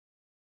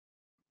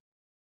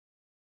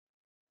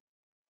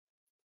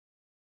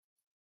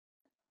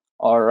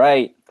All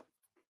right.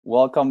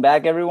 Welcome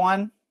back,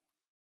 everyone.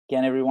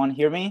 Can everyone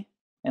hear me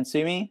and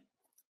see me?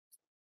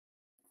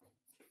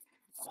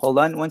 Hold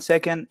on one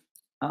second.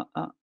 All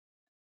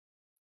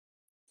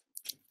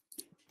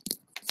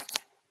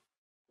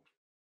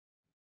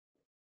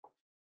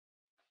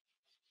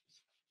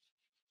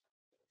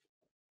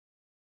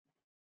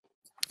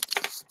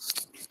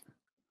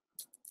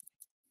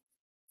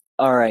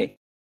right.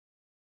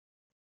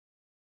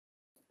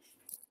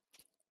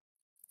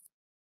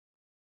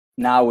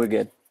 Now we're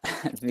good.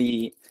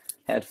 The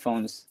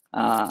headphones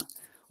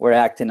were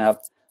acting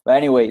up. But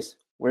anyways,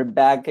 we're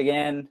back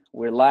again.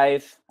 We're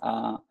live.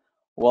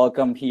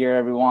 Welcome here,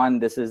 everyone.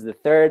 This is the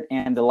third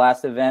and the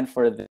last event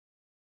for the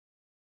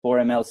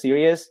 4ML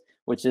series,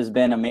 which has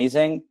been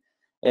amazing.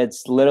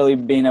 It's literally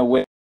been a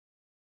while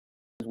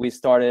since we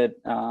started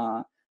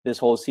this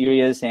whole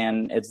series,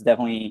 and it's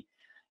definitely,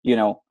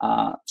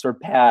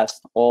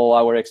 surpassed all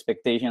our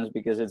expectations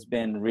because it's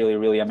been really,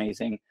 really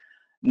amazing.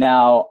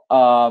 Now,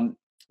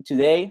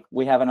 today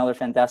we have another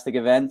fantastic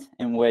event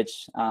in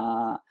which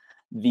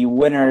the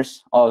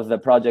winners of the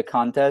project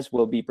contest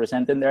will be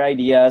presenting their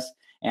ideas,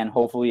 and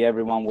hopefully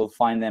everyone will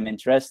find them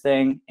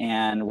interesting,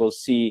 and we'll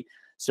see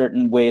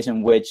certain ways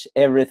in which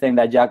everything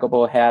that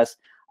Jacopo has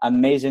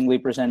amazingly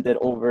presented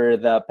over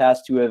the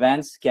past two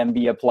events can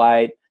be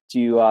applied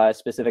to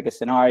specific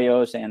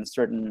scenarios and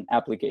certain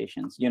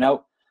applications,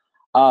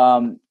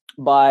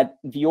 But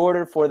the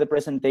order for the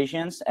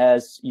presentations,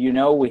 as you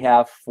know, we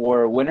have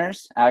 4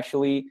 winners.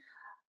 Actually,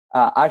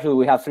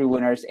 we have 3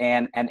 winners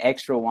and an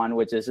extra one,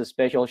 which is a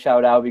special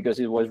shout out because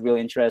it was really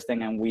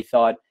interesting, and we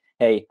thought,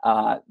 hey,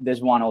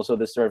 this one also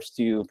deserves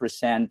to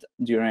present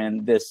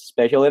during this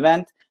special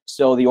event.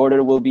 So the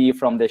order will be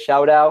from the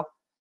shout out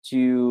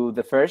to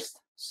the first.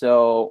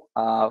 So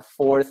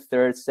 4th,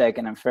 3rd,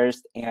 2nd, and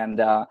 1st. And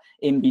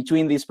in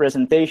between these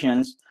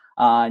presentations,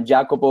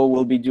 Jacopo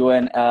will be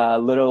doing a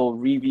little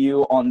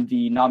review on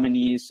the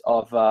nominees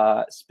of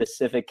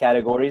specific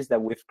categories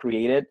that we've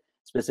created,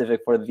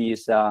 specific for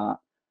these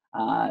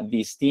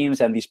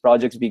teams and these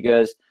projects,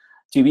 because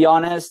to be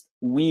honest,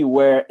 we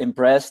were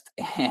impressed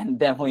and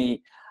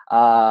definitely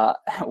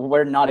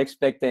we're not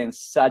expecting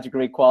such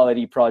great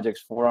quality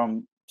projects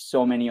from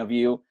so many of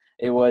you.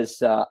 It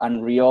was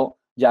unreal.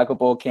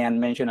 Jacopo can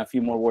mention a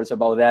few more words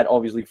about that,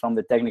 obviously from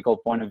the technical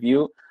point of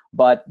view,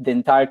 but the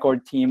entire core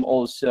team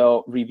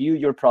also reviewed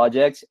your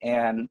projects,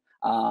 and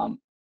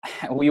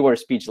we were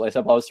speechless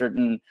about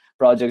certain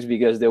projects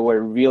because they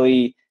were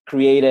really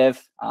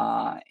creative,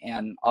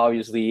 and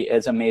obviously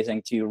it's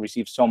amazing to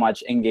receive so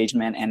much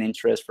engagement and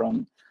interest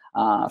from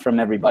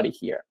everybody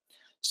here.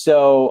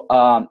 So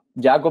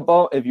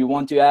Jacopo, if you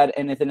want to add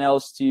anything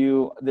else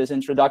to this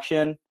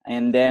introduction,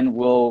 and then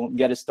we'll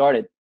get it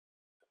started.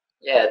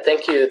 Yeah,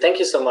 thank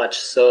you so much.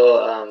 So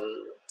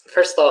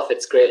first off,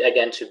 it's great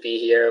again to be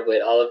here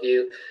with all of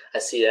you. I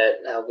see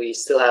that we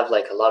still have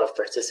like a lot of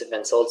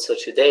participants also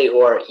today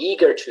who are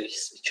eager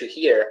to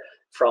hear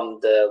from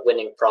the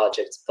winning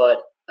projects.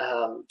 But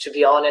to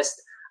be honest,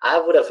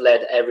 I would have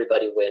let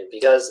everybody win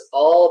because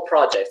all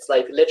projects,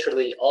 like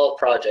literally all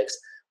projects,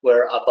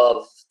 were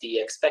above the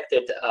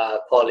expected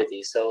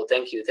quality. So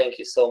thank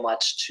you so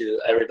much to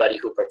everybody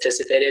who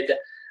participated.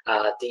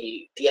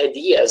 The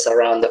ideas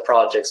around the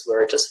projects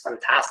were just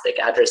fantastic,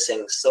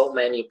 addressing so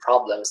many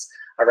problems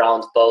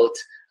around both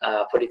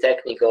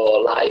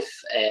Politecnico life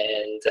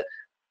and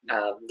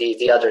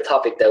the other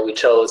topic that we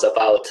chose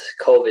about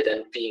COVID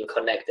and being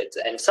connected.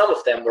 And some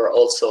of them were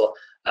also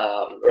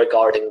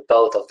regarding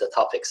both of the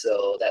topics.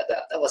 So that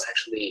was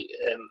actually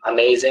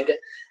amazing.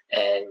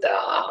 And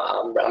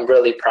I'm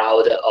really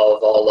proud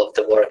of all of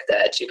the work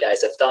that you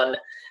guys have done,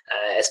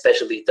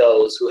 especially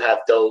those who have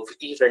dove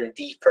even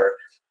deeper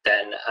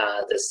than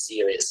this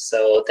series.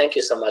 So thank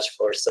you so much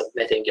for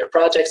submitting your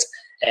projects.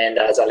 And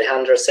as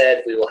Alejandro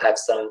said, we will have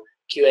some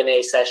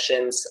Q&A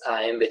sessions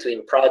in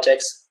between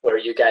projects where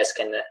you guys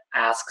can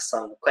ask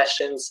some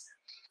questions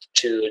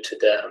to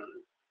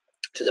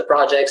the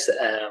projects.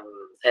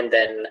 And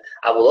then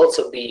I will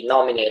also be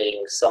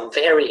nominating some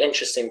very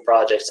interesting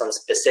projects on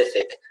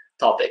specific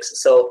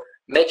topics. So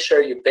make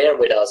sure you bear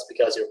with us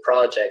because your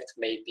project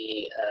may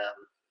be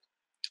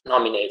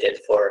nominated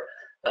for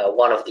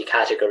one of the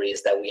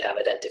categories that we have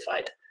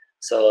identified.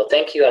 So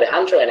thank you,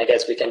 Alejandro, and I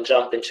guess we can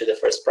jump into the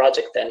first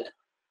project then.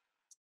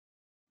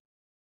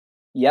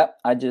 Yep,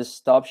 I just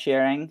stopped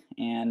sharing,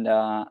 and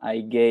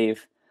I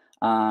gave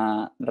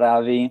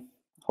Ravi,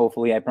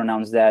 hopefully I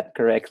pronounced that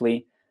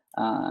correctly,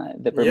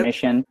 the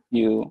permission.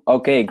 Yep.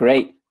 Okay,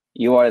 great.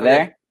 You are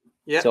there?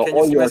 Yeah, so can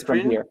all you see my yours from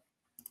screen? here.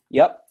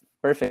 Yep,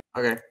 perfect.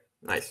 Okay,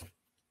 nice.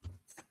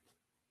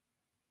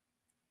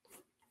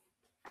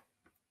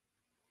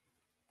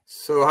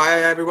 So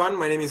hi everyone,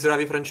 my name is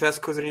Ravi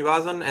Francesco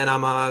Srinivasan, and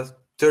I'm a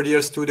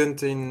third-year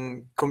student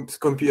in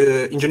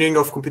engineering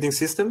of computing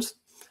systems.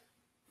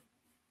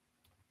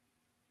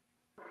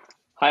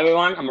 Hi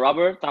everyone, I'm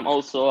Robert. I'm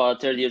also a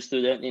third-year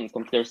student in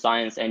computer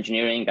science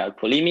engineering at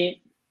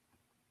PoliMi.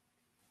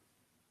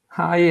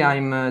 Hi,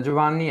 I'm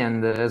Giovanni,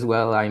 and as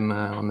well I'm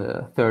on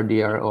the third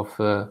year of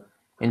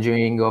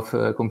engineering of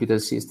computer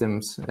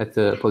systems at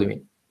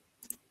PoliMi.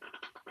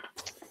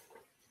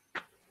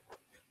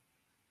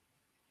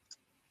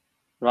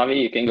 Ravi,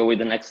 you can go with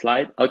the next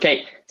slide.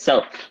 Okay,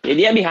 so the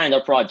idea behind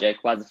our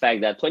project was the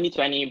fact that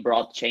 2020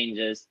 brought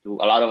changes to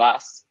a lot of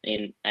us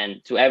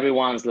and to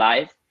everyone's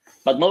life,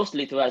 but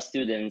mostly to us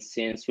students,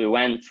 since we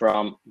went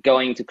from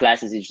going to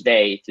classes each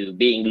day to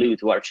being glued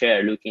to our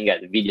chair looking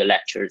at video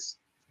lectures.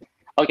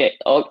 Okay,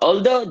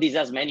 although this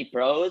has many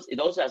pros, it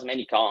also has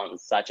many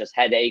cons, such as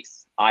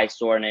headaches, eye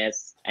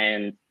soreness,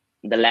 and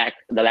the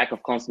lack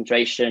of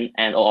concentration,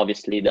 and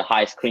obviously the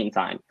high screen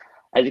time.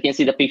 As you can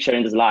see, the picture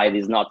in the slide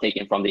is not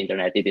taken from the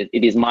internet. It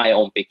is my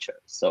own picture.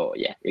 So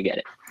yeah, you get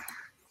it.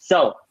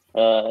 So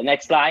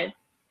next slide.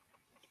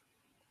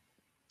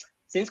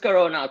 Since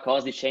Corona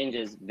caused the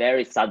changes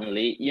very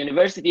suddenly,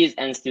 universities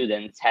and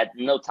students had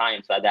no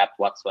time to adapt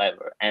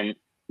whatsoever. And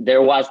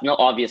there was no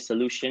obvious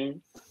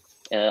solution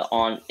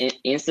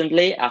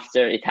instantly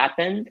after it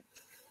happened.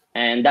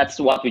 And that's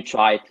what we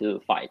tried to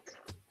fight.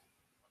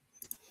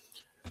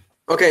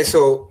 Okay,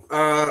 so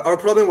our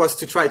problem was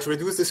to try to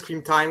reduce the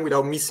screen time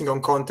without missing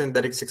on content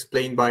that is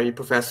explained by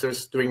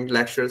professors during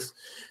lectures.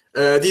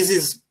 This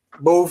is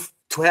both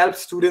to help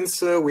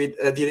students with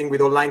dealing with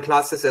online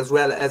classes, as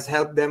well as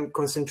help them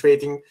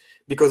concentrating,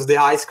 because the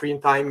high screen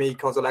time may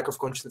cause a lack of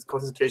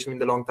concentration in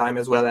the long time,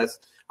 as well as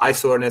eye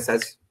soreness,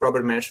 as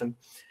Robert mentioned.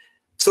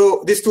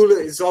 So this tool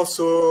is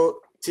also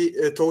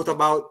thinking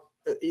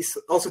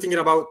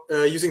about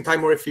using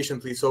time more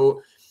efficiently.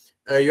 So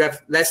you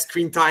have less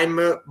screen time,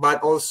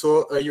 but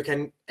also you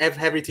can have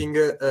everything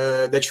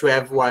that you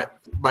have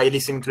by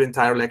listening to the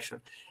entire lecture.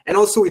 And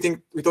also we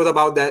thought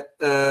about that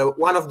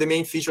one of the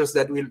main features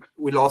that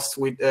we lost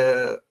with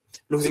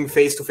losing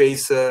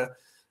face-to-face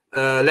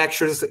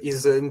lectures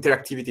is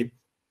interactivity.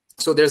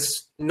 So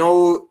there's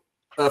no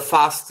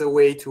fast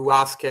way to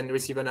ask and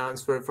receive an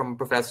answer from a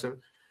professor,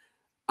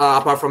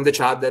 apart from the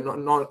chat that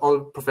not all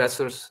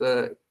professors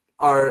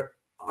are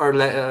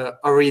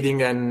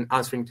reading and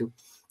answering to.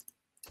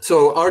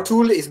 So our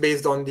tool is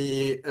based on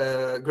the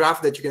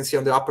graph that you can see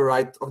on the upper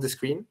right of the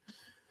screen.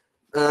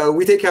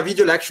 We take a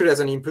video lecture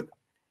as an input,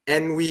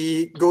 and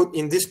we go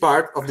in this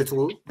part of the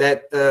tool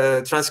that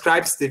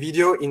transcribes the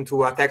video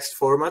into a text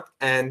format.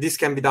 And this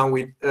can be done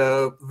with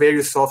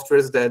various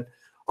softwares that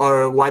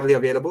are widely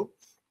available.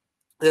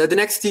 The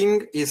next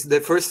thing is the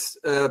first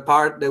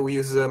part that we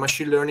use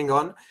machine learning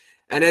on,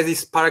 and that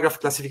is paragraph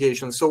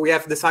classification. So we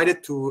have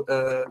decided to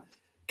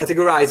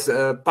categorize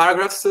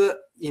paragraphs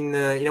in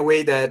a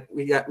way that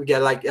we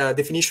get like a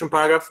definition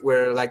paragraph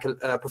where like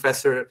a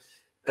professor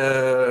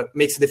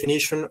makes a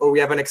definition, or we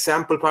have an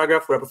example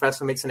paragraph where a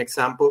professor makes an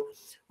example,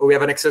 or we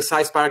have an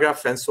exercise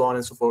paragraph, and so on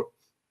and so forth.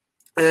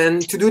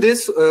 And to do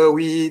this,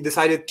 we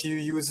decided to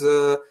use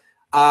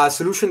a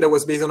solution that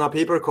was based on a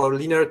paper called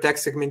linear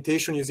text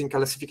segmentation using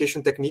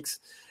classification techniques.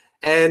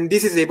 And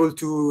this is able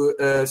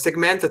to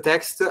segment a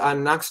text,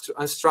 an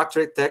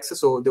unstructured text,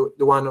 so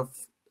the one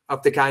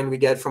of the kind we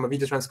get from a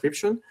video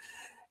transcription.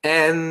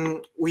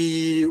 And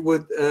we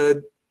would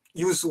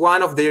use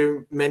one of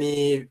the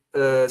many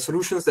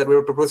solutions that we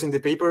were proposing in the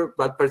paper,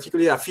 but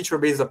particularly a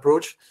feature-based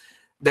approach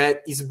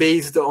that is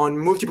based on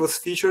multiple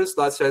features,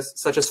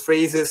 such as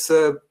phrases,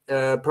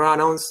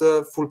 pronouns,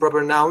 full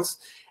proper nouns.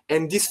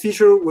 And this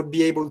feature would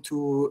be able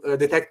to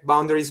detect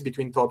boundaries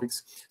between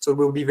topics. So it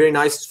will be very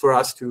nice for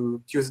us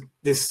to use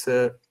this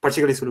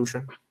particular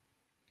solution.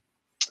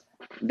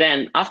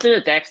 Then, after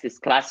the text is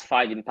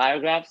classified in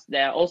paragraphs, they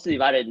are also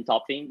divided in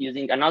topping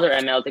using another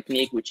ML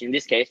technique, which in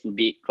this case would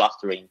be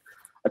clustering.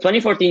 A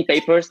 2014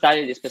 paper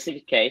studied this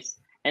specific case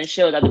and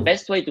showed that the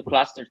best way to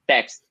cluster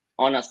text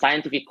on a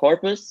scientific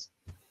corpus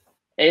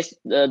is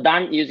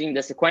done using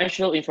the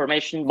sequential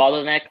information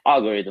bottleneck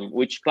algorithm,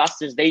 which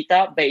clusters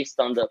data based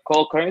on the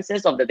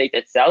co-occurrences of the data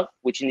itself,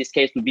 which in this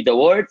case would be the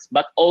words,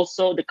 but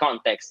also the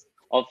context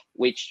of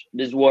which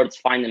these words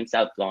find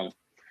themselves on.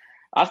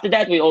 After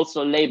that, we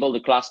also label the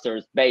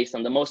clusters based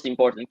on the most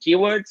important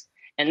keywords,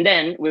 and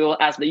then we will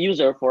ask the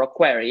user for a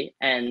query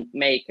and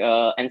make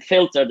and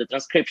filter the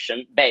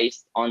transcription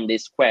based on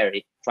this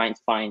query, trying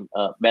to find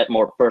a bit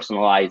more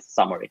personalized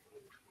summary.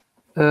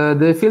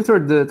 The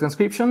filtered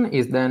transcription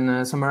is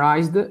then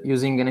summarized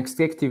using an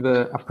extractive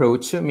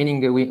approach,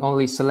 meaning we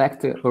only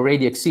select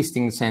already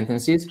existing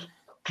sentences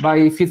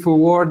by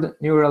feed-forward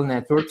neural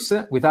networks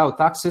without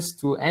access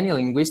to any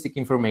linguistic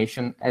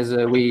information,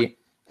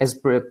 as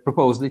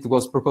proposed. It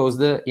was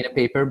proposed in a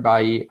paper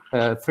by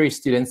 3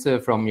 students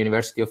from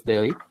University of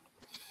Delhi.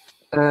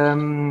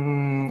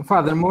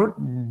 Furthermore,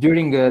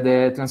 during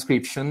the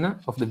transcription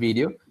of the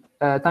video,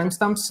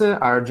 timestamps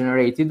are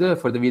generated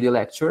for the video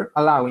lecture,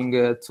 allowing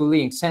to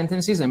link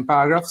sentences and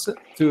paragraphs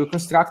to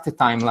construct a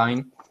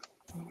timeline.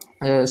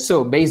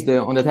 So, based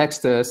on the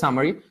text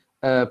summary,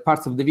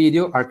 parts of the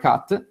video are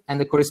cut, and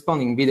the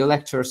corresponding video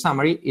lecture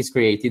summary is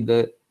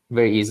created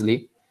very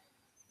easily.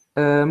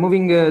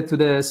 Moving to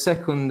the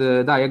second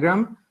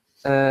diagram,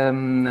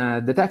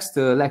 the text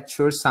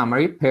lecture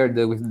summary paired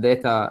with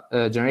data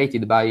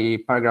generated by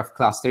paragraph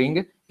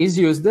clustering is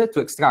used to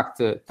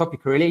extract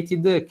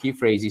topic-related key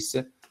phrases.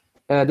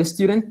 The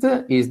student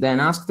is then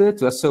asked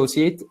to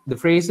associate the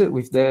phrase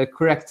with the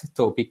correct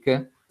topic,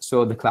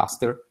 so the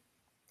cluster.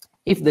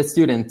 If the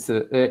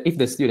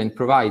student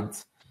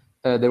provides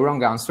the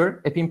wrong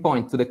answer, a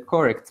pinpoint to the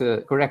correct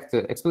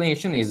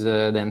explanation is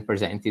then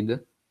presented.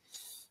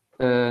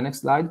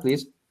 Next slide,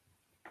 please.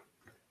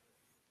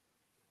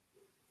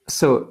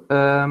 So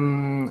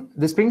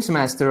the spring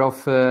semester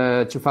of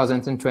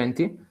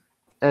 2020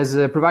 has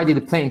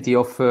provided plenty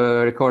of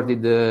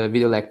recorded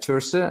video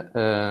lectures.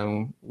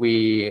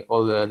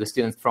 All the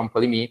students from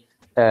PoliMi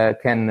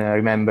can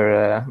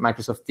remember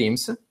Microsoft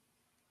Teams.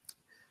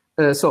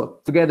 So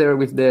together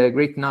with the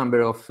great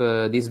number of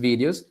these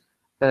videos,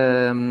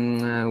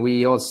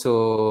 we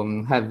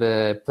also have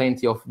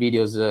plenty of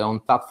videos on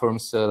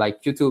platforms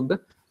like YouTube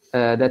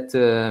that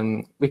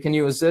we can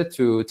use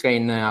to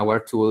train our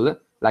tool,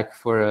 like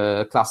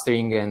for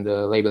clustering and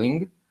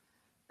labeling.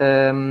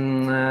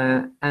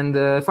 Furthermore,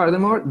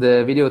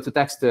 the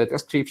video-to-text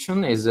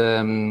transcription is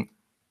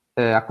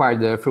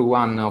acquired through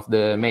one of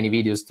the many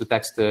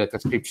videos-to-text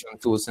transcription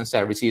tools and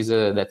services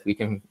that we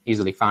can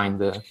easily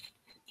find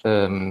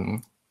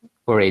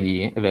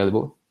already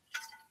available.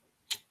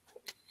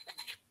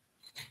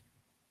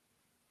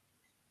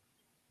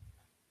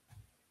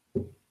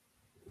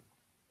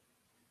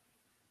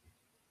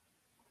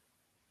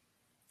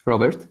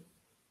 Robert?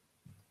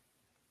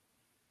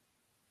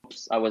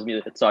 I was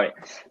muted, sorry.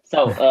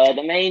 So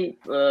the main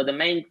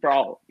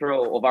pro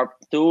of our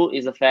tool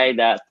is the fact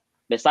that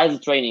besides the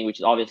training, which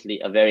is obviously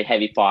a very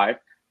heavy part,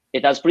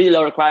 it has pretty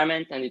low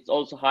requirement and it's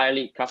also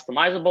highly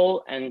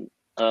customizable, and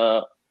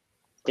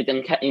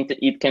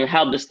it can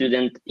help the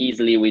student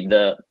easily with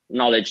the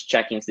knowledge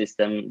checking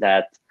system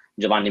that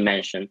Giovanni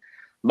mentioned.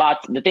 But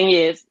the thing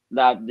is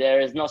that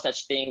there is no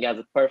such thing as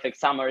a perfect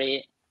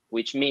summary,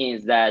 which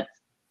means that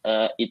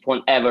it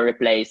won't ever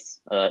replace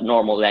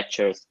normal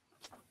lectures.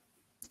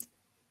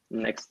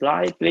 Next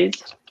slide,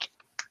 please.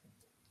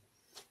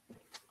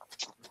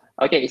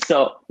 Okay,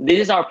 so this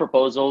is our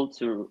proposal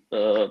to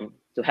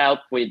help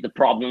with the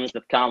problems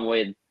that come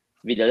with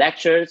video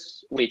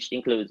lectures, which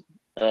include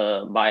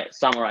by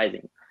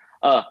summarizing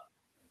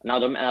now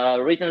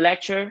the written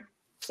lecture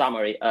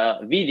summary,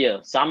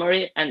 video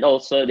summary, and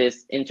also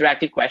this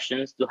interactive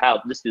questions to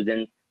help the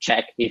student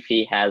check if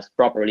he has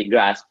properly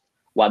grasped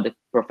what the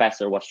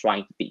professor was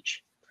trying to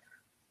teach.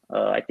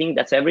 I think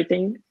that's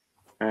everything,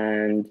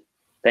 and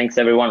thanks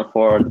everyone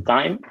for the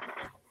time.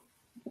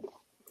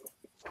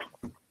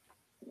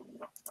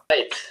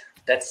 Right,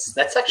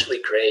 that's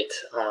actually great.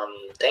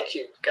 Thank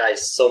you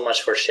guys so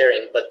much for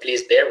sharing, but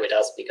please bear with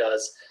us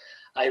because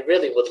I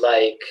really would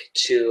like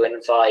to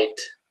invite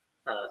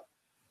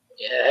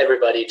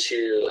everybody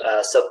to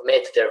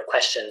submit their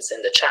questions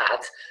in the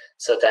chat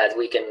so that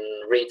we can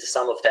read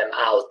some of them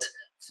out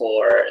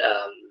for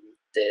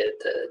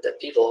the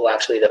people who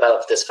actually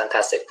developed this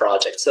fantastic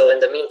project. So in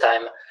the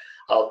meantime,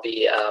 I'll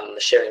be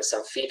sharing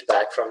some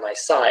feedback from my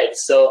side.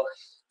 So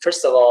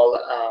first of all,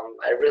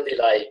 I really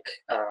like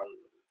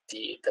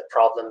the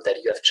problem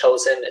that you have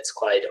chosen. It's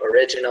quite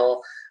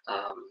original.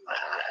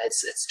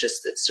 It's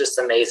just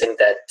amazing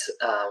that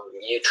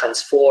you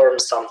transform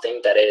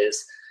something that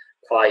is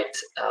quite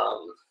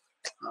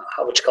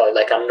how would you call it,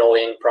 like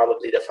annoying,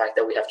 probably the fact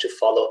that we have to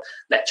follow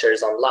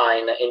lectures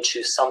online,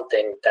 into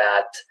something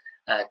that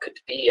could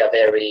be a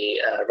very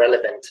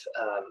relevant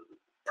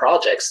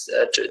projects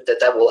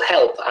that will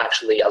help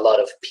actually a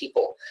lot of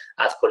people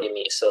at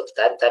PoliMi. So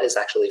that is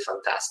actually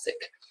fantastic.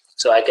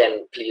 So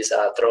again, please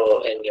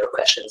throw in your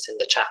questions in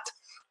the chat.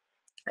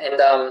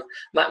 And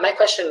my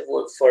question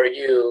for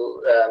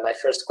you, my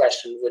first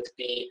question would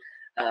be,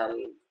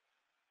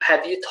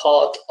 have you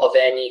thought of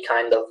any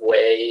kind of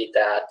way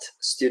that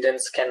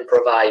students can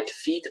provide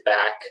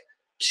feedback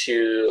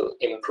to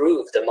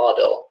improve the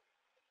model,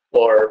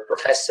 or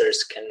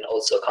professors can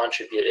also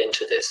contribute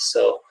into this?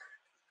 So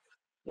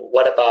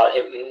what about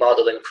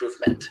model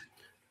improvement?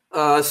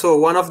 So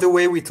one of the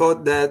way we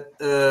thought that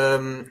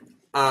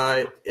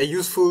a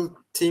useful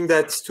thing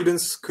that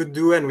students could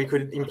do and we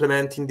could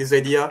implement in this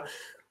idea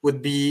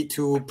would be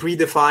to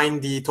predefine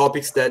the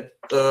topics that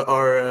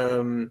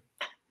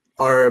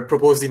are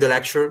proposed in the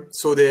lecture.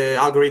 So the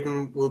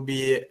algorithm will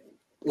be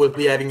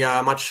having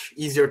a much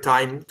easier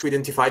time to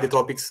identify the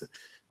topics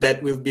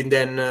that will be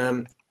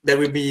then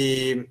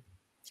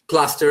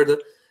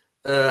clustered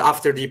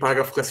after the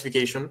paragraph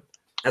classification,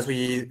 as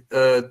we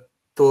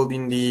told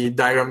in the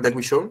diagram that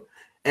we showed.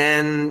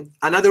 And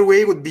another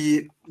way would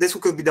be, this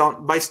could be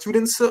done by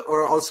students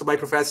or also by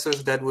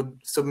professors that would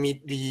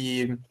submit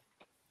the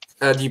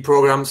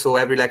program. So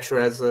every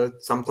lecture has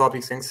some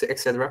topics,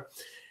 etc.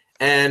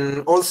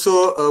 And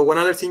also one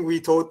other thing we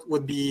thought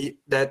would be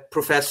that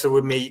professor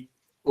will make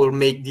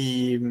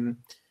the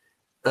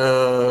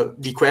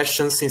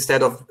questions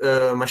instead of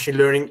machine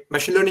learning.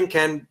 Machine learning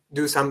can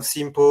do some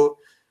simple,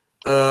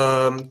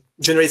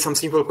 generate some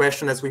simple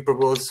question as we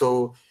propose.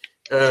 So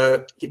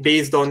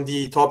based on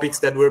the topics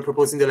that were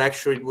proposed in the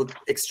lecture, it would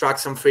extract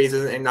some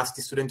phrases and ask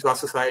the student to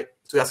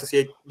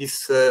associate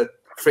these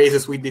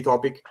phrases with the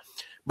topic.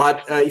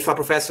 But if a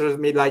professor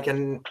made like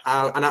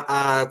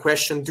a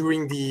question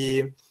during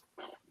the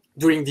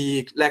during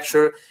the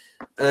lecture,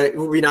 it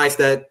would be nice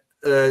that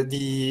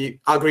the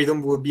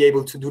algorithm would be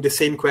able to do the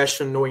same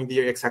question knowing the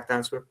exact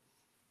answer.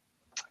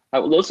 I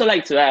would also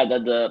like to add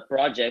that the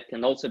project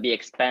can also be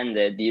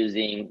expanded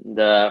using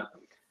the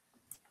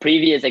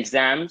previous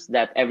exams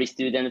that every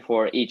student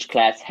for each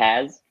class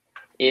has.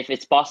 If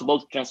it's possible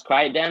to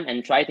transcribe them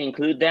and try to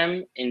include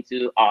them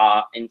into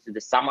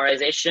the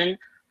summarization,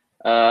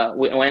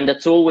 when the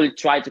tool will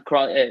try to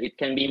it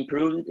can be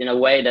improved in a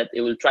way that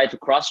it will try to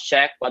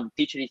cross-check what the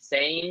teacher is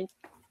saying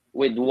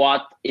with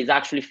what is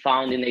actually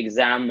found in the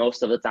exam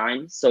most of the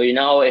time. So you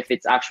know if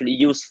it's actually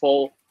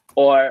useful,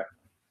 or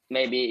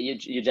maybe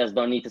you just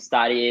don't need to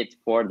study it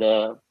for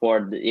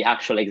the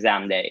actual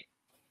exam day.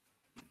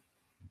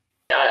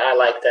 I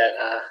like that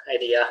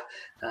idea,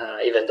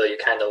 even though you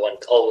kind of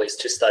want always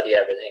to study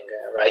everything,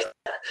 right?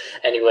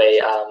 Anyway,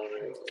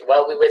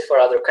 while we wait for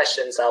other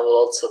questions, I will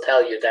also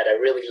tell you that I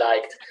really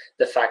liked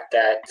the fact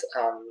that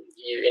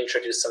you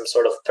introduced some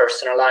sort of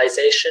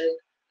personalization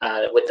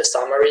with the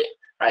summary,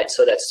 right?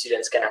 So that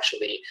students can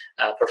actually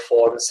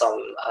perform some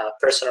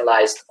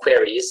personalized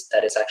queries.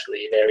 That is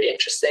actually very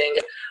interesting.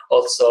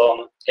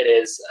 Also, it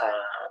is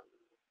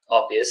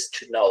obvious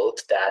to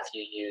note that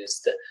you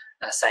used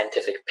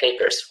scientific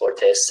papers for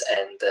this,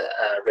 and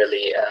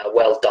really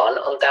well done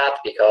on that,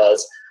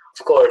 because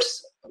of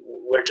course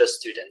we're just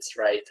students,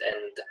 right?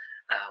 And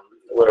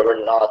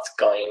we're not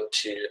going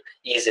to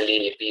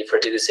easily be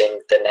producing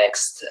the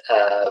next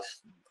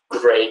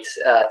great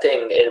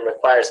thing. It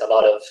requires a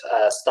lot of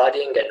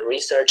studying and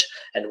research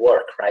and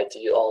work, right?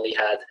 You only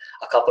had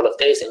a couple of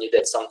days and you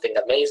did something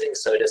amazing,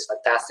 so it is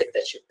fantastic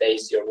that you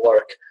base your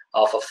work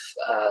off of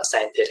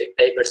scientific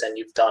papers, and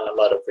you've done a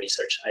lot of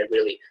research. I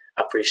really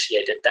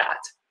appreciated that.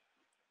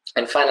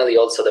 And finally,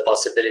 also the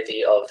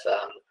possibility of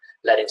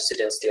letting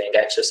students doing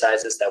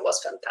exercises, that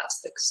was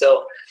fantastic.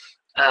 So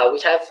we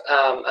have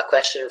a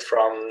question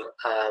from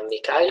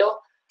Mikhailo,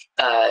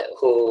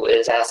 who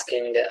is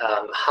asking,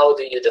 how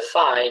do you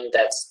define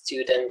that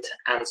student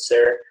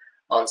answer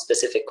on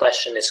specific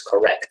question is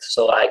correct?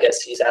 So I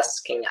guess he's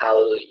asking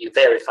how you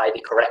verify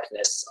the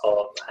correctness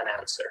of an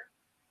answer.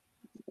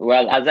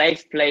 Well, as I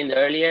explained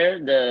earlier,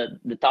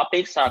 the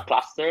topics are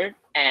clustered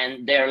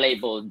and they're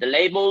labeled. The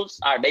labels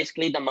are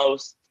basically the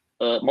most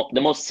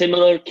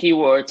similar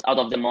keywords out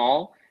of them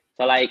all.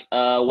 So like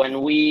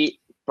when we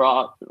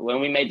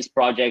made this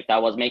project, I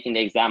was making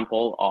the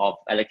example of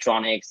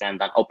electronics and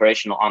an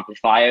operational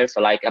amplifier. So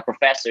like a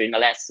professor in a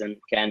lesson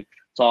can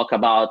talk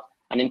about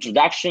an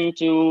introduction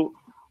to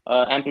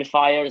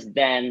amplifiers,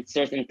 then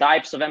certain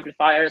types of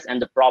amplifiers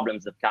and the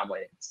problems that come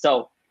with it.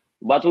 So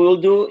what we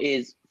will do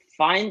is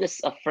find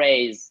a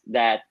phrase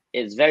that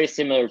is very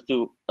similar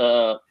to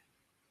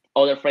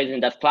other phrases in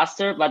that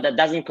cluster, but that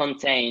doesn't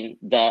contain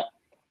the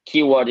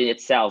keyword in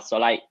itself. So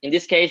like in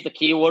this case, the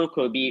keyword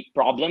could be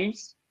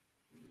problems.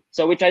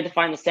 So we try to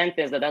find a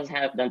sentence that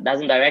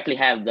doesn't directly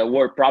have the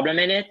word problem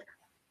in it,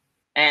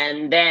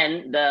 and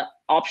then the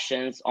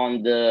options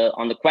on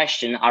the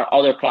question are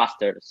other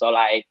clusters. So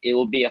like it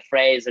will be a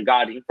phrase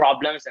regarding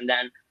problems, and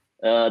then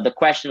the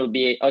question will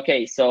be,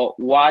 okay, so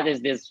what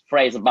is this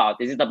phrase about?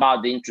 Is it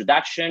about the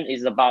introduction?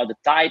 Is it about the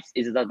types?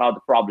 Is it about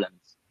the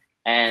problems?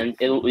 And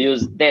it will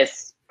use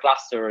this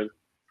cluster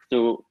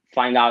to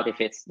find out if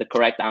it's the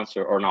correct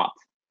answer or not.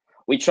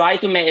 We try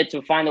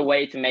to find a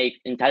way to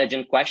make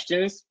intelligent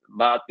questions,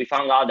 but we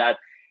found out that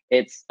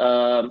it's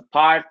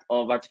part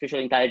of artificial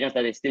intelligence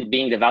that is still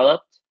being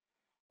developed.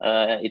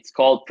 It's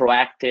called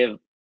proactive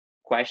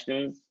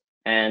questions,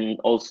 and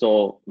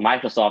also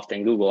Microsoft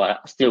and Google are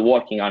still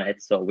working on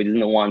it, so we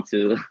didn't want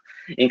to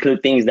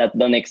include things that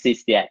don't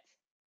exist yet.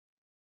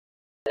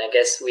 And I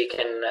guess we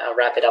can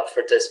wrap it up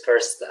for this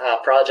first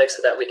project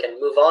so that we can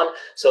move on.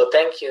 So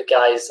thank you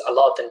guys a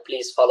lot, and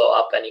please follow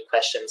up any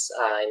questions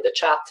in the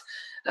chat.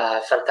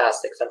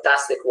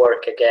 Fantastic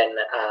work again.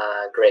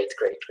 Great.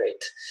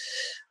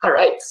 All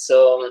right,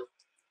 so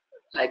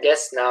I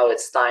guess now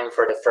it's time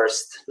for the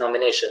first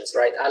nominations,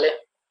 right, Ale?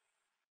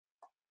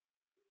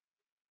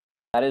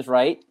 That is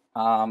right.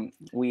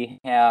 We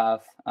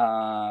have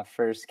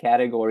first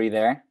category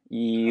there.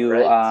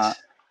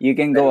 You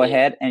can go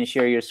ahead and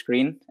share your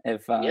screen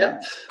if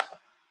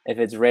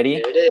it's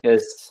ready,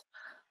 because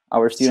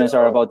our students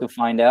are about to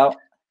find out.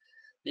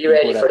 Be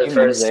ready for the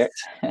first.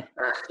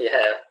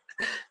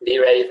 Be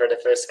ready for the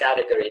first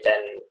category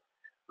then.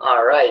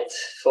 All right,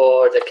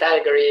 for the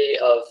category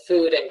of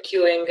food and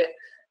queuing,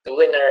 the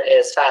winner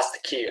is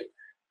FastQ.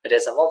 It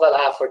is a mobile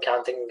app for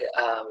counting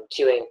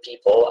queuing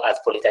people at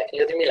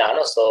Politecnico di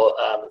Milano. So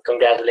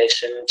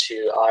congratulations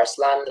to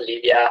Arslan,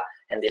 Livia,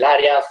 and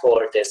Ilaria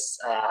for this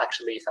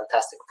actually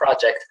fantastic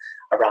project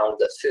around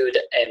the food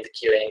and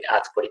queuing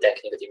at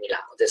Politecnico di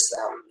Milano. This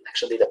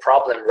actually, the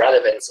problem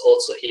relevance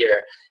also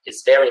here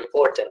is very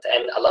important,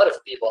 and a lot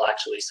of people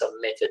actually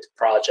submitted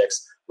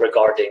projects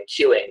regarding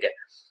queuing.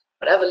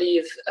 But I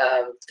believe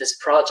this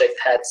project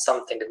had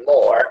something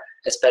more,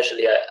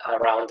 especially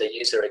around the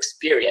user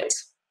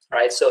experience,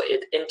 right? So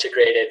it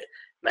integrated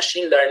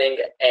machine learning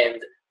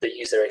and the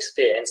user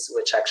experience,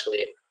 which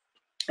actually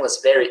was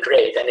very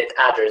great, and it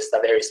addressed a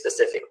very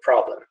specific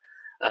problem.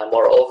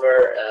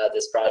 Moreover,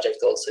 this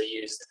project also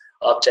used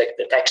object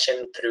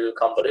detection through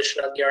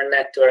convolutional neural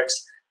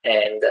networks,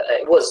 and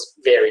it was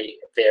very,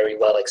 very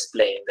well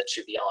explained,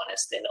 to be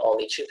honest. In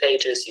only 2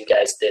 pages, you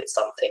guys did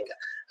something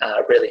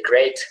really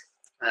great.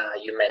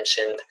 You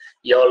mentioned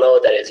YOLO,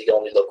 that is, you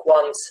only look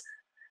once,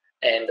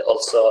 and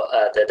also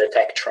the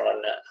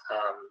Detectron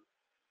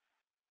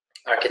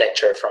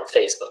architecture from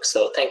Facebook.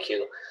 So thank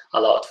you a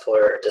lot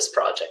for this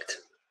project.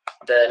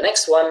 The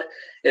next one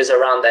is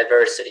around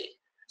diversity.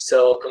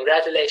 So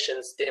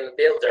congratulations, Team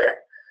Builder,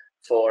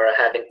 for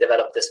having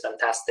developed this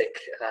fantastic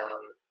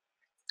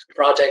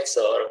project.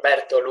 So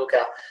Roberto,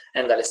 Luca,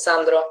 and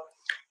Alessandro,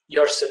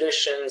 your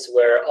solutions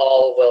were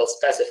all well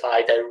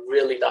specified. I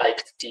really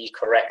liked the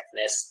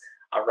correctness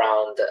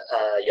around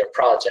your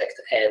project,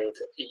 and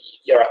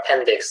your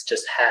appendix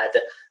just had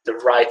the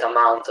right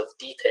amount of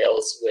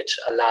details, which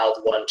allowed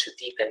one to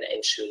deepen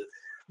into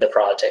the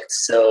project.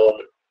 So,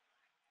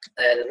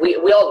 and we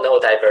all know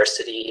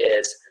diversity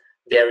is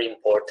very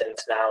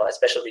important now,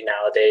 especially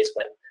nowadays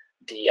when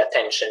the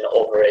attention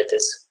over it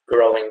is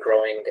growing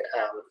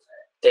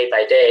day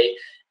by day.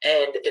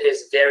 And it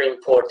is very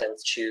important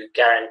to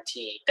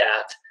guarantee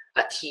that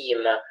a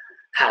team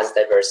has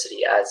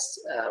diversity, as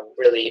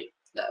really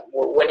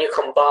when you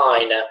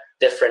combine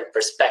different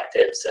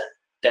perspectives,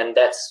 then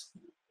that's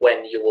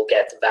when you will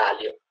get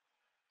value,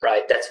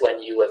 right? That's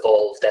when you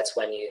evolve. That's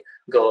when you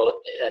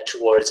go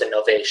towards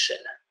innovation,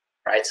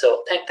 right?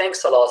 So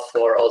thanks a lot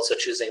for also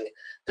choosing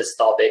this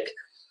topic.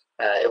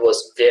 It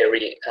was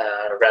very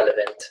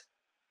relevant.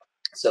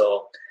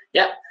 So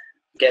yeah,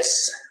 I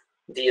guess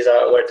these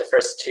were the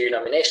first 2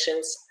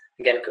 nominations.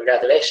 Again,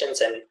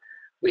 congratulations, and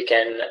we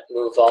can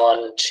move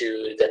on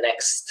to the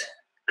next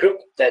group,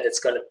 that it's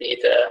going to be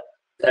the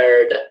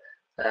 3rd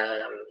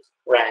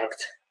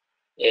ranked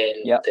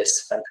in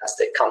this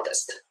fantastic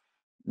contest.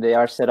 They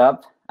are set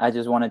up. I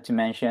just wanted to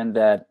mention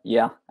that,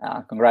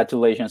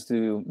 congratulations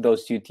to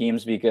those 2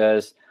 teams,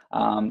 because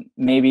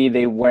maybe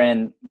they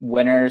weren't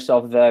winners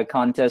of the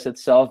contest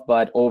itself,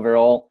 but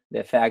overall,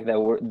 the fact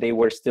that they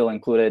were still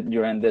included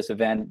during this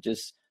event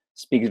just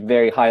speaks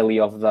very highly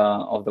of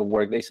the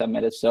work they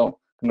submitted. So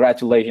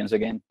congratulations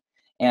again.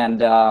 And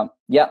the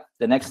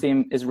next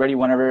team is ready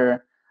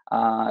whenever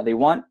they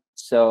want.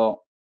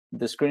 So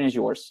the screen is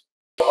yours.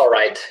 All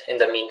right. In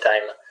the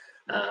meantime,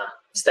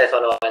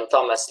 Stefano and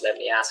Thomas, let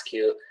me ask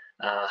you,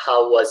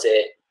 how was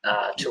it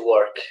to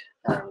work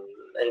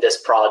in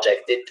this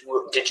project?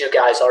 Did you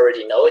guys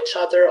already know each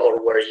other, or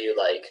were you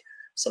like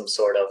some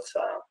sort of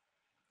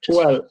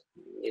well,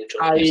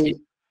 mutual?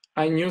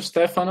 I knew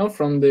Stefano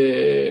from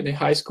the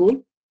high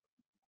school.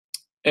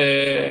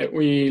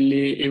 We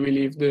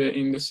lived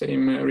in the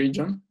same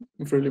region,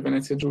 in Friuli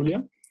Venezia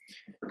Giulia,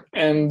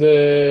 and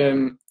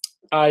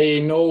I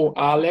know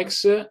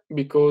Alex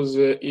because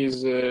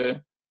he's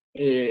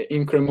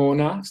in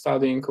Cremona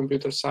studying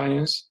computer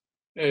science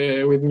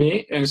with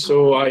me, and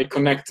so I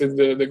connected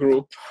the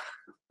group.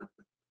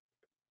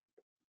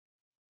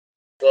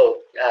 Well,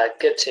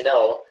 good to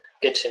know.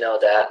 Good to know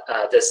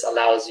that this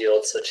allows you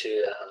also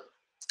to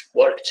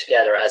work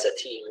together as a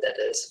team. That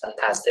is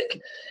fantastic.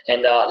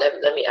 And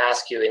let me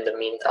ask you, in the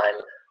meantime,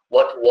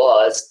 what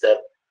was the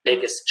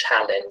biggest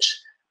challenge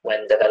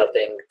when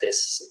developing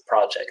this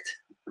project?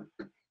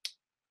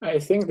 I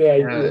think the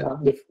idea,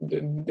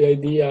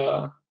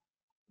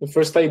 the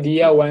first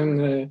idea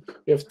when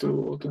you have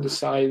to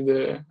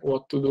decide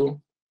what to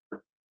do.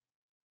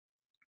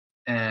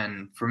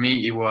 And for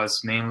me, it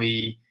was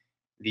mainly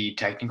the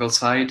technical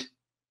side,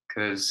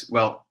 because,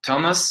 well,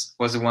 Thomas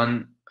was the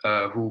one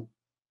who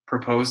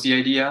proposed the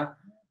idea,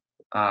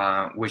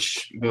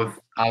 which both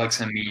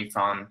Alex and me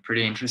found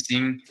pretty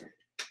interesting.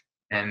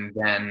 And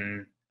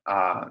then,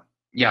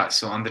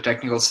 so on the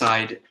technical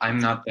side, I'm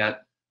not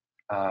that,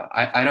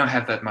 I don't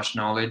have that much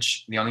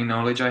knowledge. The only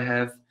knowledge I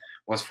have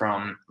was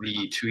from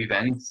the 2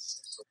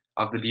 events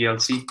of the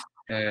DLC.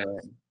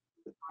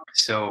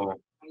 So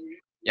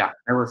yeah,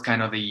 that was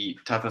kind of the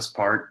toughest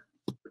part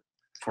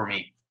for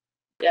me.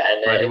 Yeah,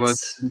 and but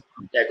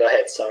yeah, go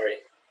ahead,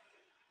 sorry.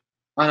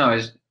 Oh no,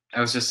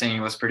 I was just saying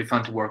it was pretty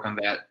fun to work on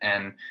that,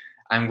 and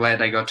I'm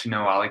glad I got to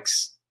know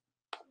Alex.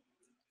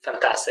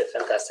 Fantastic.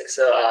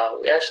 So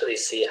we actually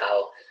see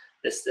how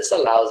this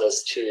allows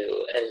us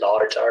to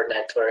enlarge our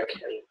network,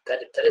 and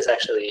that is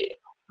actually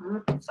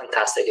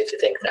fantastic if you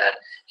think that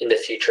in the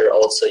future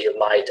also you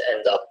might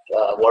end up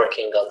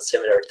working on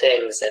similar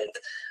things and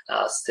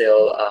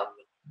still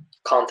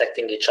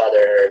contacting each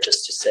other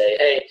just to say,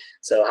 hey,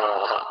 so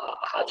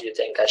how do you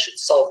think I should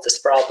solve this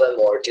problem,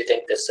 or do you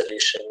think this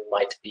solution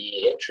might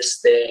be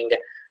interesting,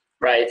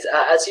 right?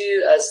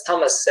 As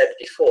Thomas said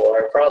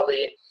before,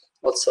 probably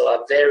also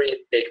a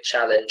very big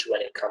challenge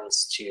when it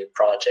comes to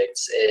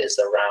projects is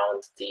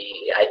around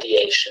the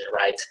ideation,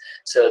 right?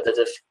 So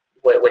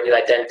when you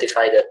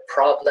identify the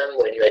problem,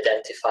 when you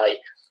identify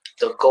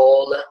the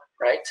goal,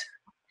 right?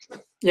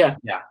 Yeah,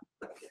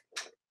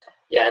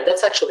 and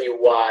that's actually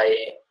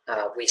why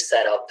we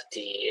set up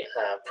the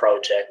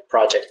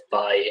project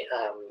by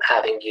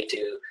having you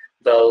do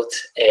both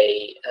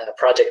a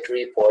project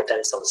report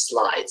and some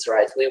slides,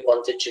 right? We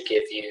wanted to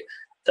give you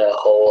the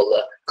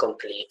whole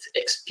complete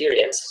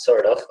experience,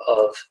 sort of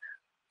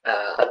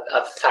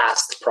a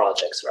fast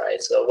projects,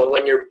 right? So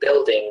when you're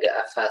building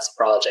a fast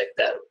project,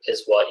 that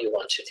is what you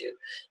want to do.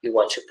 You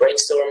want to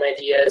brainstorm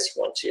ideas,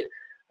 you want to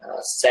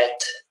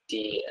set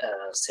the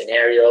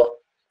scenario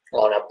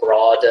on a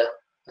broad,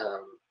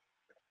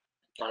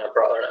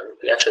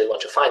 you actually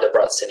want to find a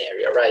broad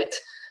scenario, right?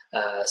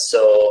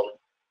 So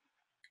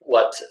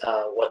what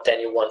then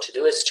you want to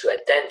do is to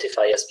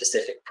identify a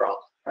specific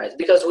problem, right?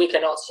 Because we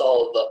cannot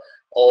solve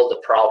all the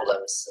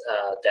problems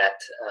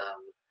that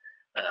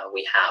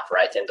we have,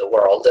 right, in the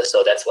world.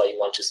 So that's why you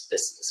want to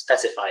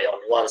specify on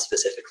one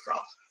specific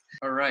problem.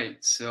 All right.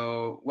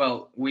 So,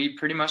 well, we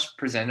pretty much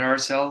presented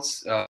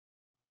ourselves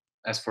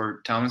as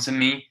for Thomas and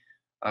me.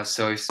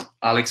 So if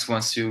Alex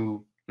wants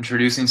to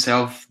introduce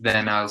himself,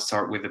 then I'll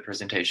start with the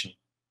presentation.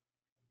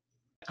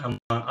 I'm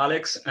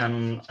Alex,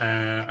 and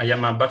I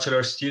am a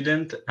bachelor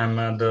student. I'm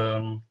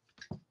the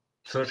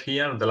third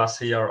year, the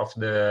last year of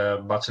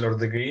the bachelor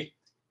degree,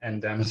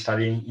 and I'm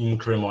studying in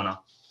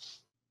Cremona.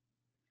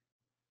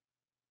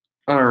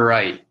 All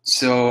right.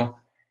 So,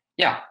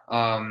 yeah.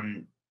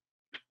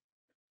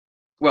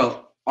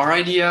 Well, our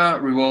idea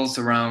revolves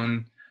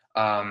around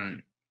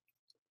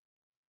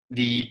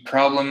the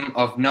problem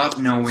of not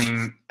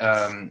knowing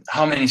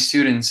how many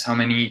students, how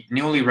many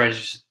newly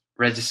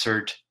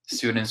registered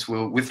students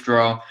will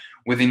withdraw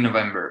within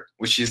November,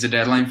 which is the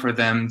deadline for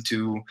them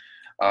to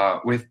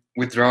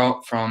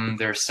withdraw from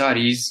their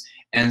studies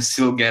and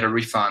still get a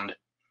refund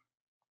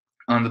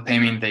on the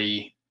payment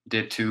they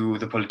did to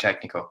the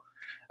Politecnico.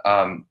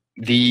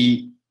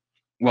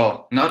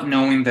 Not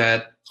knowing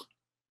that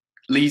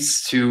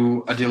leads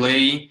to a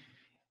delay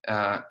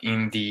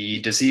in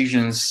the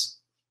decisions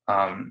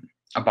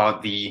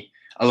about the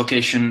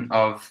allocation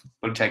of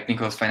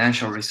Politecnico's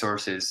financial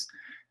resources,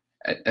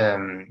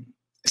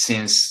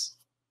 since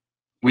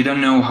we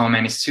don't know how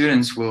many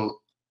students will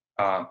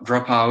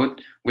drop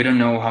out, we don't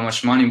know how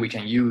much money we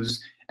can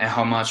use, and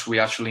how much we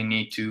actually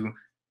need to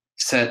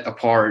set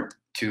apart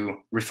to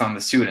refund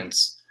the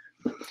students.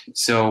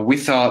 So we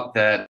thought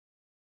that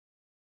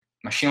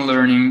machine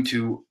learning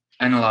to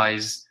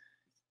analyze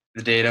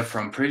the data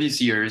from previous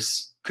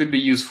years could be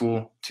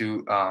useful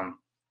to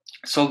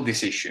solve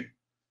this issue.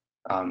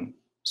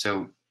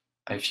 So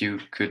if you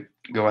could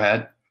go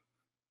ahead,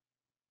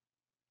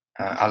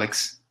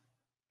 Alex,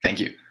 thank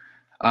you.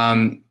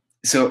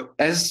 So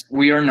as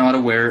we are not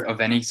aware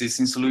of any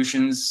existing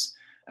solutions,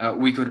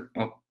 we could,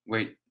 oh,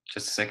 wait,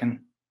 just a second.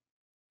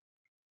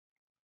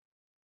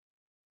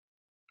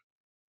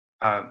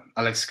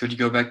 Alex, could you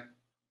go back?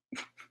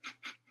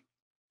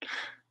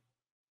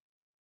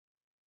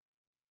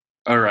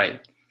 All right,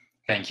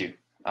 thank you.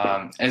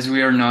 As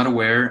we are not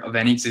aware of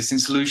any existing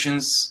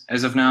solutions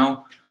as of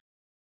now,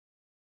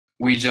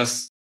 we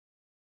just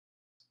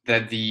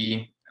that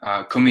the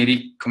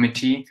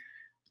committee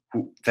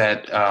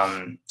that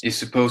is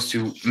supposed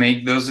to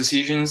make those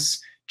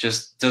decisions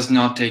just does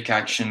not take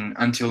action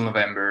until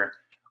November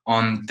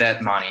on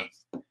that money,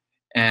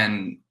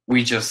 and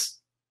we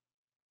just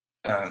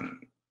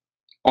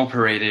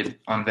operated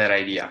on that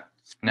idea.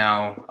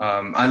 Now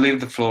I leave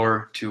the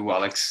floor to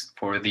Alex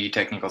for the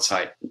technical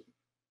side.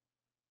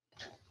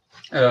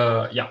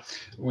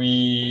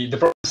 The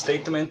problem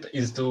statement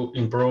is to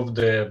improve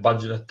the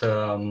budget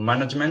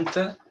management,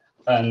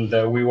 and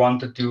we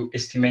wanted to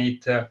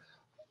estimate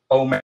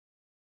how many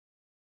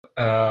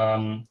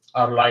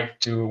are like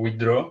to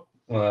withdraw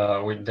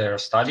with their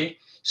study.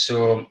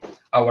 So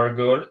our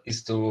goal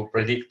is to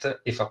predict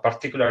if a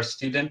particular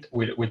student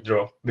will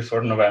withdraw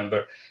before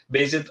November,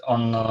 based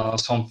on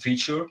some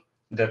feature.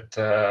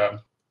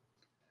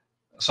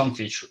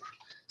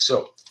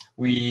 So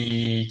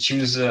we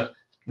choose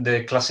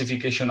the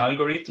classification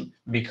algorithm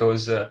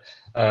because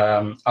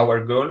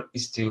our goal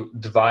is to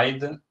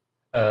divide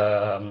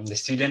the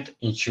student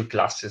in two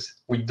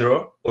classes: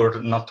 withdraw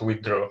or not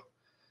withdraw.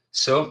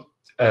 So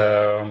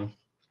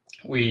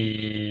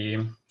we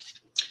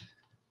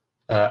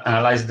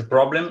analyzed the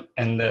problem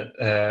and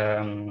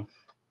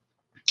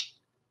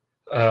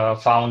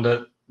found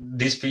that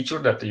this feature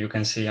that you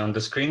can see on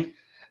the screen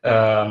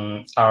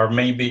are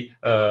maybe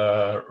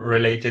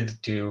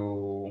related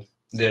to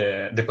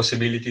the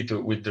possibility to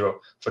withdraw.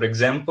 For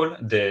example,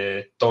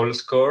 the toll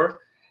score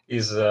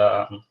is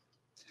an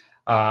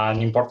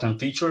important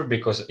feature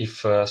because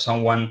if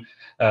someone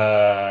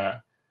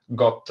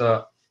got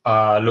a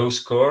low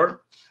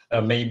score,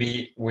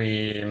 maybe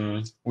we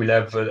will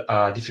have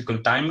a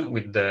difficult time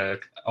with the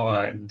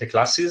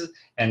classes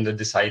and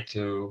decide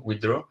to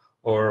withdraw.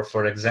 Or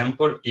for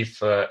example,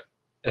 if a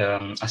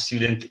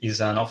student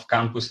is an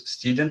off-campus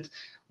student,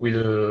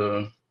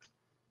 will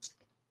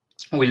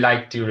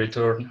like to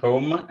return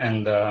home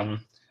and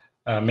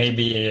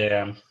maybe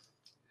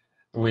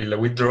will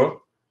withdraw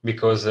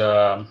because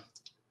the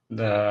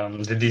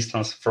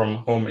distance from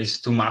home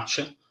is too much,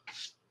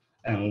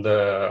 and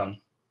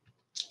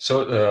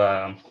so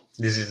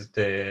this is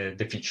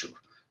the feature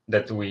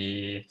that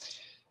we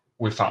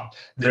found.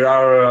 There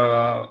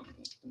are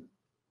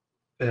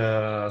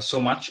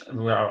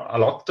a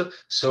lot,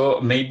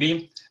 so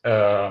maybe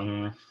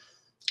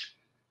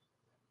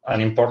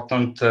an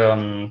important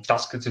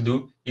task to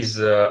do is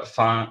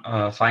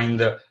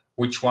find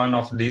which one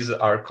of these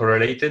are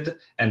correlated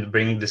and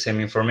bring the same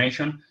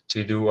information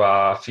to do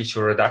a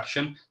feature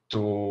reduction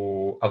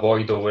to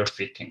avoid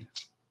overfitting.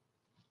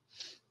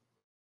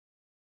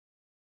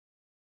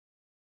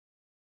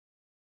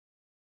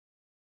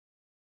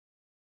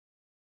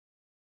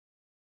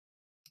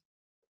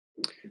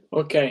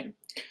 Okay,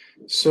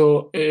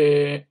 so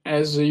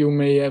as you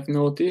may have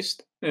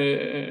noticed,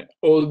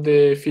 all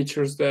the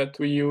features that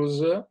we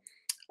use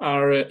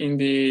are in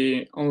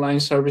the online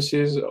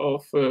services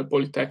of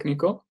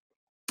Politecnico.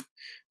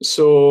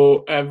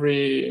 So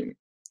every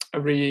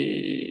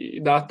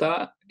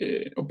data,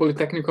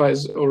 Politecnico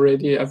has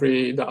already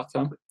every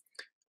data,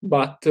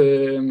 but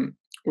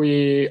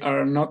we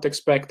are not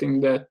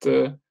expecting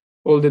that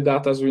all the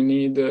data we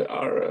need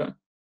are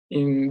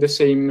in the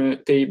same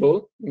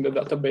table in the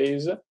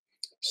database.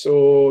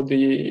 So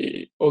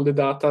all the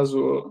data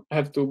will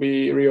have to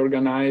be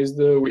reorganized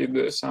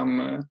with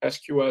some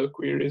SQL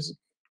queries.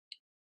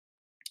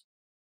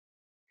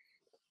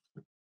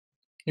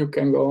 You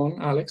can go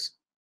on, Alex.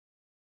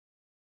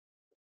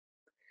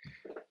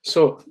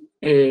 So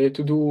to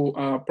do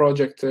a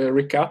project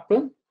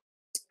recap,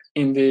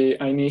 in the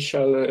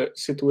initial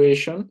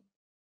situation,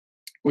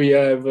 we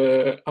have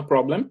a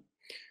problem.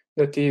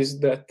 That is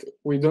that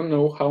we don't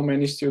know how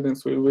many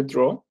students will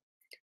withdraw,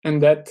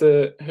 and that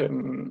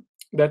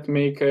that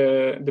make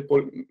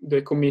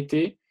the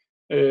committee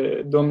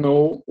don't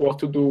know what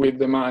to do with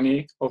the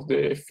money of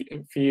the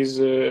fees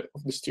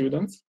of the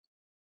students.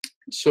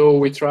 So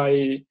we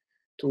try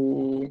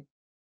to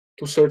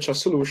search a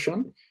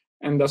solution,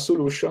 and the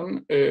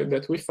solution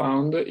that we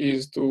found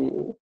is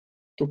to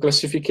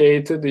classify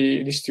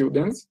the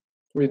students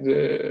with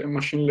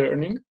machine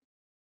learning.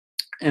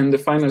 And the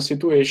final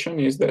situation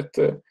is that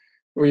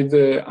with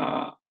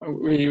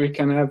we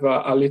can have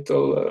a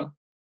little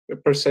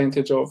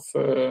percentage of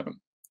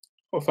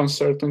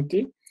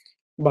uncertainty,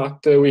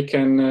 but we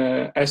can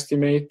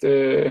estimate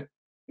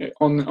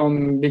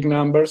on big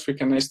numbers. We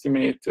can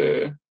estimate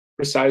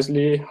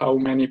precisely how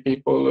many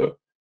people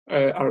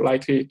are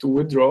likely to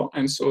withdraw,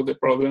 and so the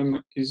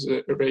problem is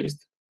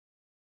erased.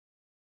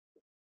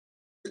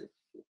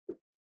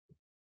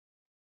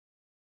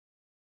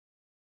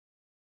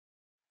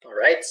 All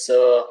right,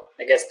 so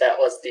I guess that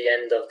was the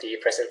end of the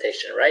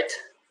presentation, right?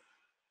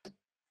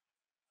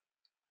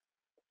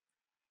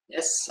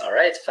 Yes, all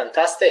right,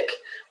 fantastic.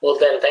 Well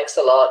then, thanks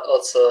a lot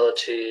also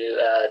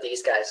to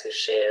these guys who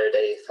shared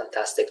a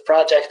fantastic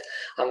project.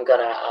 I'm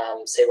gonna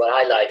say what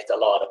I liked a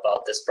lot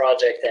about this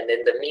project, and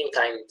in the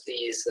meantime,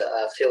 please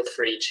feel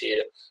free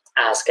to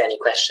ask any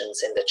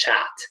questions in the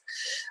chat.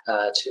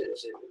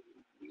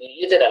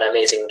 You did an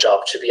amazing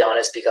job, to be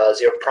honest,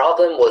 because your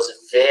problem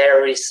was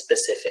very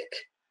specific.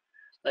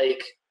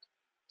 Like,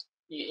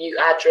 you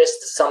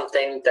addressed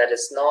something that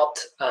is not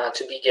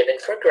to be given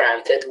for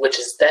granted, which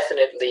is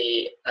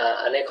definitely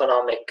an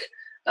economic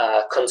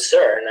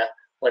concern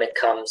when it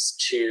comes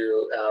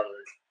to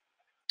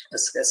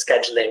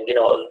scheduling, you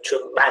know,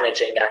 to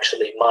managing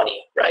actually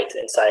money, right,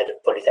 inside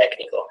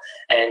Politecnico.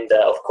 And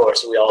of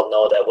course, we all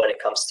know that when it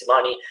comes to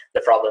money,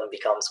 the problem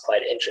becomes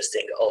quite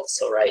interesting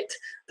also, right?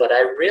 But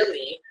I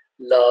really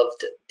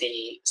loved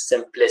the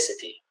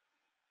simplicity.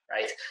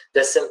 Right,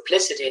 the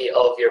simplicity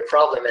of your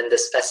problem and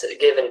the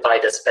given by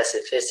the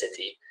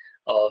specificity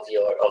of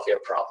your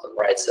problem,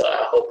 right? So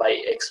I hope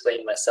I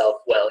explained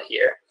myself well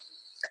here.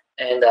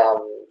 And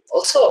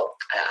also,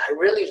 I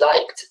really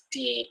liked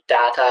the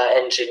data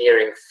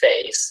engineering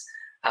phase,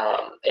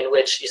 in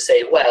which you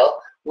say,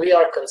 well, we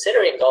are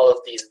considering all of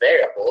these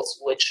variables,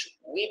 which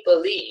we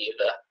believe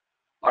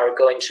are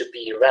going to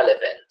be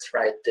relevant,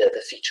 right?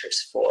 The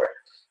features for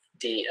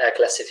the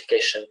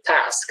classification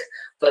task,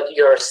 but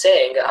you're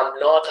saying I'm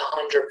not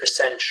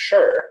 100%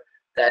 sure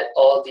that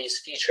all these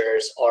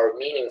features are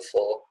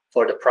meaningful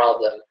for the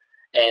problem,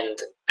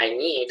 and I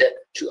need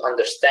to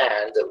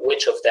understand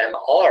which of them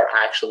are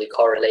actually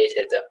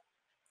correlated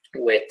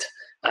with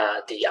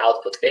the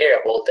output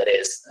variable, that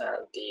is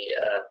the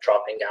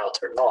dropping out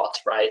or not,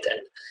 right?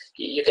 And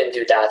you can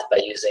do that by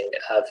using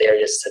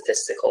various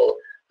statistical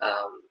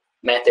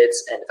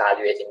methods and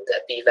evaluating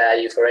the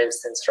p-value, for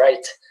instance,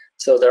 right?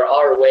 So there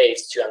are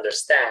ways to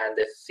understand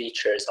if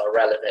features are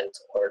relevant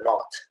or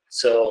not.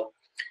 So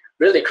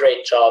really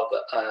great job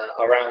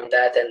around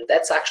that. And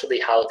that's actually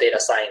how data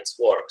science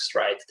works,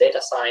 right? Data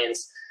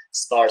science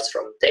starts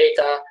from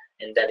data,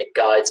 and then it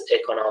guides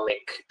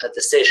economic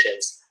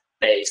decisions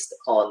based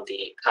on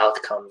the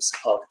outcomes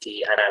of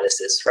the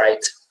analysis,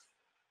 right?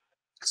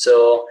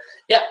 So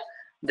yeah,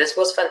 this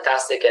was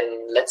fantastic.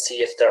 And let's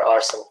see if there are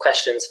some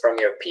questions from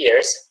your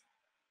peers.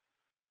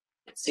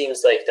 It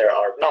seems like there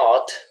are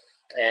not.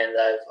 And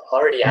I've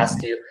already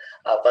asked you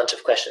a bunch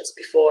of questions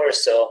before,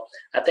 so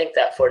I think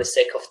that for the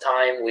sake of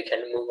time, we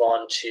can move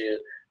on to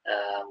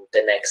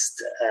the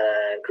next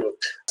group.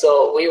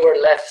 So we were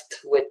left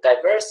with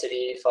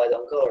diversity, if I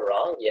don't go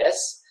wrong,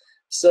 yes.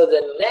 So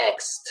the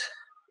next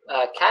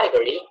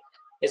category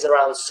is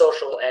around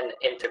social and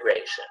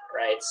integration,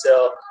 right?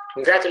 So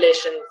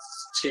congratulations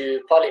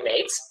to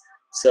PoliMates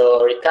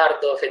So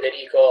Riccardo,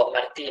 Federico,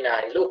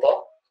 Martina, and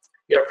Lupo,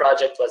 your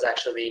project was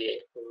actually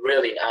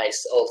really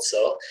nice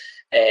also.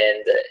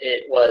 And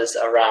it was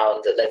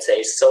around, let's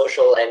say,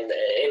 social and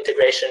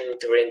integration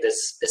during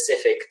this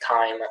specific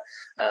time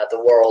the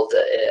world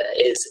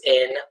is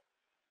in.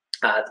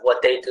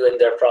 What they do in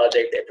their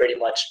project, they pretty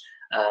much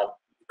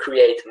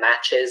create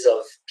matches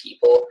of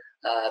people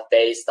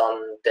based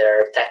on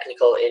their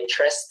technical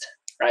interest,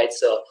 right?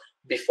 So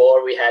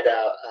before we had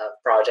a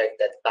project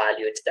that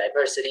valued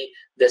diversity,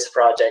 this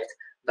project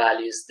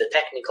values the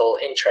technical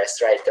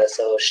interest, right?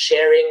 So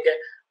sharing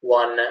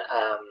one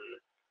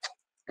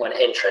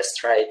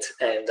interest, right?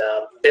 And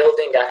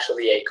building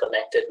actually a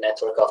connected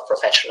network of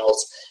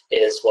professionals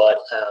is what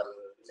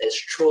is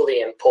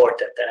truly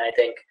important. And I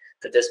think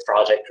that this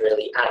project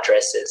really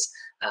addresses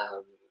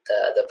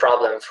the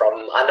problem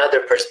from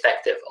another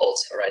perspective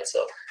also, right?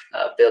 So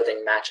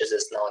building matches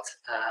is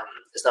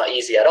not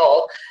easy at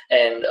all.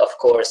 And of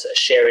course,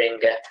 sharing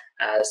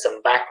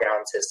some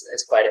backgrounds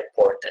is quite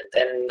important.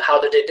 And how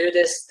do they do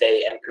this?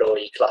 They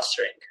employ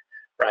clustering,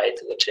 right?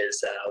 Which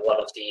is one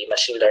of the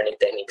machine learning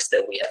techniques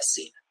that we have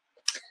seen.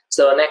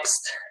 So the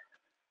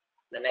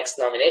next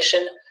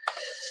nomination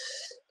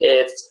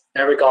is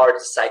in regard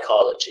to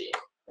psychology,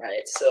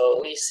 right? So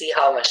we see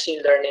how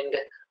machine learning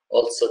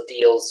also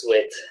deals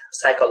with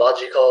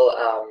psychological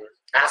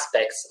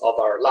aspects of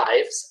our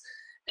lives.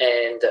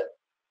 And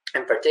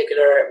in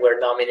particular, we're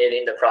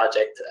nominating the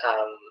project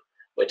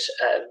which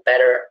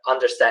better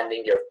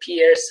understanding your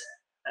peers.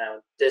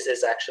 This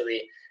is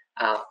actually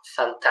a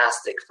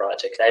fantastic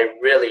project. I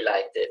really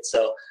liked it.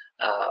 So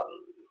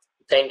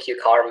thank you,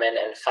 Carmen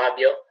and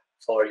Fabio,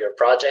 for your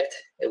project.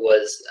 It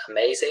was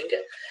amazing.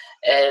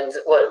 And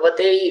what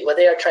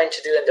they are trying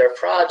to do in their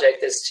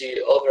project is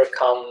to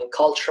overcome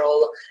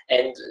cultural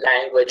and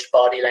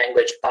body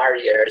language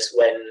barriers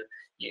when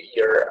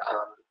you're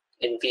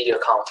in video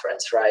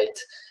conference, right?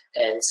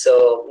 And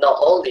so not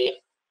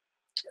only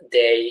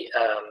they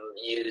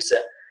use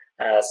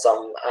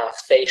some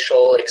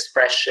facial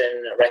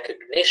expression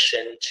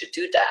recognition to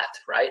do that,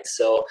 right?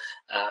 So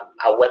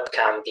a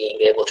webcam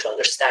being able to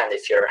understand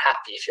if you're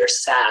happy, if you're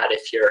sad,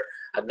 if you're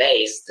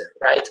amazed,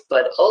 right?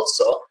 But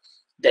also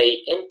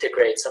they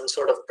integrate some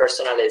sort of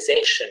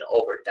personalization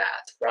over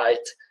that,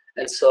 right?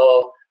 And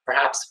so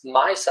perhaps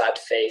my sad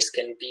face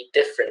can be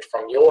different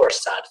from your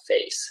sad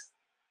face.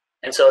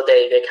 And so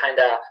they kind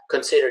of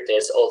consider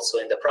this also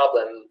in the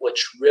problem,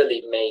 which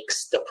really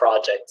makes the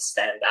project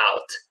stand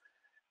out,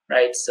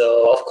 right?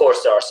 So of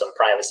course there are some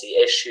privacy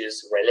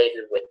issues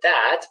related with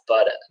that,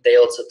 but they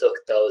also took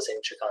those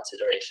into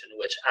consideration,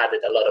 which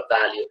added a lot of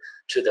value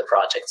to the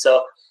project.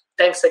 So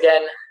thanks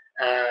again,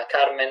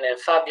 Carmen and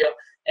Fabio,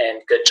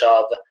 and good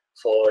job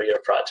for your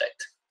project.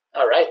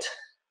 All right,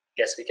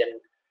 guess we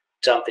can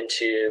jump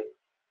into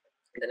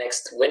the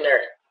next winner.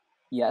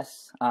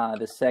 Yes,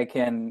 the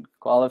second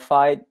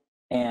qualified,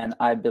 and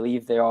I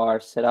believe they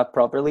are set up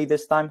properly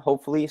this time,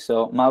 hopefully.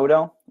 So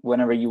Mauro,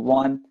 whenever you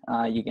want,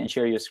 you can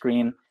share your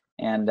screen,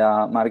 and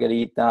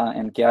Margarita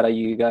and Chiara,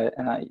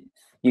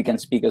 you can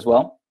speak as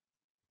well.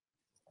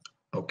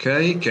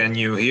 Okay, can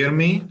you hear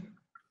me?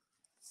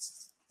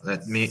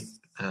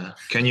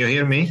 Can you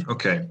hear me?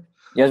 Okay.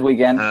 Yes, we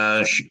can.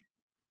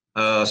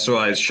 So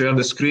I share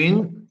the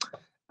screen,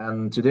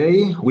 and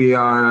today we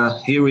are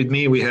here with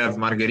me. We have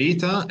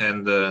Margarita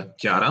and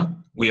Chiara.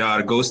 We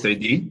are Ghost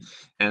ID,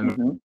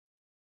 and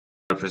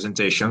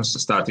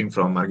presentations starting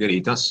from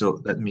Margarita.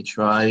 So let me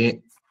try.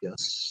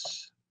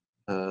 Yes,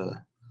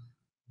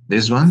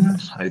 this one,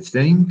 I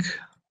think.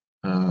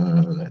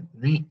 Let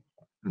me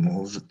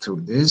move to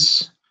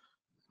this.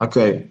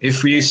 Okay,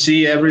 if we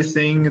see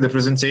everything, the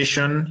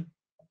presentation,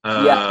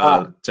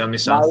 tell me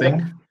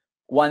something.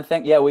 One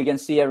thing, yeah, we can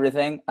see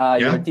everything.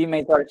 Your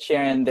teammates are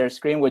sharing their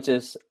screen, which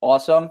is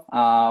awesome.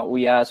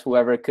 We asked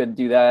whoever could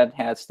do that,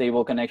 had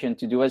stable connection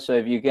to do it. So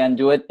if you can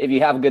do it, if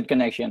you have good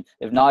connection,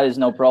 if not, it's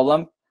no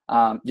problem.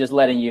 Just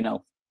letting you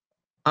know.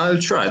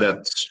 I'll try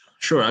that.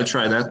 Sure, I'll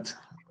try that.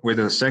 Wait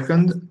a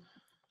second.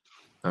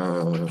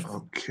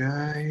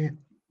 Okay.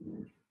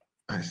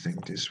 I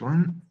think this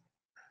one.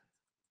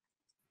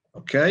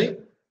 Okay.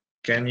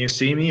 Can you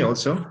see me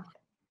also?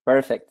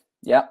 Perfect.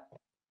 Yeah.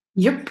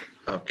 Yep.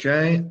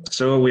 Okay,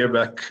 so we are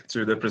back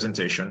to the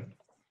presentation.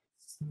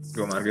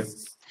 Go, Marga.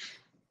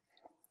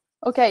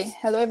 Okay,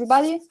 hello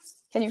everybody.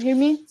 Can you hear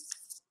me?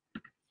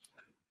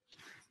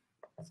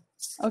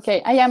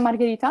 Okay, I am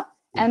Margherita,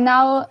 and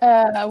now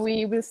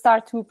we will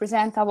start to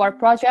present our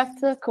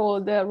project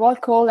called Roll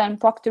Call and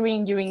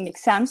Proctoring During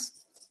Exams.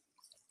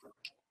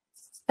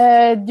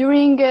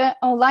 During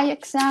online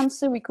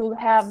exams, we could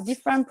have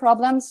different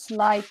problems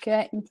like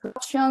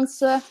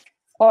interruptions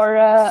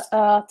or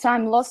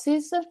time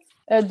losses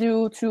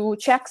due to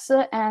checks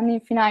and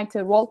infinite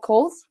roll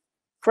calls.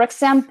 For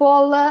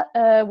example,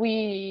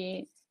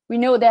 we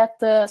know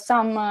that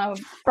some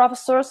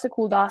professors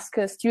could ask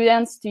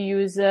students to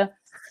use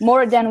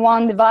more than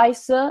one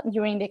device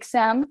during the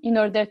exam in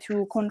order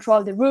to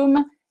control the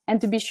room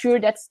and to be sure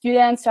that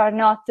students are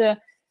not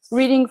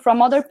reading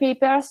from other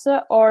papers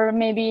or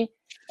maybe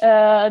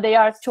they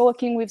are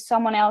talking with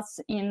someone else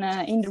in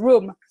the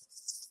room.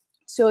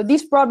 So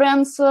these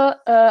problems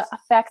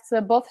affect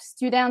both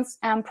students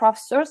and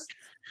professors.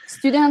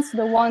 Students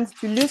don't want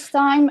to lose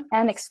time,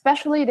 and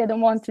especially they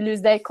don't want to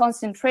lose their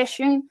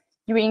concentration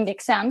during the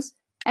exams.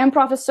 And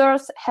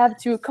professors have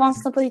to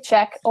constantly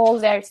check all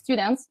their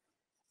students,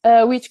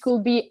 which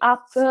could be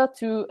up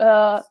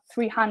to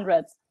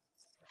 300.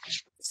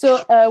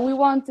 So we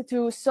wanted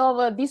to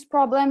solve these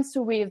problems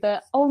with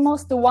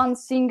almost one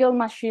single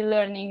machine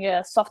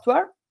learning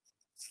software.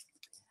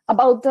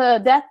 About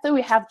that,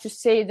 we have to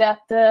say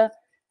that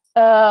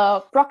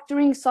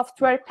proctoring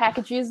software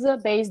packages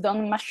based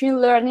on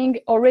machine learning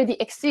already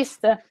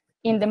exist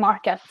in the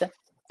market.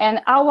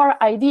 And our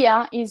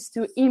idea is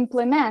to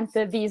implement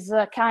these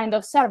kind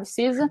of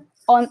services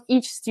on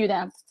each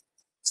student.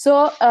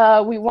 So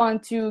we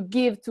want to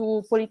give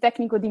to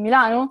Politecnico di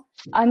Milano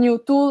a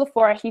new tool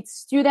for its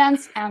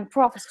students and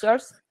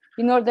professors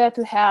in order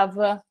to have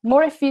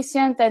more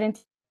efficient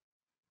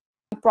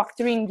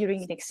proctoring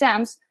during the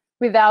exams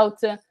without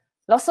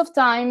loss of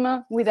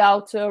time,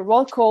 without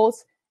roll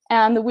calls,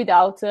 and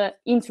without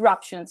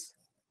interruptions.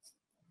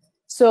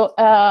 So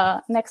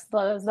next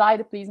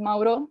slide, please,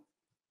 Mauro.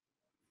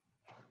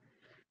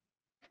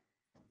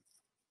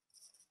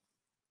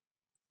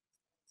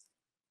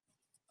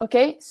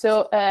 Okay,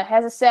 so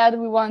as I said,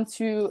 we want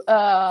to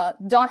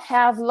don't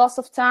have loss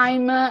of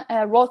time,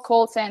 roll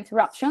calls, and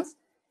interruptions.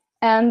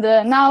 And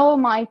now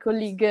my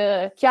colleague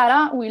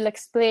Chiara will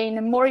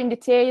explain more in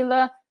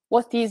detail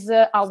what is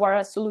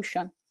our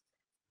solution.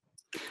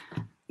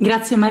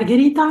 Grazie,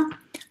 Margherita.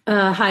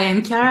 Hi,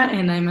 I'm Chiara,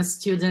 and I'm a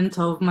student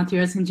of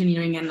Materials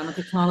Engineering and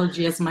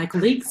Nanotechnology as my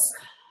colleagues.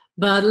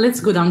 But let's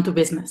go down to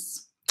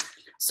business.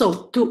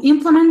 So to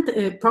implement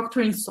a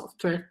proctoring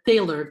software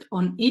tailored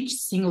on each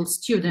single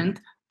student,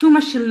 2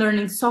 machine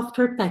learning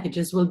software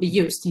packages will be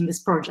used in this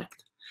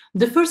project.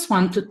 The first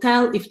one to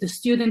tell if the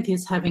student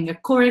is having a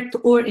correct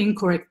or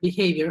incorrect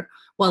behavior,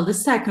 while the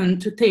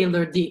second to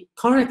tailor the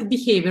correct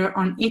behavior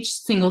on each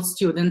single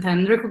student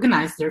and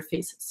recognize their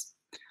faces.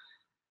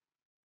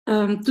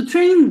 To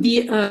train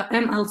the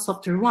ML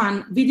software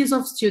 1, videos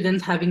of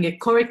students having a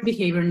correct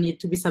behavior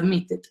need to be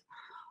submitted.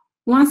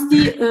 Once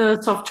the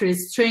software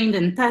is trained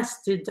and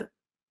tested,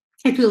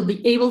 it will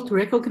be able to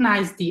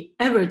recognize the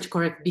average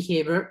correct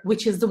behavior,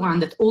 which is the one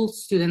that all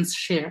students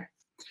share.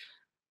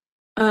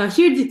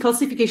 Here, the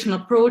classification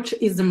approach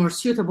is the more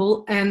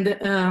suitable,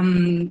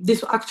 and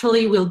this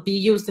actually will be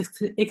used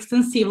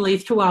extensively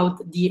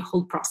throughout the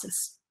whole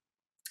process.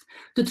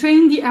 To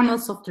train the ML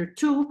software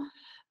 2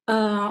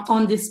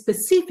 on the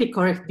specific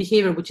correct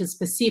behavior, which is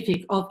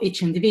specific of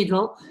each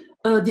individual,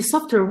 the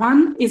software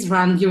 1 is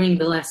run during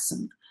the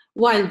lesson,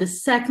 while the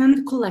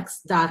second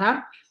collects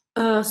data,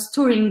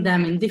 storing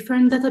them in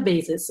different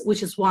databases,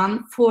 which is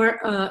one for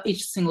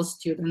each single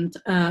student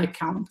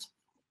account.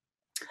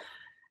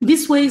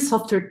 This way,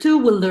 software 2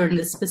 will learn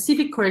the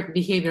specific correct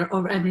behavior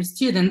of every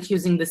student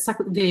using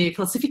the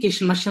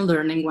classification machine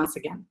learning once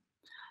again.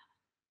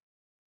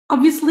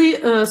 Obviously,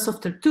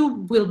 software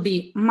 2 will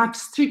be much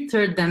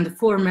stricter than the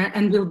former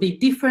and will be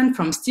different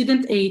from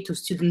student A to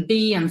student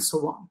B and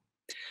so on.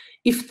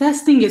 If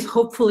testing is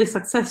hopefully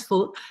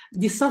successful,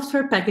 the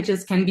software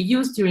packages can be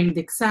used during the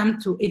exam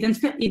to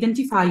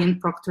identify and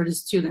proctor the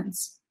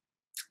students.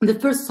 The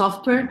first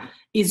software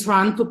is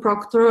run to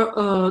proctor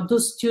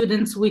those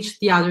students which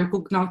the other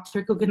could not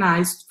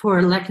recognize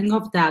for lacking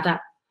of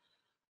data.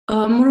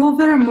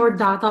 Moreover, more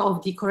data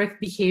of the correct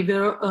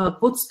behavior,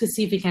 both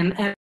specific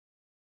and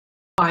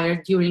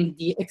acquired during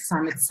the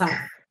exam itself.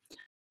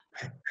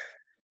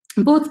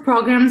 Both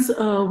programs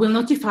will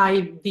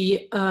notify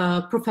the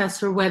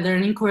professor whether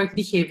an incorrect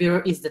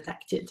behavior is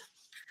detected.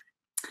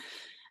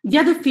 The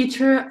other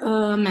feature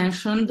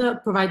mentioned,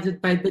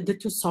 provided by the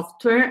 2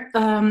 software,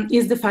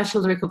 is the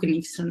facial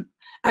recognition.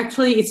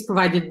 Actually, it's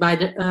provided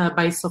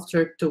by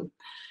software 2.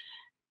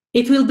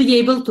 It will be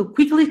able to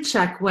quickly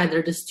check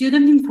whether the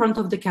student in front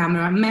of the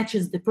camera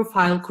matches the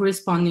profile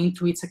corresponding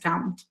to its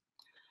account.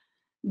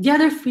 The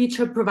other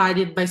feature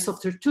provided by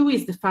software 2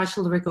 is the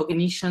facial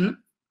recognition.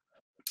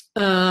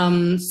 We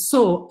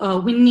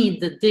need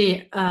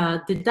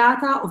the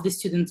data of the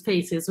student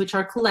faces, which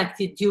are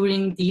collected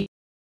during the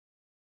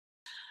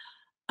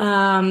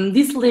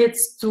this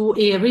leads to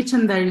a rich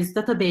and various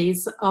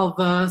database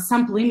of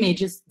sample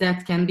images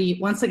that can be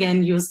once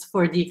again used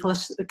for the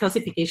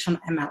classification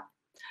ML.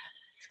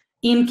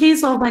 In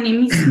case of any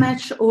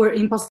mismatch or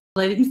impossible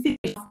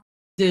identification,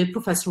 the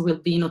professor will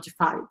be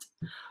notified.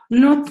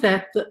 Note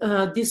that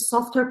these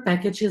software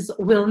packages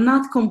will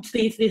not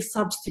completely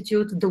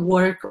substitute the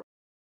work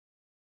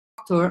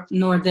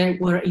nor they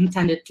were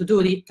intended to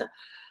do it,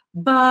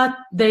 but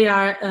they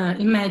are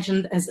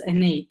imagined as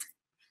innate.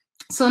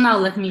 So now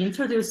let me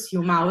introduce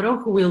you, Mauro,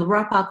 who will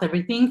wrap up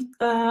everything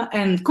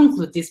and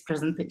conclude this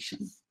presentation.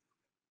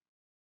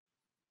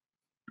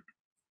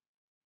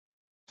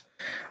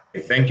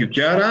 Thank you,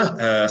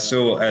 Chiara.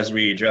 So as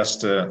we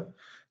just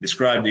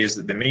described is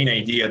the main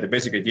idea, the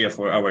basic idea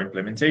for our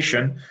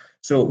implementation.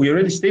 So we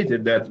already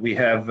stated that we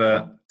have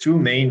 2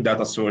 main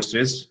data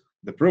sources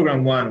the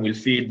program one will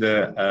feed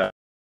that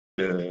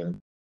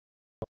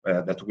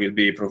will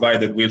be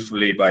provided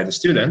willfully by the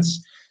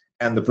students,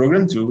 and the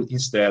program 2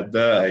 instead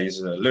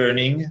is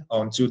learning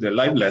onto the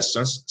live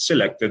lessons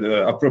selected,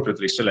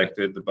 appropriately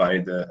selected by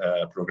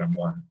the program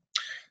 1.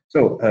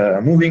 So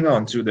moving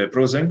on to the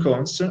pros and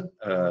cons,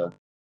 the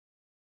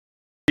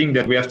thing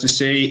that we have to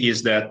say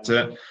is that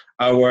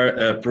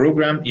our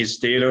program is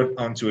tailored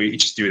onto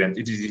each student.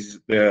 It is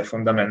the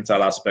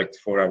fundamental aspect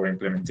for our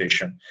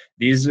implementation.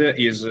 This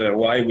is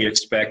why we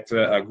expect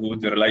a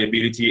good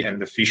reliability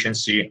and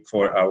efficiency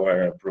for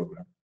our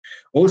program.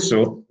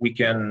 Also, we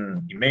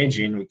can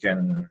imagine, we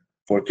can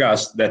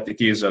forecast that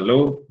it is a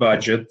low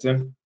budget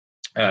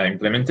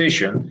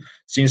implementation,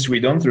 since we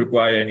don't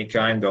require any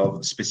kind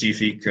of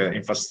specific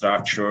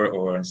infrastructure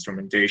or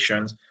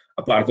instrumentations,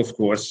 apart of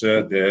course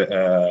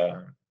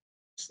the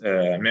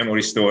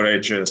memory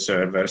storage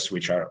servers,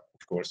 which are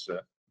of course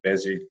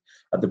basic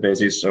at the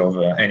basis of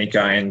any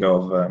kind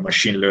of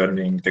machine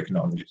learning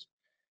technologies.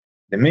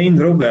 The main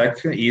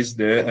drawback is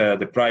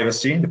the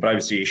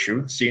privacy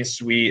issue,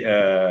 since we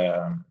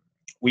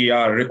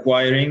are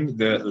requiring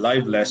the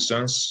live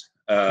lessons,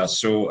 the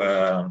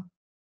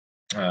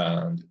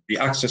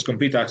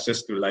complete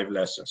access to live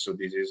lessons. So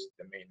this is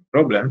the main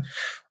problem.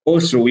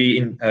 Also,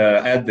 we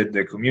added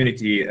the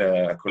community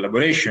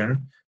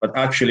collaboration, but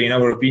actually, in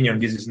our opinion,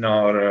 this is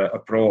not a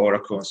pro or a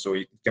con, so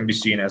it can be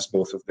seen as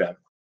both of them.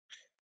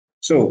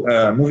 So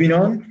moving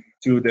on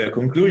to the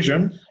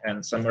conclusion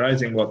and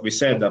summarizing what we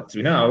said up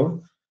to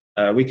now,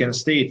 we can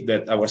state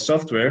that our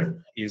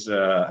software is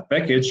a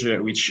package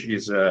which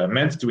is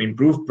meant to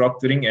improve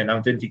proctoring and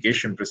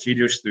authentication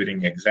procedures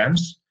during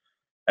exams.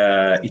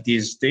 It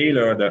is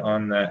tailored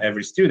on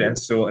every student.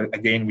 So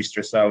again, we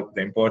stress out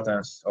the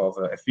importance of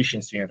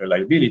efficiency and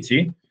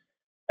reliability.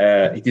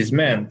 It is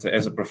meant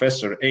as a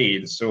professor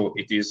aid, so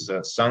it is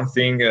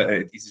something.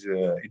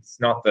 It's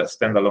not a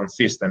standalone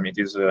system. It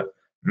is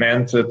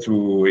meant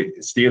to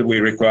still we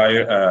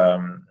require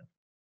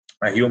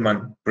a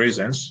human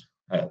presence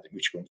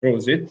which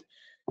controls it.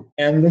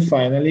 And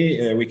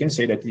finally, we can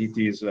say that it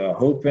is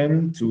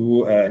open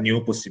to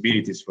new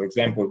possibilities. For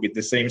example, with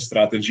the same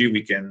strategy,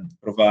 we can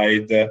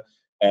provide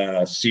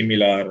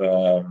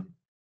similar,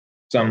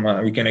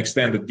 we can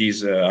extend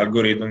this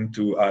algorithm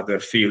to other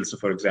fields.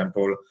 For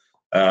example,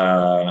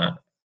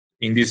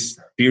 in this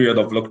period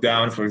of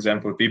lockdown, for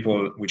example,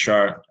 people which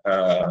are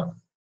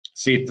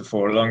sit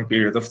for a long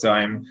period of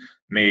time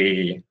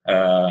may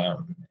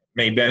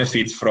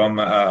benefit from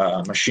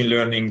a machine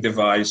learning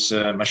device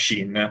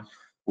machine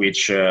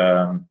which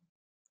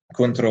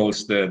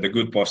controls the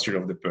good posture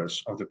of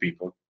the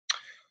people.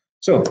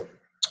 So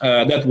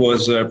that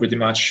was pretty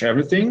much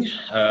everything.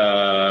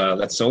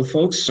 That's all,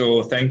 folks.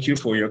 So thank you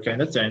for your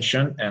kind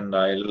attention, and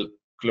I'll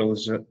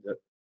close the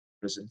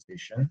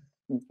presentation.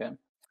 Okay.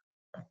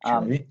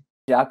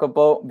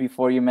 Jacopo,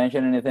 before you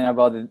mention anything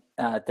about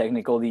the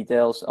technical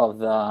details of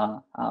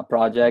the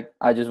project,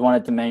 I just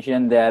wanted to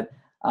mention that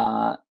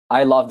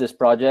I love this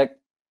project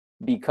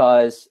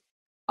because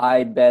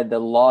I bet that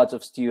lots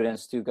of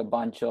students took a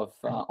bunch of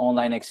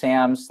online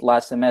exams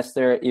last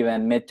semester,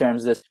 even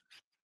midterms. This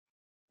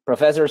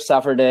professors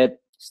suffered it,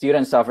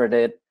 students suffered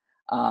it.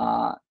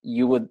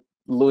 You would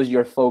lose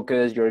your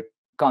focus, your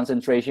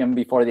concentration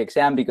before the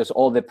exam because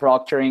all the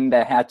proctoring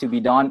that had to be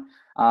done.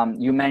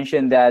 You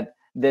mentioned that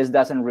this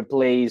doesn't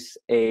replace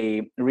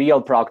a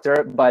real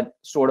proctor, but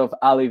sort of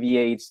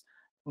alleviates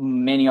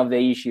many of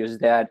the issues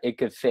that it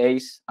could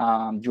face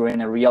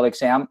during a real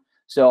exam.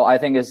 So I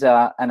think it's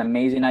an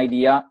amazing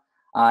idea.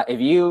 If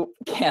you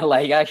can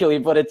actually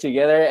put it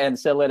together and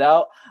sell it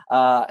out,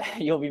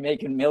 you'll be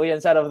making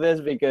millions out of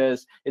this,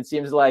 because it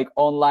seems like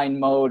online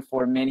mode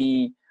for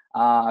many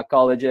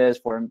colleges,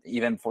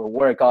 even for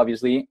work,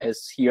 obviously,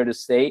 is here to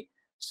stay.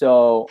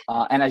 So,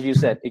 and as you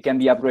said, it can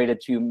be upgraded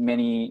to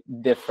many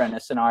different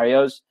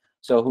scenarios.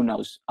 So who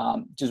knows?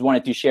 Just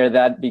wanted to share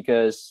that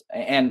because,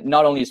 and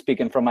not only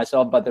speaking for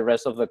myself, but the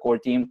rest of the core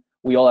team,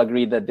 we all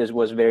agreed that this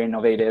was very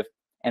innovative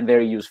and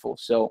very useful.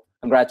 So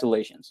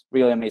congratulations,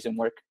 really amazing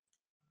work.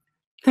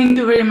 Thank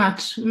you very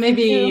much.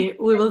 Maybe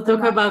we will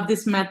talk about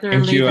this matter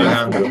later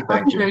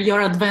after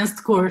your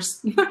advanced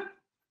course.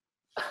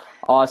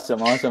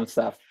 Awesome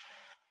stuff.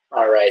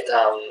 All right.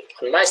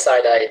 On my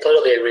side, I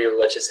totally agree with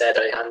what you said,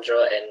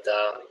 Alejandro. And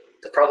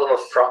the problem of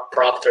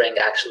proctoring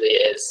actually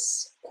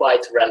is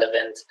quite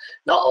relevant,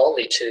 not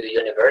only to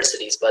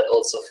universities, but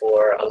also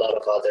for a lot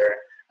of other,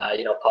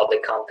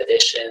 public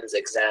competitions,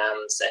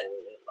 exams, and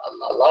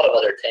a lot of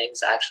other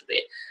things,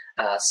 actually.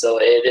 So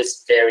it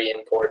is very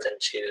important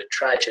to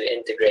try to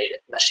integrate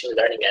machine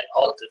learning and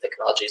all the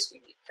technologies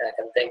we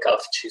can think of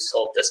to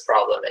solve this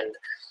problem. And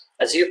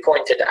as you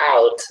pointed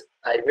out,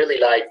 I really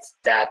liked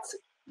that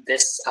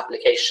this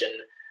application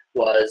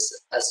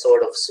was a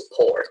sort of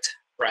support,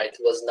 right? It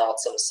was not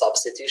some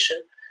substitution.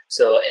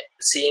 So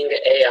seeing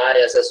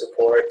AI as a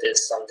support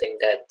is something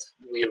that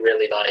we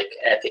really like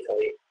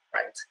ethically,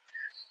 right?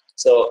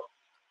 So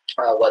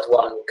what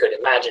one could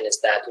imagine is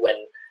that when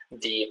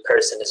the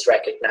person is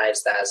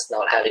recognized as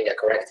not having a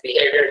correct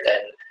behavior,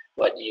 then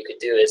what you could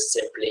do is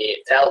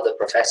simply tell the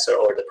professor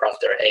or the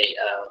proctor, hey,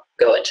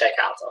 go and check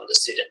out on the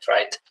student,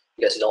 right?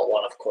 Because you don't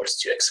want, of course,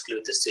 to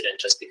exclude the student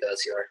just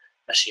because your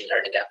machine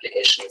learning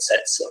application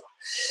said so.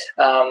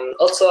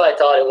 Also, I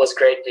thought it was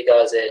great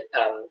because it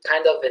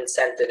kind of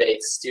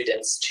incentivizes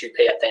students to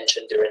pay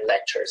attention during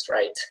lectures,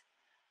 right?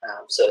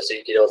 So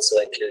you could also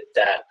include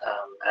that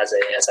as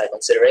a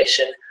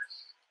consideration.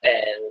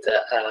 And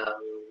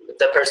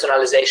the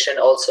personalization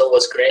also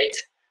was great.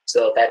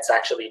 So that's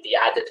actually the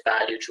added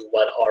value to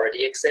what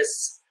already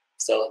exists.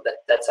 So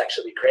that's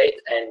actually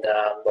great. And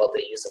well,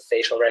 the use of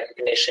facial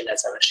recognition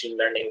as a machine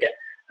learning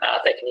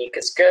technique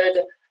is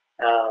good.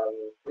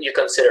 You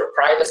consider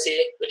privacy,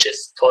 which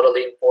is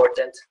totally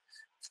important,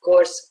 of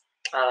course.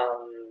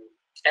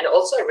 And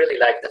also I really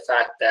like the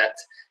fact that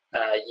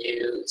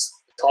you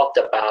talked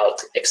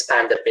about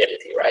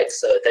expandability, right?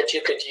 So that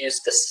you could use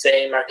the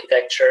same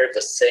architecture,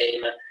 the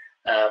same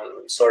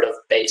sort of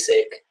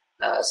basic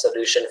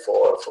solution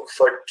for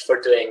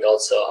doing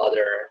also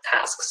other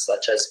tasks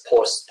such as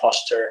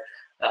posture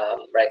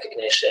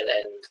recognition,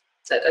 and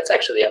that's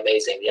actually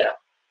amazing. Yeah.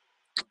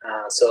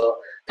 So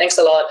thanks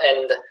a lot,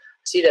 and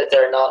see that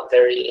there are not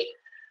very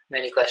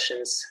many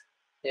questions.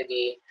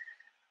 Maybe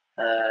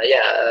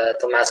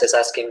Tomas is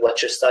asking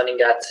what you're studying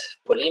at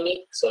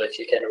PoliMi, so if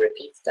you can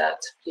repeat that,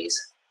 please.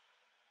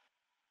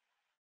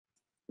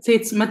 So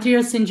it's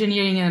materials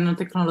engineering and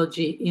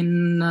nanotechnology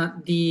in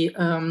the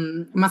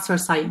master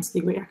of science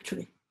degree,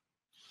 actually.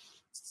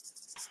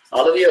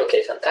 All of you?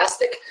 Okay,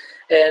 fantastic.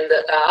 And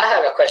I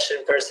have a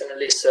question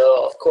personally.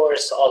 So of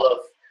course, all of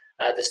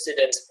the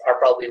students are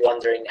probably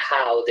wondering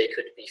how they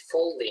could be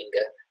fooling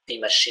the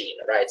machine,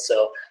 right?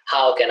 So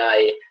how can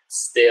I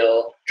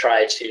still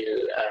try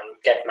to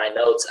get my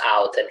notes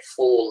out and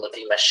fool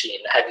the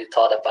machine? Have you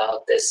thought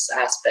about this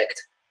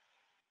aspect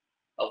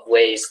of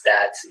ways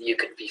that you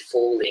could be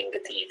fooling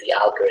the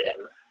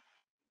algorithm?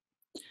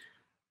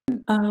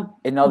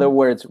 In other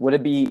words, would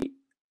it be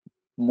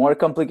more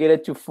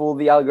complicated to fool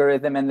the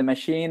algorithm and the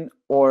machine,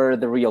 or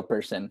the real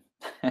person?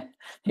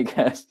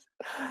 Because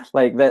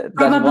like that's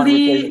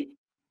probably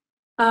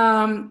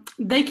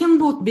they can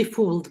both be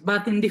fooled,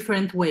 but in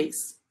different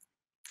ways.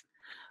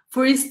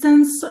 For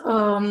instance,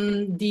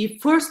 the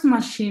first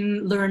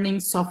machine learning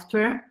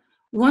software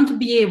won't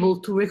be able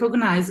to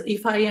recognize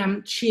if I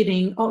am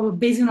cheating or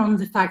based on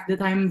the fact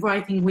that I'm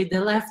writing with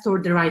the left or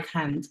the right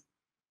hand,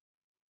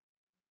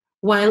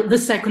 while the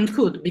second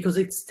could, because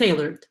it's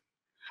tailored.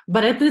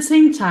 But at the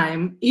same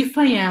time, if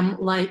I am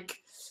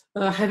like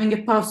having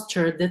a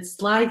posture that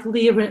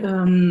slightly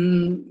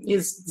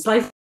is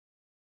slightly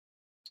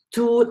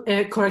to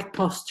a correct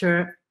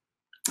posture,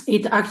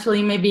 it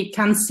actually maybe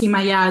can't see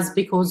my ass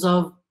because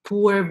of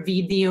poor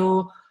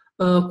video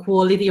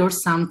quality or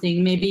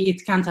something. Maybe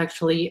it can't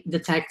actually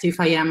detect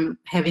if I am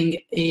having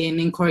an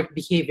incorrect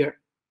behavior.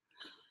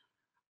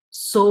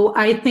 So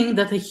I think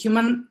that a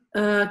human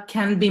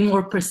can be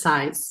more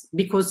precise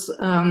because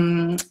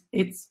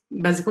it's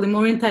basically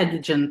more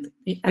intelligent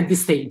at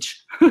this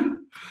stage.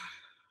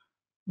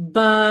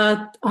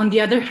 But on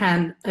the other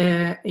hand,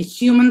 a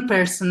human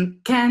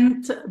person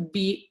can't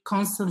be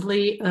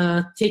constantly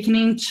taking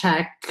in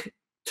check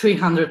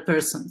 300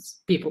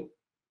 people.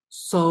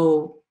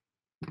 So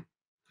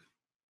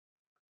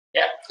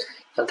yeah,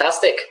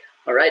 fantastic.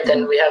 All right,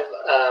 then we have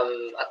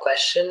a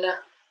question.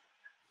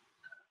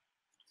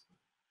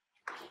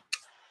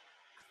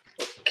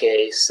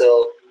 Okay,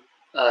 so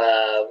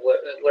Mikhailo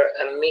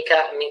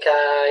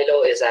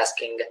is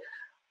asking,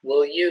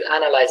 will you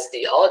analyze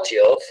the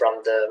audio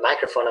from the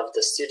microphone of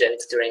the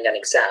student during an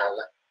exam?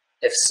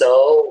 If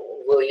so,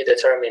 will you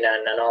determine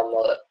an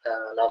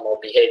normal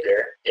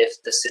behavior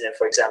if the student,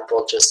 for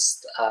example,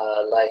 just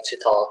like to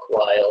talk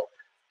while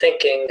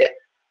thinking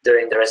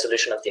during the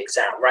resolution of the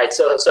exam, right?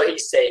 So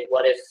he's saying,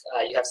 what if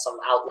you have some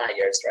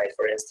outliers, right,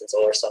 for instance,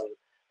 or some,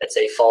 let's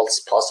say,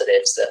 false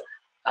positives?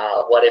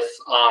 What if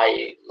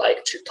I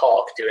like to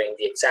talk during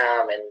the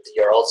exam and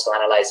you're also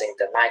analyzing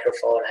the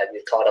microphone? Have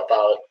you thought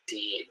about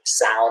the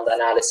sound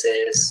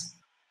analysis?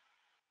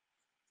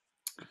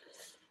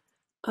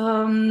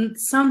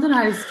 Sound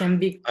analysis can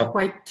be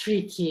quite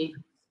tricky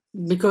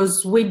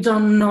because we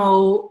don't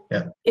know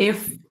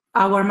if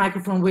our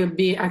microphone will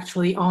be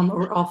actually on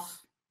or off.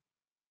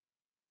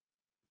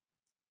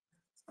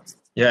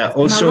 Yeah,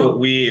 also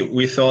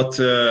we thought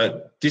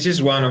this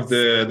is one of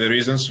the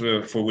reasons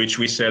for which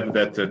we said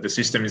that the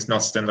system is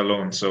not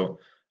standalone. So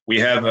we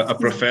have a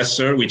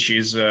professor which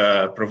is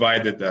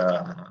provided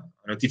a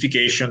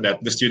notification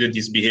that the student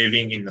is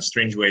behaving in a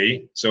strange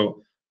way.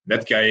 So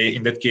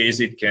in that case,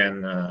 it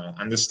can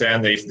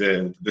understand if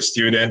the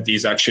student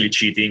is actually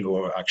cheating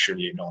or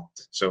actually not.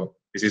 So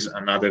this is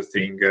another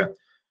thing,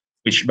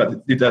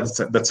 but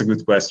that's a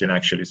good question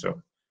actually.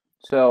 So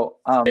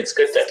it's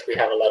good that we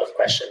have a lot of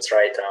questions,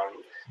 right?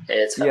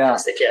 It's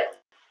fantastic, yeah.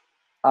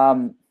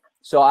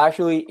 So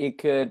actually, it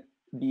could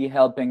be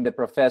helping the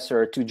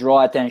professor to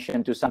draw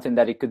attention to something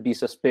that it could be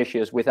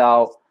suspicious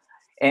without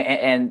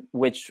the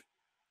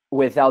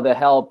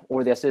help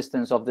or the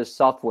assistance of this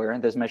software,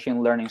 this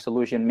machine learning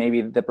solution.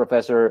 Maybe the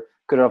professor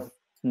could have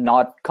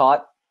not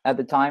caught at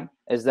the time?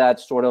 Is that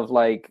sort of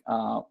like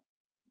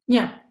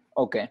yeah,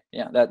 okay,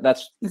 yeah,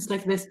 that's it's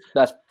like this.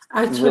 That's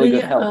actually really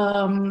good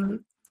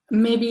help.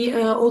 Maybe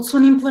also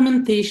an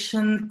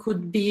implementation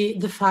could be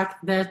the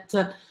fact that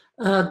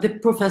the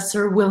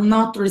professor will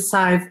not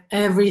receive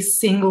every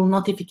single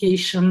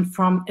notification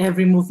from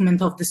every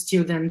movement of the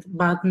student,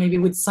 but maybe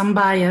with some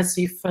bias,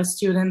 if a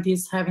student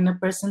is having a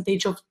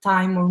percentage of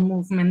time or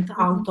movement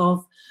out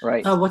of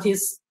what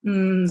is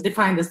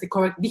defined as the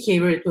correct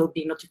behavior, it will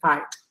be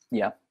notified.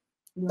 Yeah.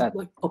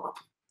 Like pop up.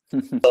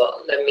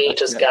 So let me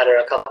just gather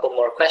a couple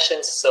more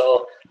questions.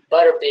 So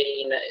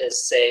Butterbean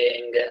is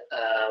saying,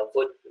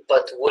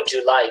 would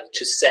you like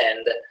to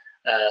send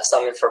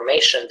some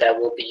information that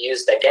will be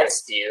used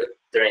against you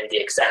during the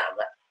exam,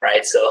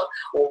 right? So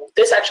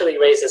this actually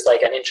raises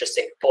like an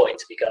interesting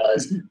point,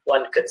 because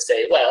one could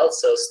say, well,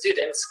 so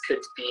students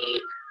could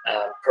be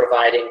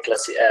providing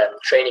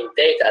training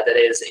data that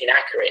is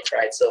inaccurate,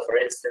 right? So for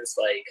instance,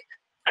 like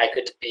I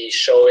could be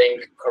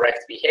showing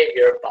correct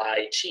behavior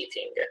by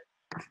cheating.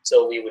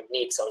 So we would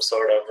need some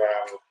sort of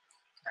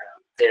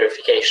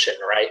verification,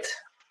 right?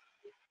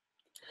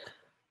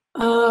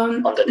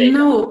 On the data.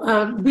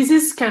 No, this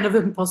is kind of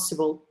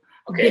impossible.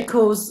 Okay.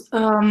 Because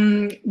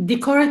the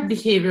correct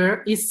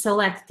behavior is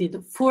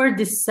selected for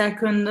the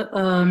second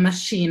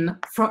machine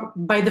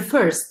by the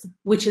first,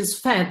 which is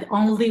fed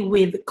only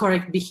with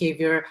correct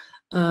behavior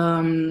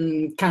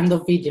kind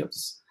of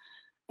videos.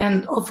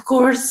 And of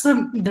course,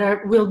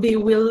 there will be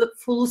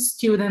willful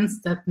students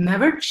that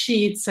never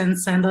cheats and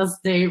send us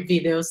their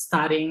videos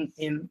studying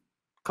in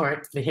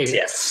correct behavior.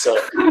 Yes, so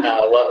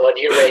what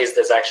you raised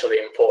is actually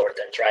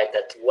important, right?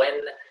 That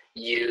when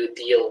you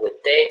deal with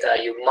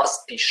data, you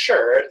must be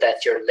sure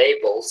that your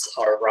labels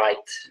are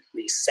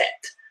rightly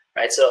set,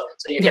 right? So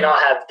you cannot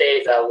have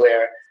data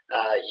where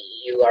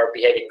you are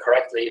behaving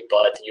correctly,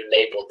 but you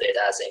labeled it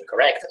as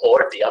incorrect,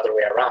 or the other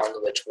way around,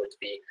 which would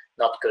be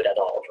not good at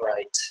all,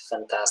 right?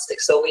 Fantastic.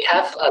 So we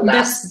have a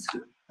last.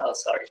 Oh,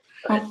 sorry.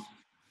 Go ahead.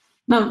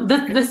 No,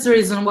 that's the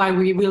reason why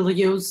we will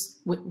use.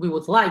 We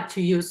would like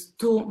to use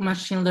 2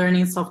 machine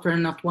learning software,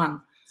 not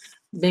 1,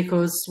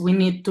 because we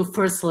need to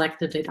first select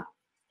the data.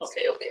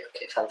 Okay,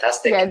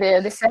 fantastic. Yeah,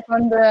 the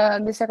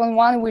second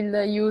one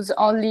will use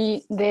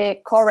only the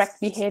correct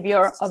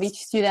behavior of each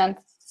student.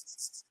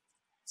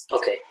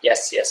 Okay,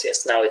 yes.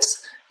 Now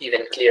it's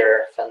even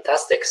clearer.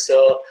 Fantastic.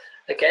 So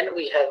again,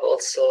 we have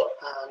also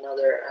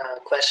another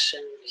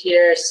question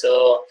here.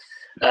 So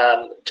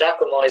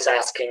Giacomo is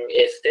asking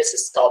if this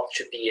is thought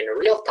to be in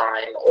real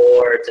time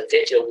or the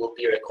video will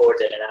be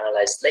recorded and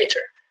analyzed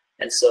later.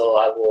 And so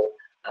I will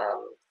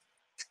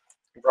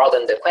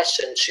broaden the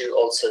question to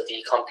also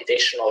the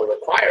computational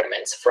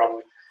requirements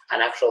from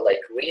an actual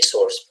like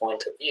resource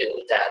point of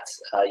view that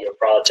your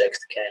project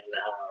can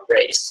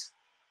raise.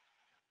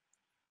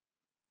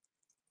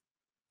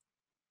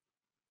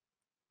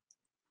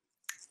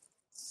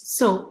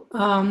 So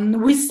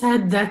we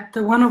said that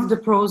one of the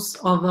pros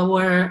of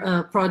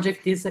our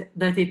project is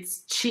that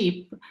it's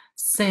cheap,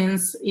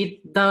 since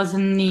it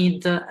doesn't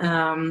need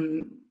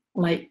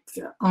like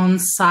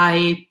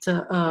on-site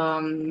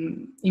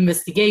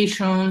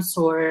investigations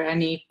or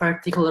any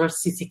particular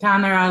CC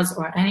cameras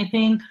or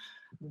anything.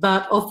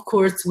 But of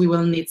course, we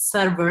will need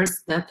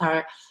servers that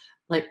are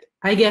like,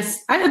 I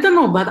guess, I don't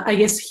know, but I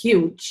guess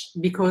huge,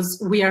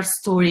 because we are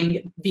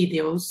storing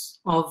videos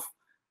of,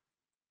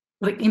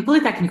 like in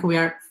Polytechnic, we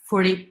are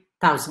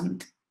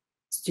 40,000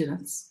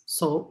 students.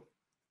 So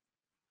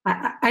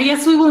I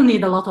guess we will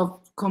need a lot of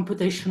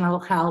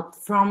computational help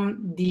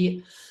from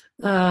the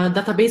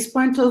database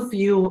point of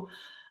view.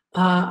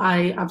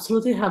 I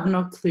absolutely have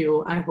no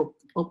clue. I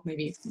hope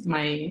maybe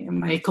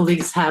my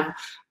colleagues have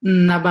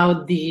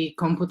about the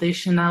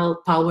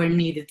computational power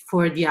needed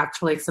for the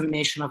actual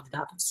examination of the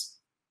data.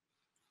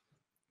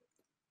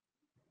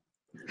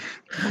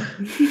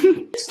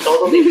 It's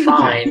totally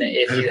fine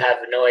if you have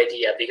no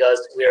idea, because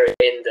we're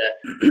in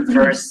the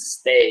first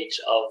stage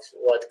of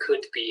what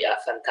could be a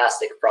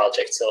fantastic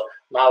project. So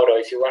Mauro,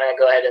 if you want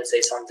to go ahead and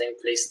say something,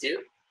 please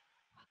do.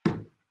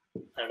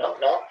 I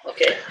don't know. No?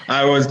 Okay.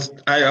 I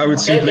would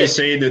simply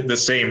say that the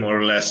same, more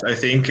or less. I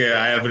think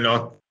I have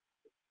not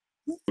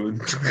to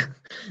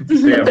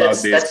say about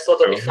this. That's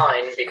totally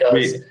fine,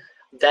 because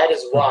that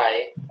is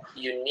why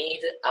you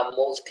need a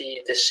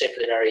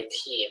multidisciplinary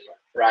team,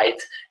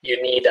 right?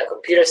 You need a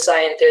computer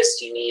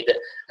scientist, you need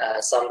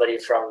somebody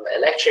from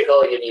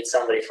electrical, you need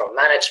somebody from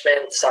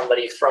management,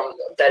 somebody from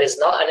that is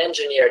not an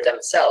engineer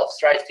themselves,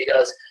 right?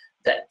 Because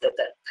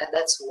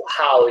that's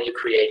how you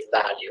create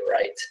value,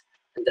 right?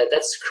 And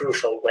that's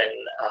crucial when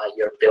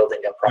you're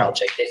building a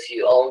project. If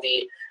you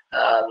only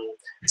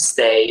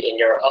stay in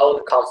your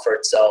own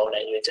comfort zone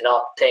and you do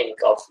not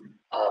think of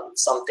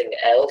something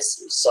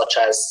else, such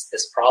as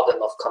this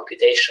problem of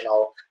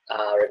computational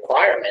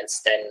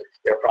requirements, then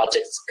your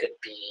projects could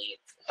be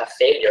a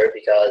failure,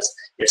 because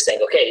you're saying,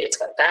 okay, it's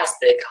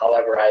fantastic,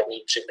 however, I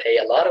need to pay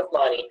a lot of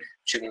money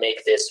to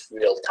make this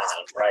real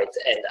time, right?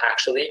 And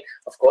actually,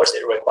 of course,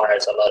 it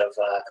requires a lot of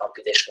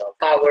computational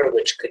power,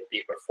 which could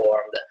be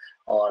performed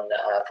on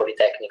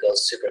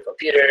Polytechnical's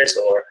supercomputers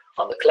or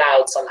on the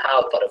cloud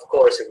somehow, but of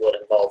course it would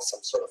involve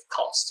some sort of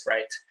cost,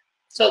 right?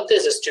 So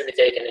this is to be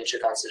taken into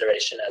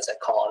consideration as a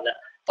con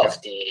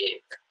of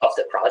the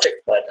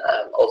project, but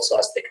also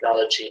as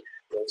technology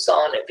moves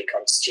on, it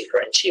becomes cheaper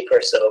and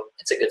cheaper, so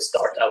it's a good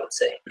start, I would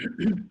say.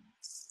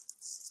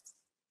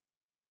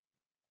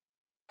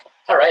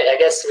 All right, I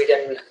guess we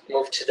can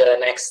move to the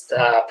next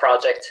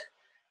project,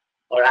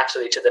 or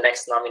actually to the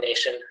next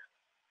nomination.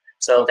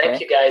 So thank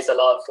you guys a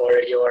lot for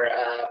your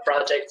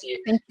project.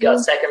 You got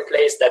second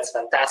place. That's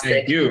fantastic.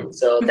 Thank you.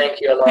 So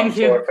thank you a lot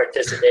for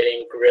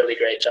participating. Really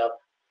great job.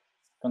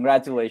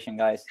 Congratulations,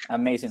 guys.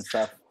 Amazing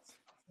stuff.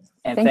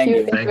 And thank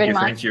you. Thank you.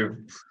 Thank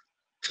you.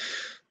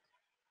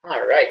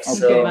 All right. Okay.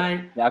 So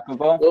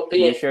Jacopo,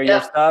 you share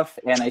your stuff,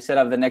 and I set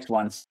up the next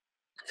ones.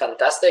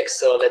 Fantastic.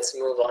 So let's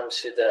move on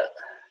to the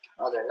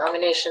other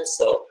nominations.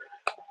 So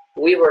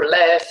we were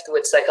left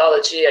with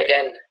psychology.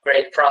 Again,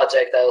 great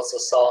project. I also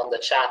saw on the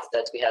chat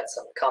that we had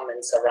some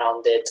comments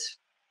around it.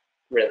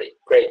 Really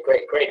great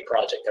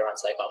project around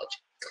psychology.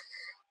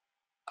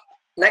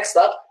 Next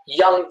up,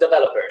 young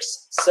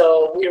developers.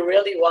 So we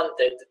really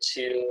wanted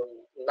to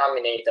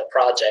nominate a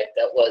project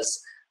that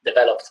was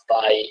developed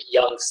by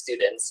young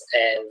students,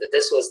 and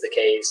this was the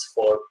case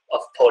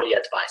of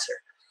PoliAdvisor,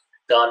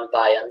 done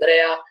by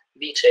Andrea,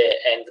 Vice,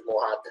 and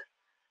Muad.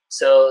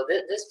 So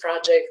this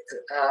project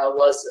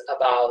was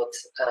about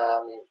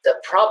the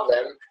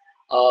problem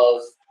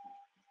of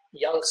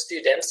young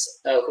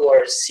students who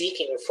are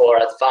seeking for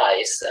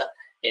advice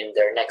in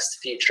their next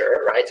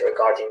future, right,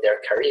 regarding their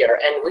career.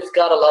 And we've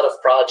got a lot of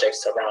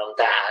projects around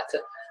that,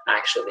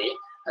 actually,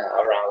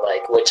 around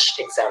like which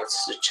exams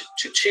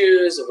to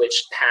choose,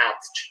 which path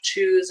to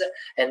choose.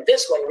 And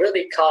this one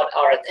really caught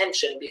our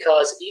attention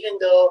because even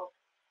though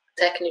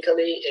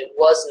technically it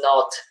was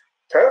not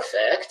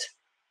perfect,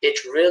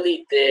 it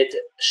really did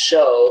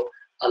show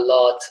a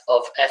lot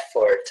of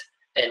effort.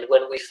 And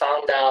when we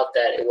found out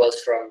that it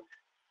was from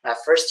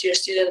first-year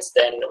students,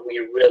 then we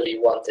really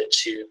wanted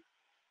to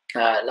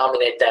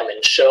nominate them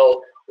and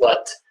show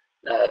what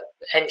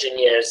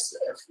engineers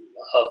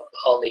of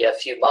only a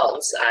few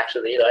months,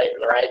 actually,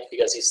 right?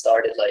 Because he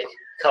started like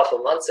a couple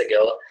months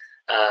ago,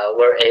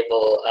 were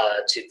able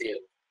to do.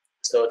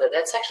 So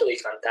that's actually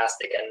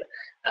fantastic. And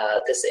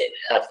this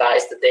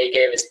advice that they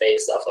gave is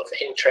based off of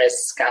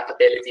interests,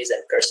 capabilities,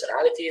 and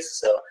personalities.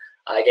 So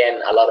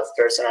again, a lot of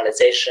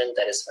personalization,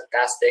 that is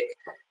fantastic.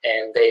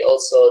 And they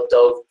also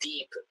dove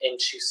deep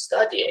into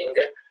studying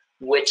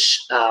which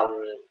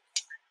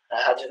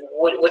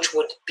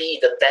would be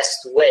the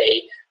best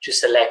way to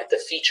select the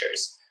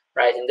features,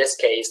 right? In this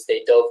case,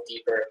 they dove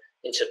deeper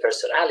into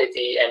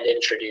personality and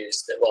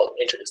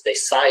they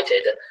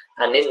cited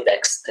an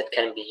index that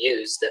can be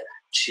used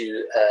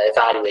to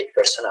evaluate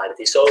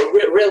personality. So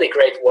really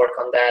great work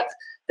on that.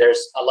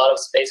 There's a lot of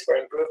space for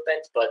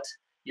improvement, but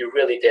you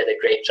really did a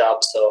great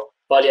job. So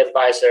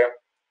PoliAdvisor,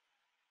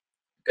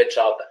 good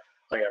job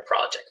on your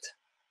project.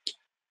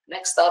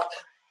 Next up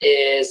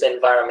is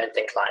environment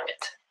and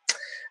climate.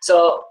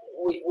 So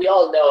we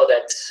all know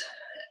that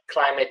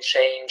climate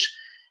change,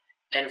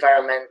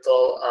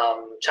 environmental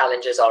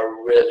challenges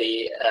are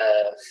really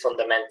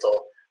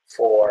fundamental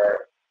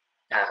for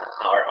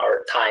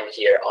our time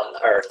here on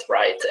Earth,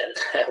 right?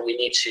 And we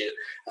need to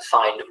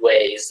find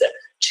ways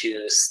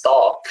to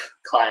stop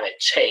climate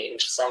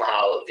change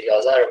somehow,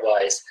 because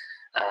otherwise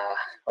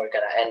we're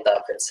gonna end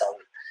up in some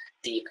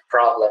deep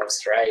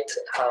problems, right?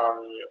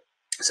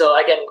 So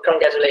again,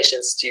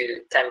 congratulations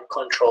to Temp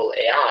Control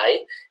AI,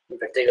 in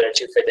particular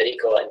to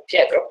Federico and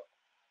Pietro,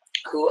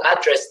 who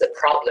addressed the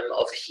problem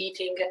of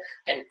heating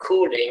and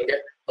cooling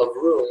of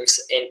rooms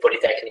in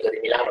Politecnico di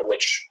Milano,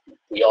 which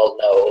we all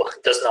know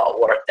does not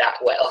work that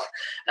well.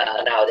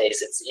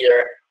 Nowadays, it's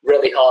either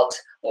really hot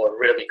or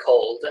really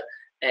cold.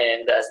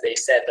 And as they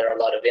said, there are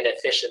a lot of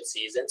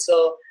inefficiencies. And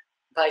so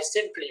by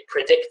simply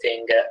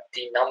predicting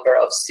the number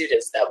of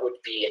students that would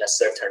be in a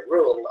certain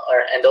room,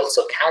 and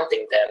also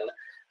counting them,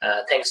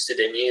 thanks to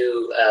the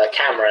new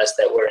cameras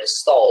that were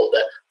installed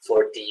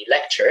for the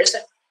lectures,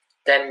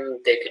 then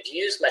they could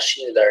use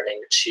machine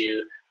learning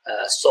to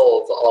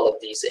solve all of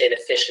these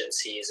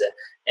inefficiencies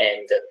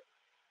and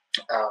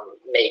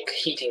make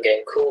heating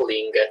and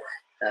cooling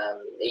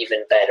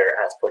even better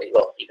at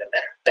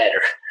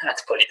better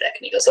at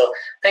Politecnico. So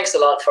thanks a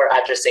lot for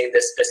addressing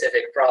this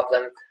specific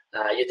problem.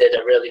 You did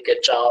a really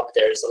good job.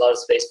 There's a lot of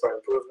space for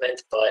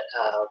improvement, but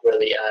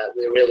we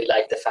really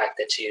like the fact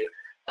that you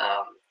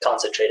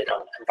concentrated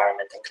on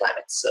environment and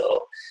climate.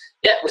 So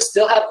yeah, we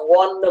still have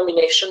one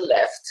nomination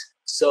left,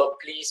 so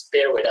please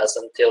bear with us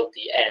until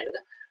the end.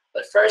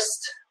 But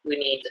first, we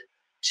need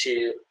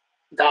to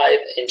dive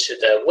into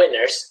the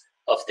winners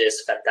of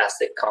this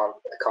fantastic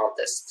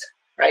contest,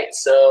 right?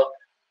 So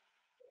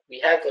we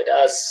have with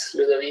us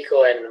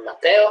Ludovico and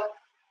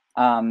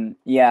Matteo.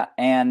 Yeah,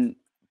 and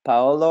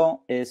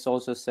Paolo is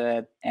also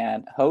set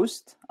at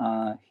host.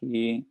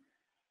 He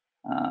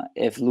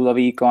if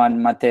Ludovico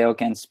and Matteo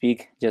can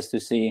speak, just to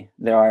see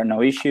there are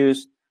no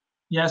issues.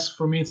 Yes,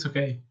 for me it's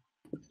okay.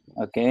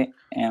 Okay.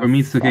 And for me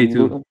it's okay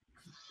too.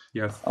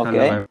 Yes.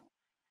 Okay. Hello.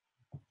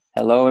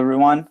 Hello,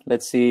 everyone.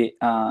 Let's see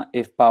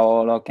if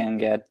Paolo can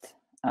get.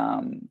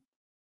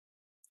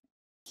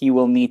 He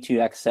will need to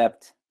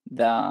accept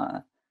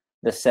the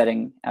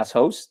setting as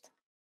host,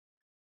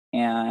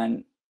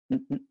 and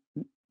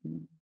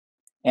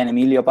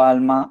Emilio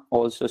Palma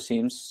also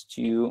seems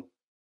to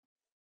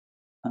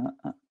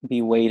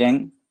be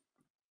waiting.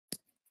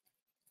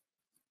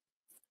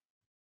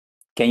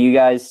 Can you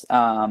guys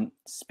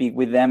speak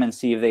with them and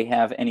see if they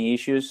have any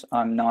issues?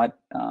 I'm not.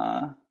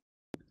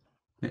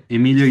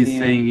 Emilio is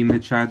saying in the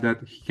chat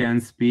that he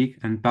can speak,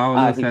 and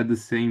Paolo said the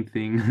same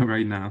thing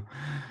right now.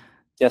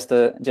 Just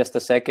a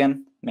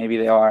second. Maybe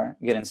they are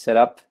getting set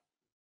up.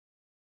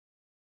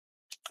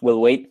 We'll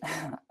wait.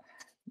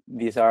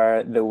 These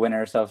are the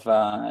winners of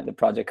the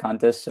project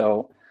contest,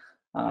 so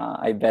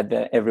I bet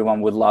that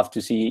everyone would love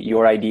to see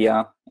your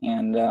idea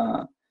and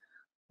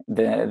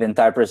the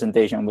entire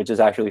presentation, which is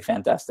actually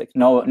fantastic.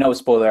 No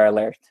spoiler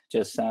alert,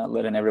 just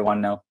letting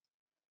everyone know.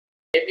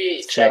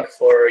 Maybe check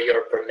for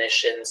your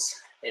permissions,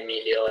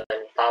 Emilio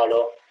and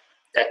Paolo.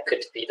 That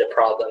could be the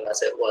problem,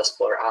 as it was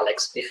for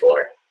Alex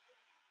before.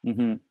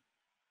 Mm-hmm.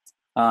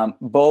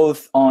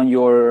 Both on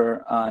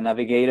your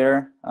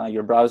navigator,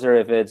 your browser,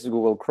 if it's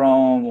Google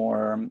Chrome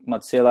or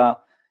Mozilla,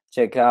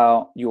 check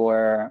out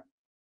your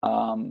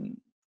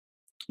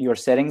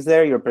settings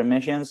there, your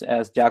permissions,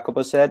 as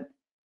Jacopo said.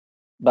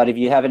 But if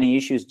you have any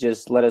issues,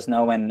 just let us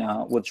know, and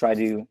we'll try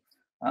to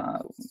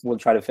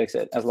fix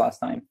it as last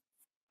time.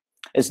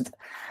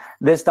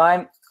 This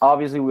time,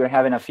 obviously, we're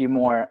having a few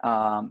more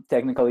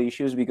technical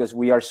issues because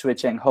we are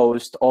switching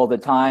host all the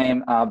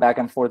time, back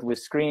and forth with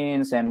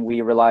screens, and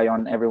we rely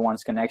on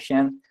everyone's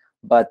connection.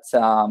 But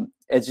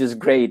it's just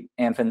great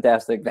and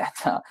fantastic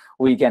that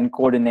we can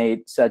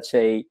coordinate such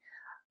a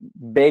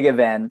big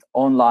event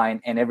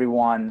online, and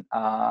everyone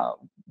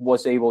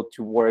was able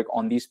to work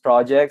on these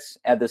projects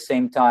at the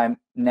same time.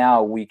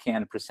 Now we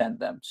can present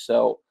them.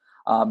 So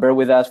bear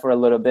with us for a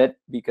little bit,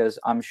 because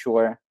I'm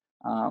sure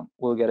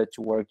we'll get it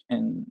to work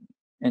in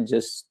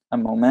just a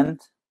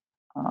moment.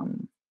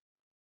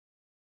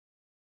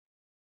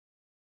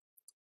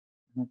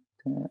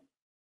 Okay.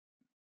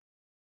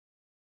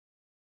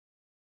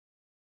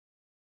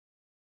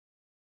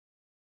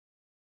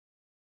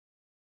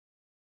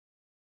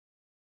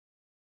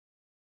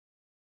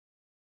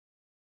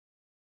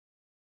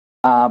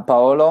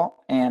 Paolo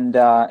and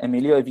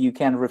Emilio, if you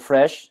can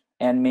refresh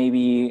and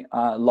maybe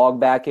log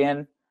back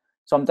in.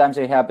 Sometimes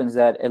it happens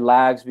that it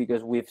lags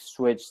because we've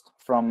switched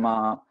from.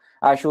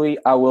 Actually,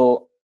 I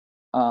will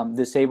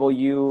disable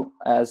you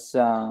as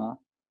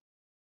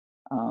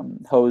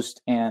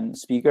host and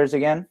speakers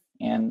again,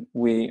 and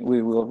we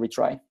will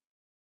retry.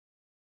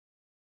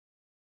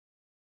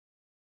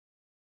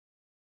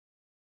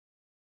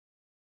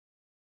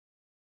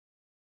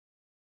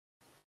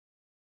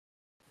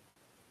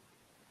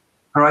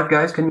 All right,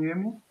 guys, can you hear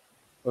me?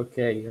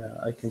 Okay,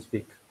 I can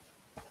speak.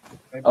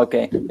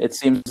 Okay, it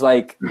seems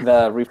like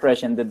the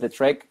refreshing did the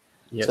trick.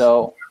 Yes.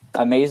 So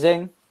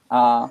amazing.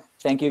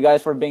 Thank you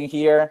guys for being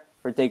here,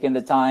 for taking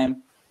the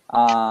time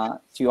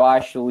to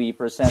actually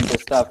present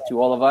this stuff to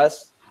all of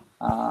us.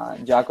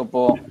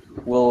 Jacopo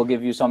will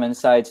give you some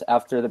insights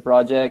after the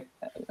project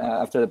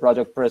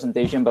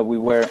presentation, but we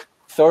were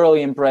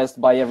thoroughly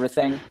impressed by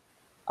everything.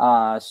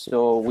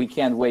 So we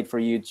can't wait for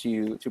you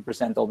to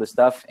present all this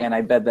stuff. And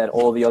I bet that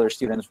all the other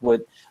students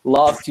would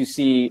love to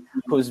see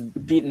who's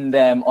beaten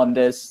them on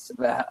this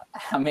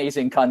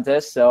amazing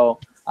contest. So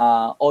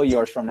all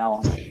yours from now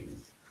on.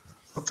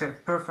 Okay,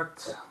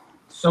 perfect.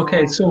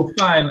 Okay, so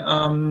fine.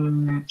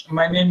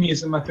 My name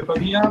is Matteo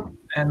Pavia,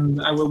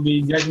 and I will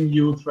be guiding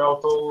you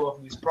throughout all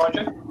of this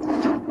project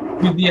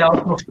with the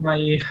help of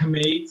my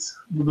mates,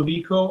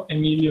 Ludovico,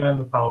 Emilio,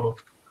 and Paolo.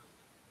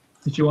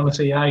 If you want to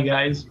say hi,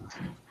 guys.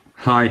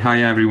 Hi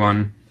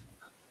everyone.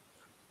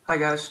 Hi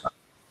guys.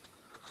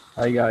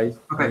 Hi guys.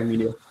 Okay. Hi,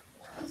 Emilio.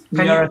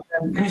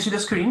 Can you see the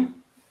screen?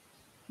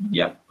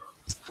 Yeah.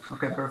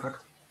 Okay, perfect.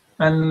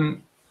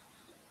 And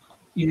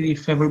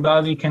if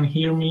everybody can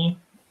hear me,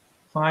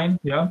 fine,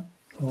 yeah?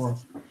 Or...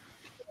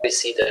 We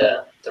see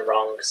the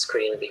wrong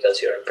screen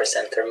because you're in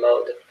presenter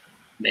mode.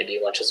 Maybe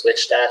you want to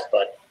switch that,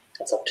 but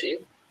that's up to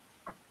you.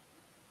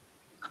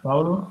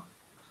 Paolo?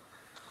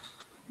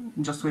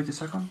 Just wait a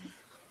second.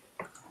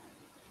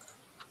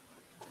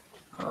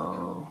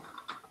 Oh.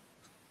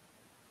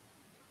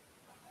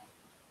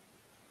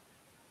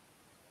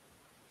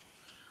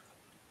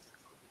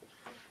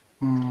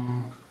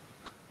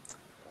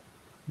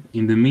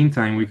 In the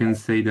meantime, we can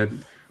say that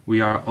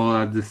we are all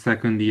at the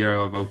second year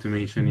of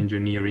automation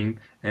engineering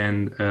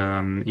and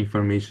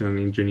information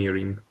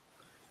engineering.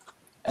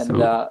 And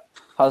so,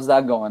 how's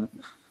that going?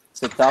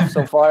 Is it tough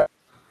so far?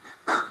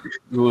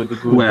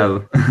 Good.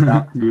 Well,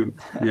 good.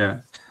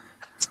 Yeah.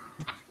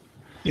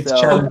 It's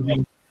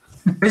challenging.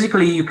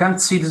 Basically, you can't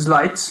see the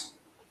slides.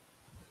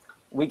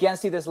 We can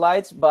see the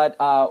slides, but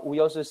we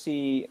also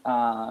see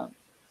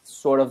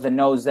sort of the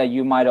notes that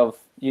you might have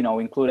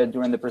included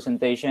during the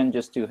presentation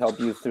just to help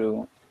you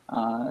through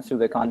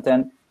the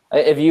content.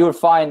 If you're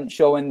fine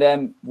showing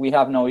them, we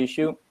have no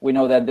issue. We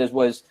know that this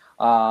was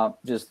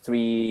just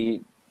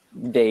 3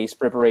 days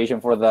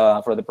preparation for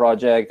the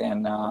project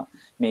and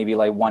maybe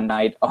like 1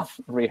 night of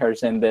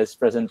rehearsing this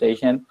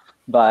presentation,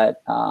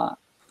 but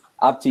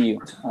up to you.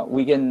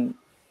 We can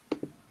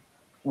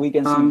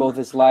see both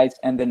the slides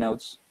and the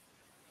notes.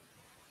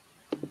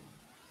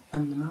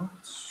 And the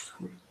notes.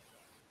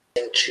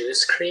 In 2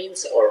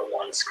 screens or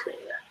 1 screen?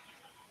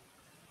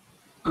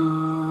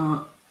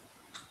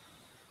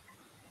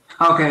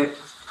 Okay.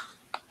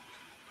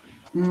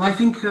 I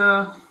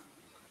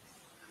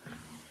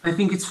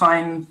think it's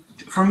fine.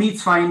 For me,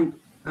 it's fine.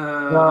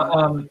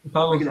 Paolo,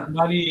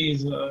 somebody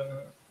is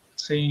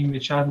saying in the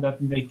chat that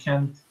they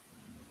can't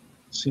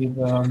see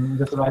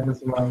the slide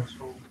as well,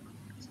 so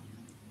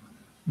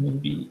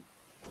maybe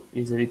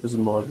it's a little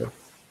smaller.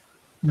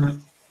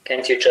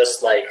 Can't you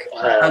just like?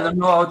 I don't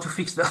know how to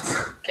fix that.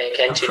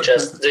 Can't you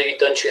just?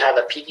 Don't you have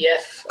a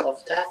PDF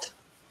of that?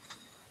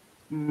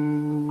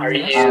 Are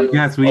you?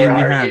 Yes, we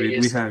have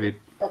it. We have it.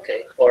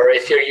 Okay. Or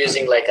if you're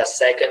using like a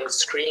second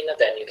screen,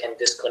 then you can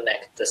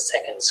disconnect the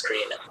second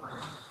screen.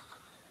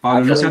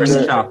 Paolo, look at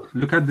the chat.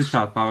 Look at the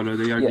chat, Paolo.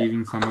 They are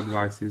giving some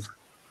advices.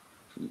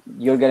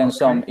 You're getting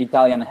some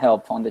Italian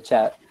help on the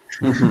chat.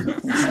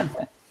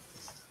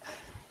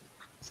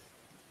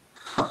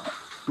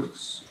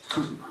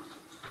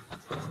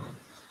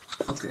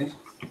 Okay.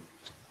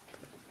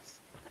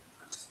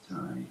 Let's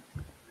try.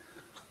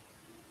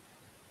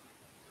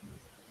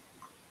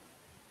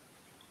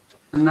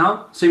 And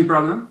now, same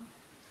problem.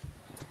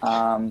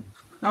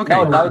 Okay.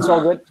 No, now it's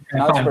all good.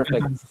 Now it's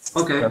perfect.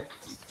 Okay.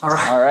 All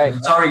right. All right.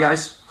 Sorry,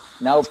 guys.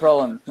 No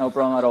problem. No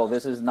problem at all.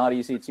 This is not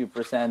easy to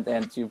present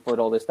and to put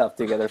all this stuff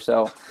together.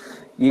 So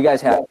you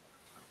guys have.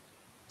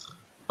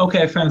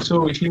 Okay, fine.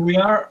 So here we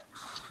are.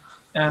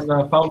 And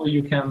Paolo,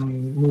 you can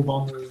move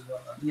on with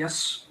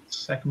yes.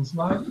 Second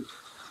slide.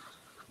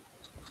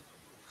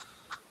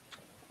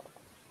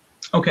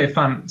 Okay,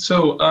 fine.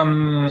 So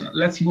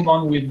let's move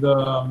on with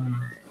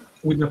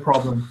the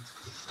problem.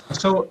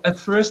 So at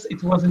first,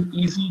 it wasn't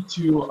easy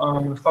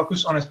to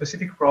focus on a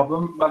specific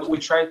problem, but we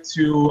tried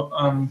to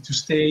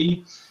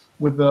stay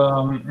with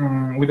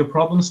the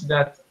problems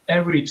that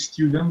every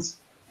student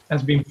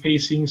has been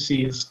facing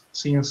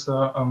since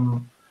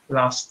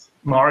last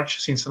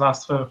March, since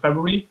last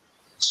February.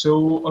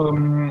 So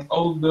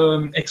all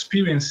the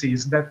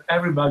experiences that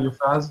everybody of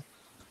us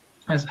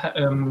has had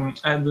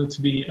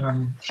to be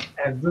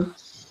had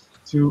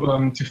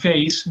to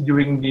face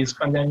during this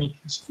pandemic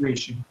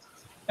situation.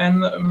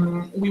 And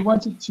we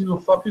wanted to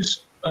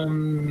focus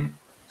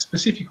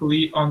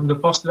specifically on the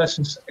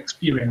post-lessons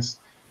experience,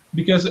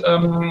 because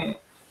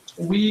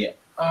we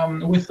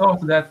thought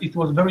that it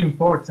was very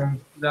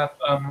important that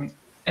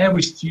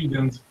every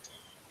student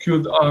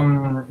could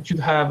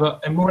have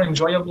a more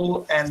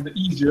enjoyable and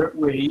easier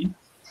way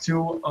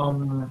to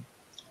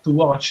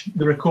watch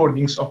the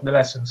recordings of the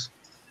lessons.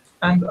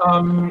 And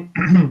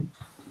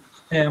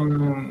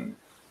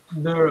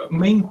the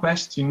main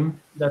question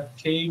that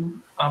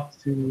came up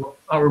to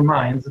our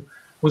minds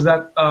was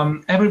that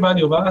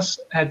everybody of us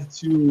had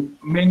to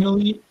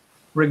manually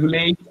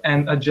regulate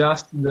and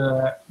adjust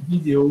the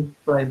video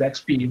playback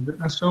speed.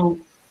 And so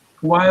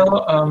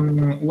while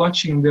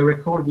watching the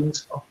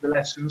recordings of the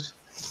lessons,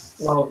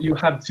 well, you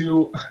have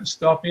to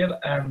stop it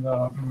and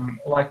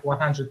like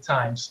 100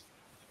 times.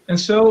 And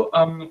so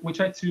we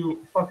tried to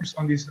focus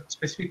on this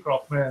specific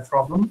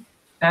problem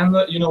and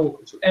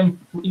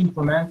to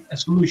implement a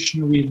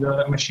solution with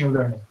machine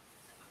learning.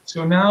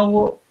 So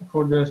now,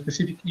 for the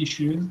specific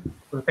issues,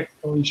 for the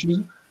technical issues,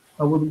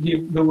 I will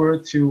give the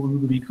word to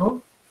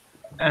Ludovico.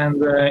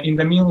 And in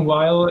the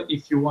meanwhile,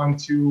 if you want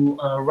to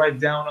write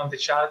down on the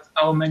chat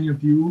how many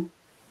of you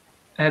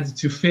had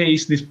to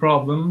face this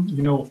problem,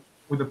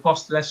 with a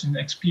post-lesson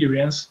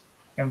experience,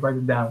 and write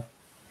it down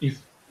if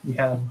we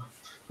have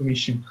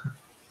permission.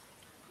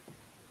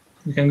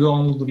 You can go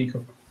on,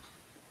 Ludovico.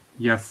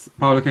 Yes,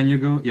 Paolo, can you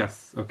go?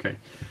 Yes, okay.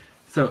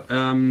 So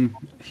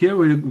here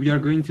we are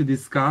going to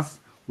discuss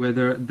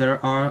whether there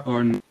are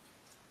or not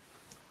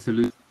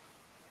solutions to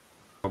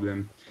the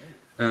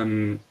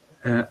problem.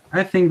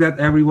 I think that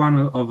every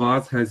one of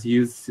us has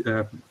used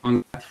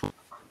online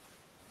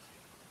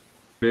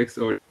platforms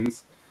or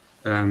things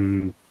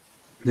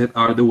that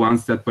are the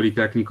ones that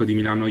Politecnico di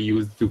Milano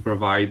used to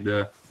provide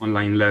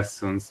online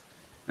lessons.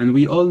 And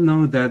we all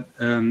know that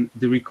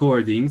the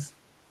recordings,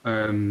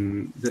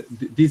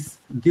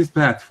 these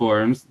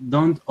platforms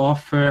don't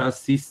offer a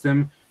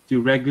system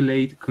to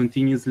regulate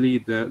continuously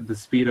the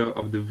speed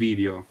of the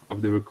video,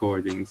 of the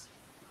recordings.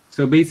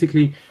 So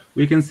basically,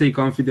 we can say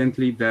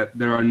confidently that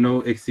there are no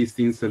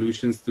existing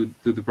solutions to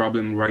the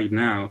problem right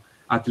now,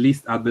 at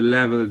least at the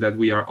level that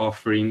we are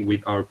offering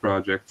with our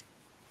project.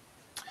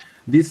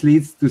 This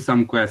leads to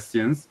some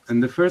questions,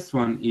 and the first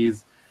one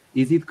is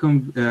it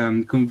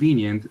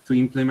convenient to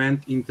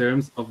implement in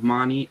terms of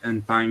money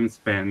and time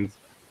spent?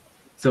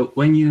 So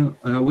when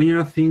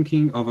you're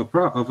thinking of a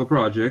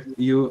project,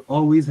 you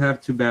always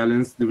have to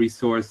balance the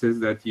resources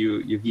that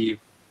you give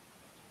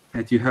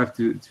that you have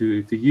to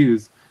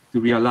use to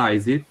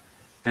realize it,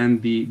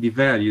 and the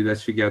value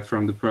that you get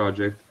from the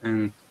project.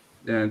 And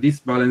this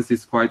balance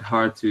is quite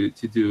hard to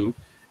do.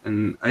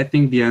 And I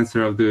think the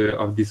answer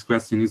of this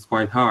question is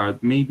quite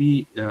hard.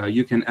 Maybe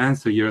you can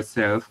answer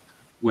yourself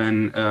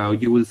when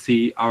you will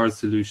see our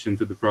solution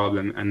to the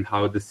problem and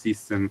how the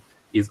system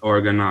is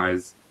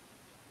organized.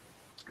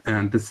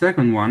 And the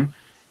second one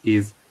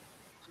is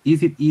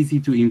it easy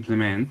to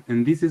implement?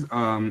 And this is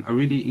a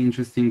really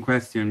interesting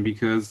question,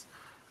 because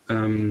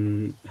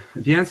the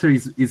answer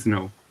is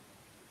no.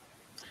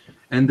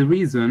 And the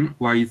reason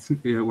why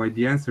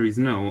the answer is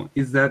no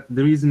is that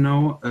there is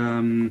no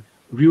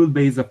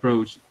rule-based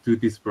approach to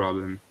this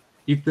problem.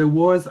 If there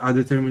was a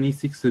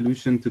deterministic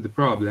solution to the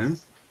problem,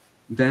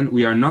 then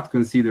we are not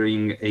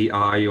considering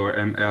AI or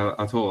ML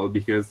at all,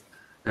 because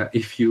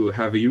if you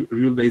have a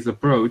rule-based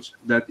approach,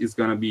 that is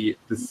going to be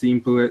the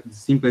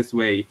simplest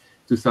way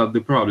to solve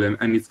the problem,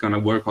 and it's going to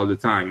work all the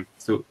time.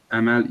 So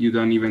ML you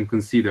don't even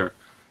consider.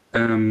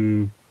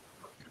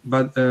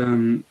 But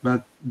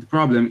the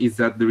problem is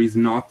that there is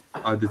not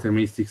a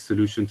deterministic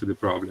solution to the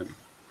problem.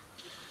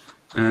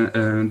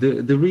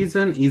 The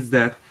reason is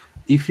that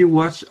if you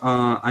watch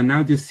an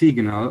audio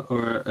signal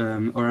or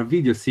a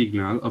video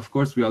signal, of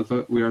course we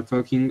are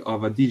talking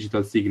of a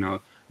digital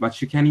signal,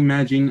 but you can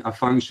imagine a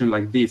function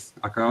like this,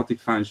 a chaotic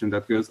function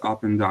that goes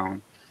up and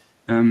down.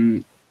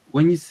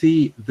 When you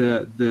see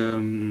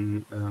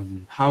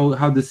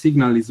how the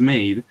signal is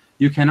made,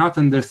 you cannot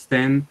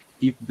understand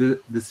if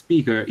the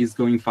speaker is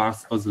going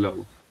fast or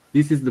slow.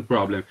 This is the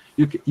problem.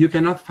 You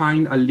cannot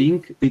find a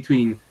link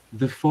between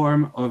the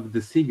form of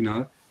the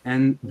signal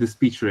and the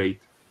speech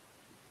rate.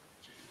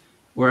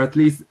 Or at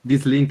least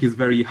this link is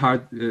very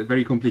hard,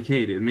 very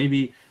complicated.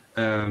 Maybe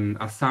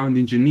a sound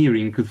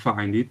engineering could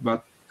find it,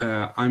 but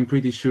I'm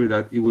pretty sure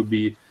that it would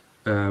be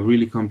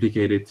really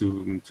complicated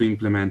to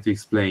implement, to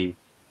explain.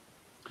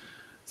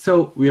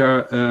 So we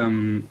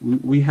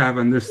have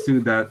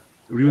understood that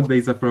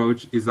rule-based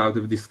approach is out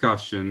of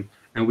discussion,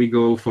 and we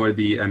go for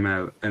the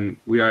ML, and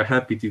we are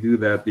happy to do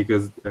that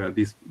because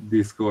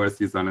this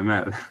course is on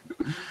ML.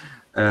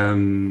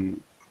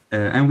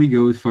 And we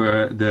go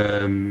for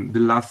the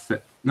last.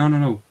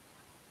 No.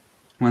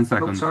 1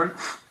 second. Oh, sorry.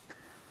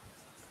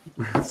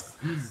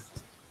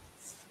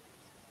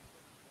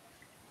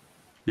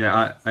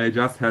 Yeah, I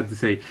just had to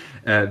say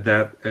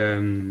that.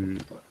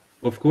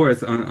 Of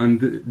course, on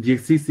the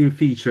existing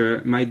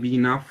feature might be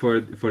enough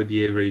for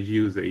the average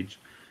usage.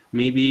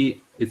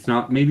 Maybe it's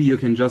not. Maybe you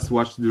can just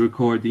watch the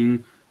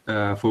recording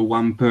for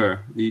 1 per.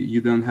 You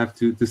don't have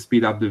to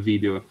speed up the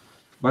video.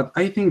 But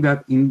I think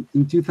that in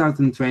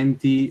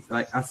 2020,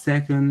 like a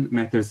second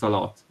matters a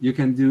lot. You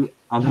can do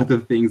a lot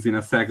of things in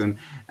a second,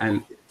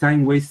 and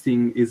time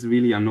wasting is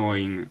really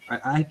annoying.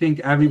 I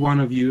think every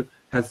one of you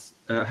has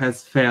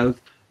felt.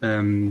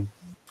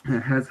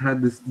 Has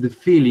had the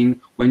feeling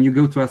when you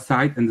go to a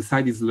site and the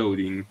site is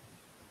loading,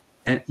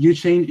 and you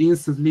change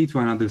instantly to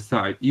another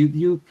site.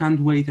 You can't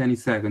wait any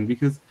second,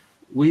 because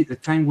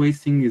time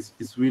wasting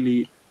is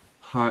really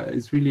hard.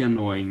 It's really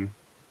annoying.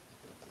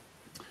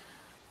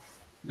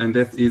 And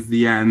that is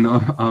the end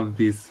of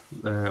this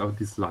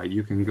slide.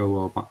 You can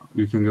go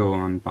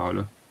on,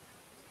 Paolo.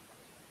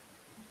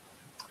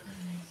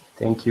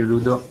 Thank you,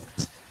 Ludo.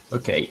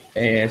 Okay,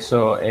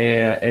 so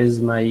as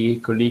my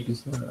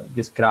colleagues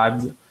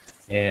described,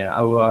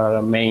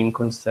 our main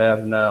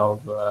concern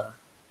of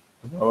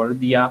our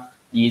idea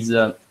is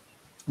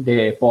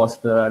the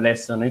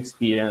post-lesson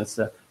experience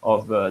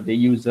of the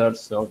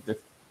users of the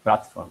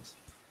platforms.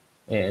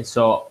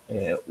 So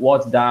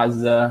what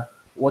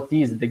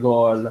is the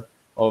goal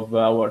of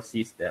our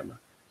system?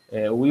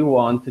 We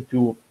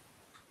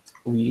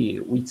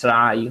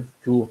try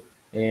to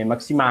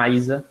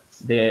maximize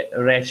the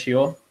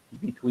ratio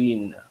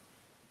between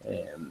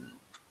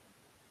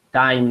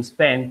time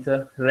spent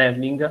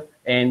learning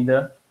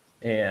and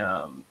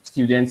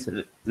students'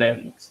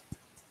 learnings.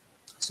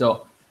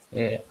 So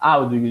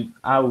how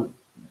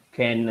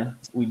can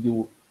we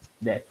do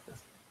that?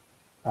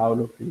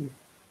 Paolo, please.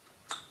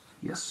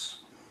 Yes.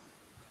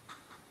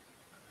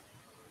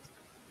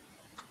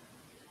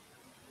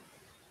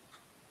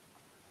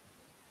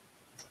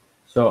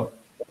 So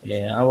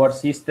our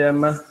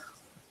system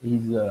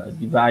is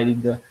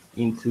divided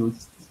into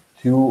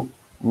 2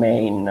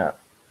 main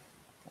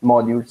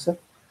modules.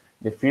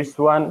 The first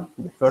one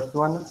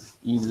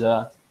is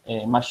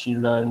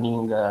machine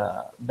learning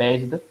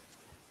based,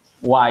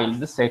 while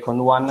the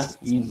second one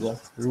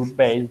is rule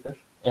based,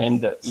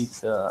 and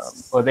it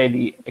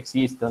already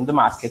exists on the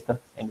market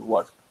and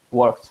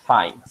works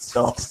fine.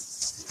 So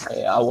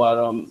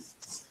our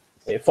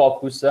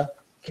focus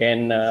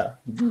can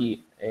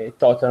be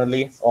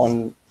totally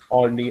on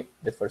only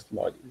the first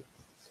module.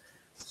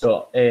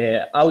 So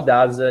how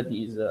does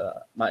this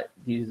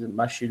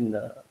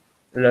machine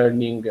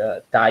learning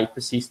type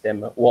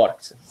system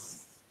works?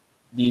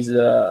 This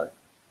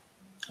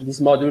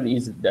module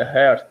is the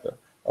heart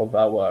of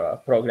our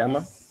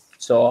program,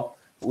 so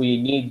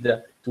we need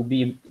to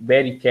be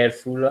very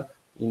careful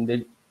in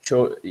the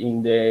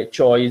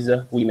choice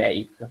we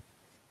make.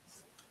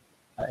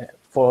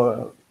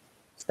 For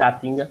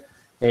starting,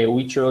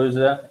 we chose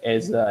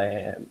as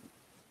a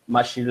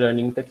machine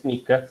learning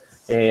technique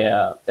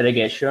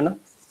regression,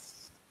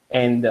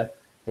 and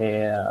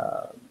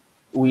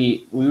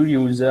we will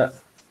use a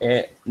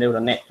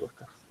neural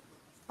network.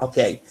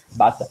 Okay,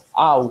 but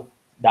how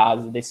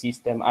does the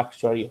system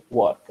actually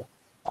work?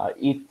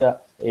 It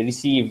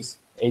receives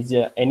as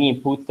an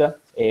input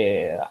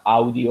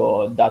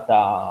audio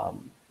data,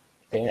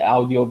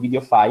 audio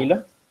video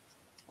file.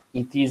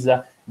 It is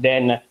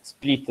then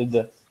split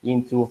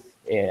into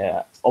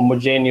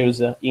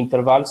homogeneous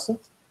intervals,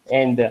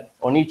 and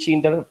on each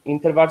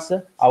intervals,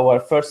 our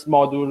first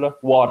module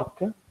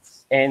works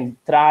and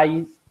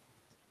tries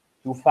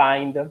to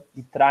find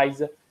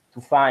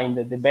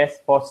the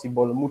best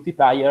possible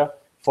multiplier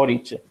for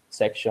each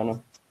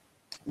section.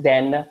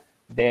 Then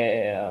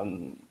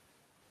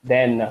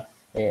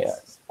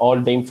all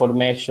the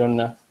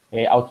information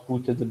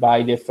outputted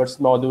by the first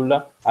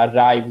module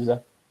arrives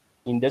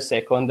in the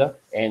second,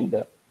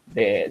 and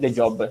the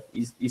job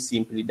is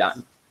simply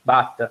done.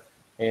 But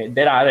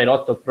there are a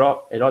lot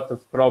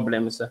of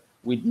problems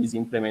with this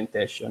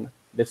implementation.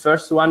 The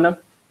first one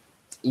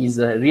is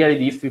really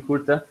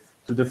difficult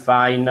to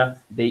define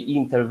the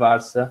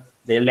intervals,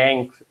 the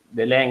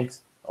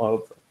length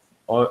of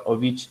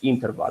each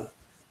interval,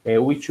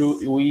 which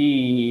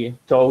we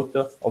thought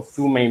of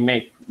two main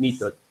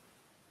methods.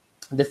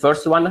 The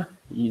first one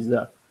is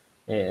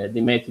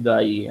the method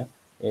I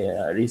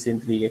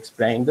recently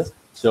explained.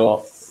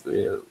 So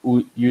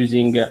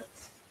using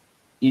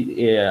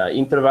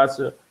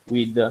intervals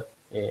with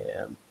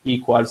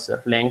equals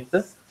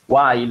length,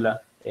 while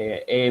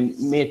a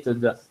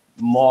method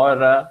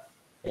more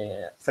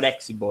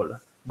flexible,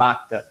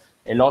 but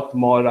a lot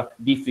more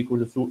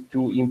difficult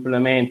to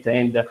implement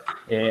and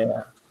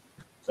a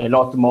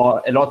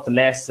lot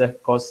less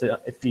cost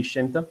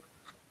efficient,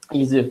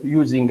 is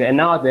using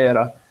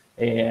another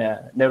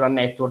neural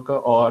network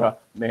or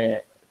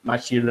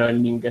machine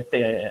learning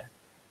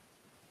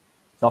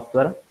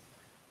software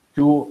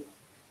to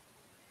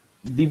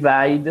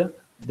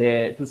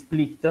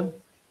split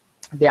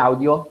the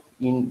audio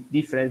in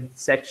different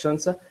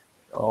sections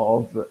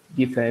of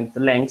different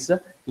lengths,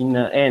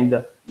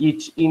 and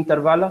each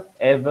interval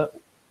have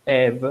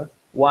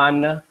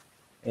one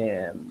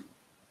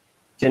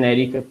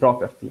generic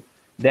property,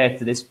 that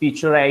the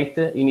speech rate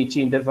in each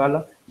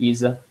interval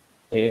is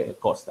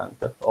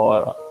constant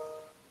or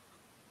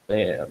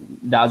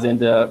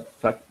doesn't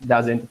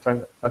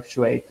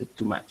fluctuate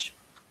too much.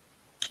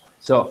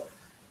 So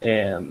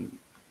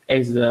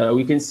as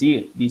we can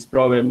see, this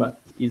problem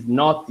is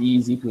not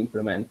easy to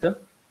implement.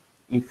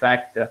 In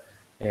fact,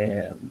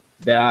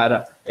 there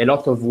are a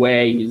lot of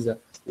ways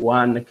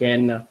one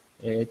can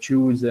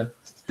choose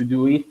to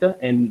do it,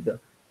 and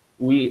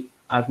we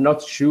are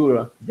not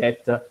sure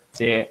that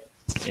the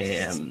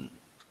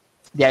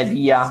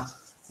idea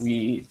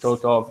we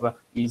thought of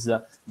is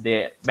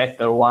the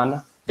better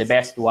one, the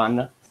best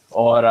one,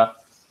 or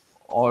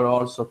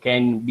also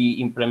can be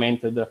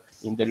implemented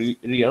in the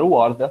real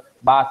world.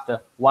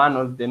 But one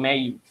of the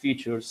main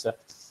features,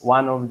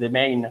 one of the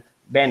main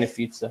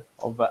benefits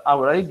of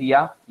our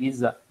idea is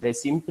the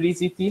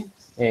simplicity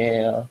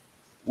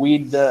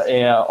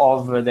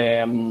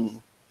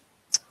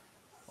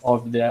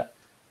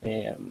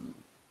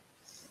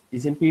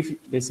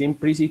the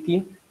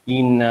simplicity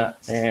in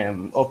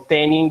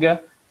obtaining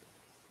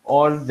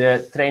all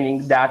the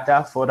training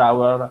data for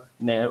our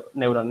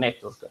neural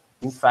network.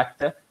 In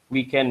fact,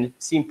 we can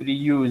simply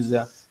use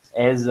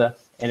as an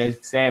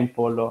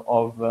example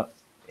of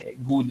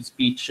good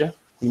speech,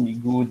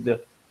 good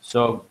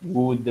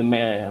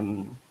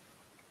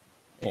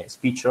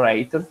speech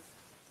rate,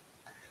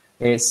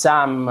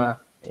 some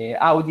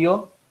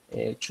audio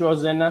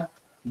chosen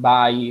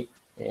by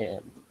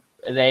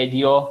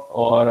radio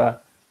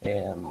or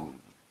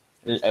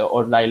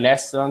live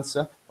lessons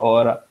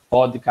or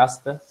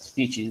podcast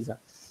speeches,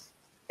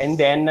 and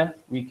then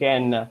we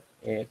can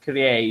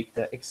create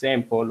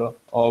example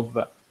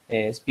of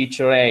speech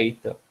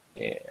rate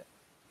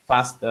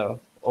faster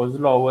or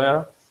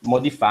slower,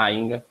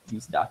 modifying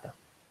this data.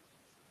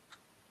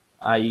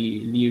 I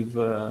leave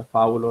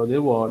Paolo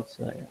the words.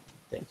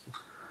 Thank you.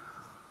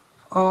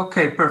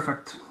 Okay,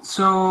 perfect.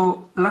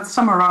 So let's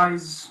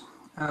summarize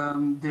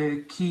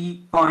the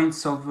key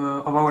points of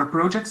our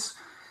projects,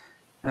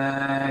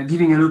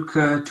 giving a look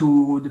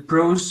to the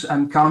pros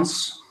and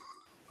cons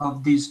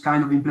of this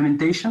kind of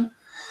implementation.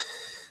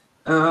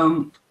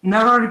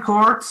 Neural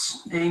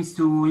Records aims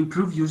to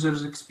improve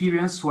users'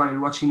 experience while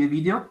watching a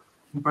video.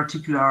 In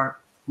particular,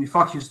 we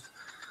focused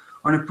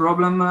on a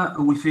problem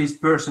we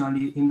faced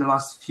personally in the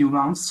last few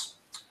months.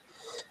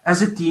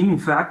 As a team, in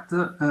fact,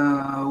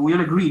 we all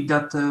agreed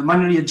that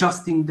manually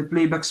adjusting the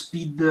playback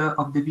speed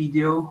of the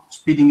video,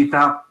 speeding it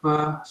up,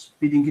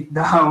 speeding it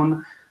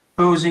down,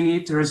 pausing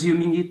it,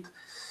 resuming it,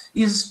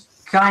 is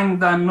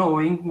kind of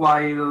annoying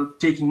while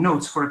taking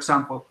notes, for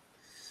example.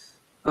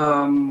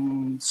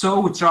 So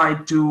we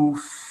tried to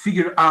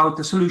figure out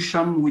a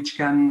solution which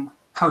can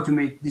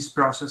automate this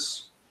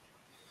process.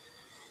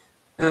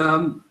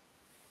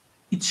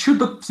 It should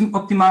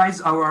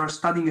optimize our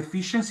studying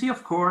efficiency,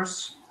 of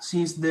course,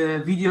 since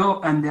the video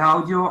and the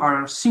audio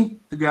are synced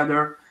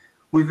together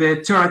with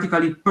a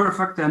theoretically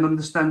perfect and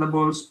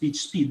understandable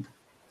speech speed.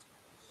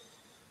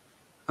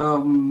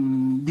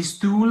 This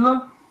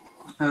tool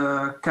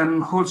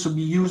can also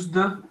be used,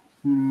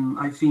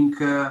 I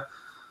think,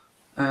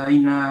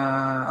 in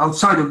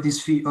outside of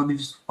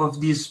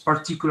this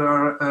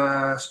particular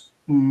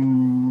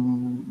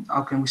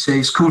how can we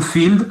say, school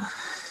field,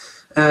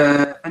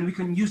 and we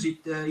can use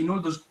it in all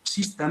those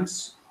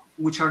systems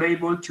which are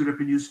able to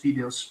reproduce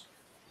videos.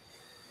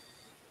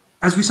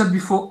 As we said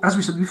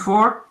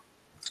before,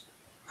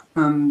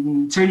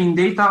 training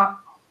data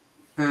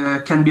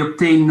can be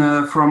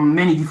obtained from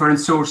many different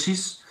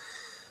sources: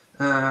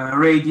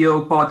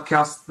 radio,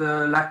 podcast,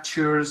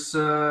 lectures,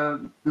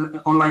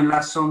 online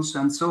lessons,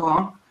 and so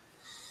on.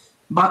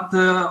 But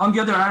on the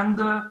other hand,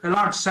 a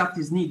large set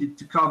is needed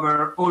to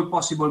cover all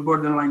possible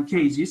borderline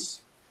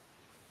cases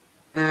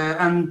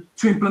and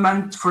to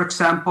implement, for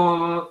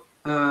example,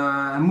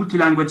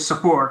 multi-language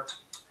support.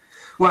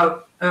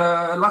 Well,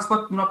 last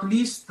but not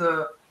least,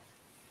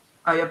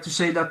 I have to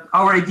say that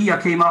our idea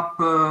came up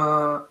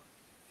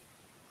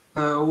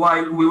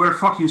while we were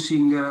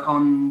focusing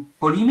on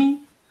PoliMi,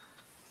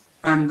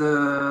 and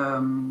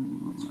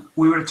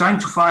we were trying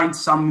to find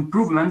some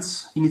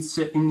improvements in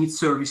its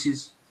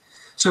services.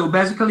 So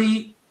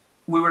basically,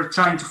 we were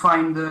trying to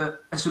find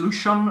a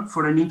solution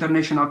for an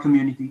international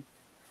community.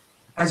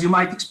 As you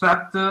might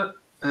expect,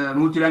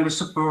 multi-language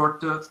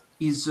support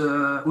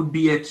would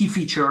be a key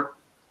feature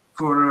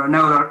for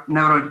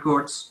neural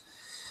records.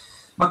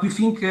 But we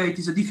think it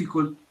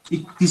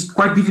is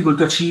quite difficult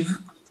to achieve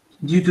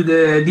due to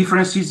the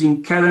differences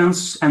in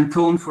cadence and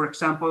tone, for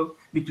example,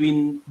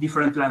 between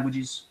different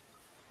languages.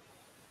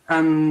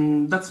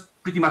 And that's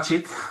pretty much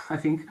it, I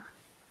think.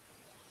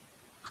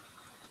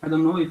 I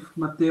don't know if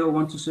Matteo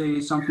wants to say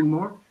something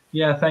more.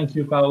 Yeah, thank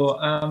you, Paolo.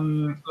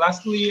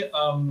 Lastly,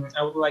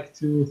 I would like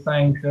to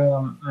thank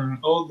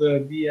all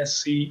the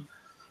DSC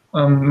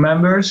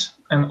members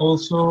and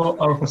also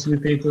our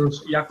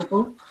facilitators,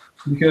 Jacopo,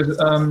 because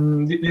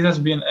this has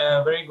been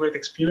a very great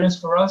experience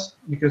for us,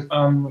 because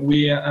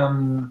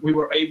we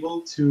were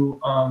able to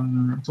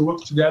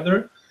work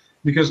together,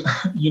 because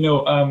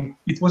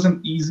it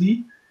wasn't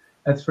easy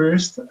at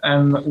first,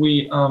 and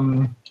we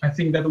I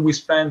think that we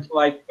spent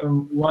like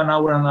 1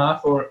 hour and a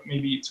half or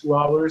maybe 2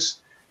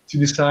 hours to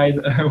decide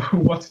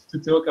what to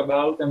talk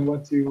about and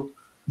what to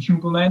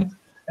implement,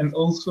 and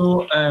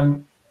also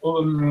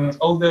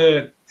all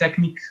the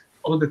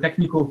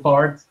technical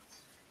part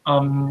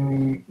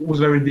was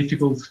very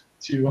difficult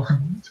to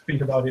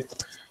think about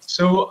it.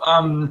 So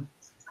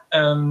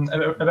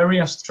a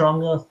very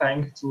strong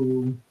thank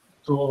to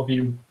all of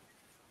you.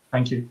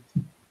 Thank you.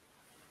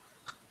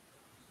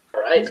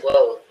 All right.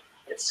 Well,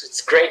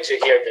 it's great to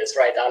hear this,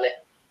 right, Ale?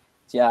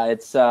 Yeah,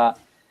 it's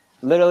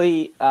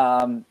literally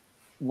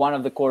one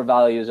of the core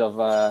values of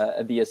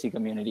a DSC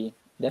community.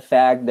 The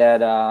fact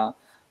that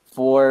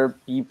for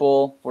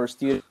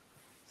students,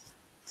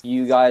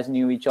 you guys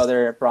knew each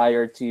other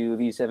prior to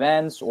these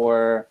events,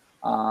 or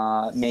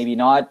maybe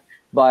not,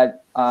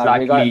 but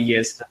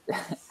yes.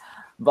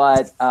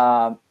 But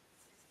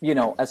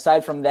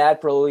aside from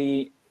that,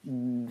 probably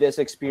this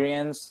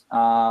experience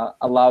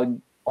allowed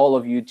all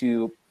of you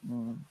to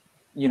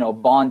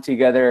bond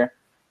together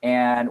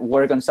and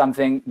work on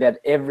something that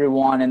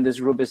everyone in this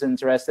group is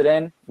interested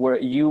in, where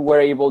you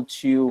were able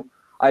to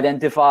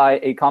identify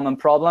a common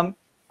problem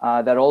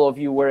that all of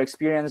you were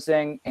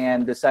experiencing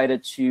and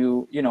decided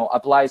to,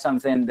 apply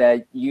something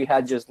that you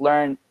had just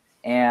learned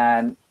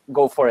and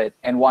go for it.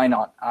 And why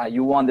not?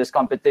 You won this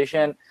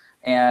competition,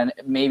 and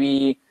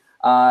maybe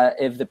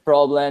if the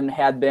problem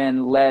had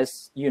been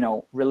less,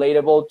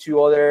 relatable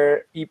to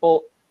other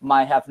people,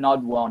 might have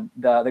not won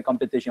the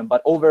competition.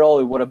 But overall,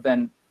 it would have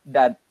been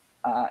that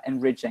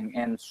enriching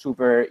and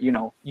super,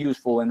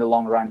 useful in the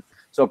long run.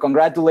 So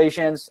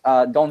congratulations.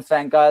 Don't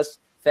thank us.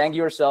 Thank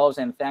yourselves,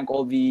 and thank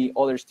all the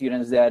other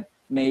students that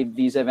made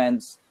these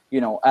events,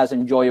 as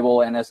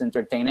enjoyable and as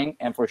entertaining,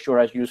 and for sure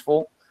as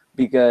useful,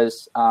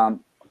 because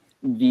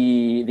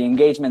the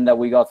engagement that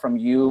we got from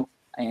you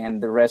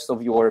and the rest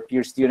of your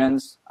peer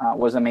students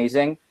was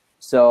amazing.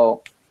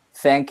 So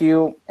thank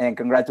you and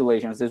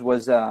congratulations. This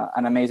was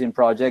an amazing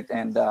project,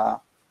 and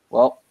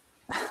well,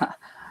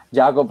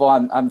 Jacopo,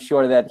 I'm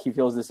sure that he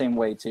feels the same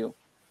way too.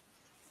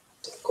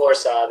 Of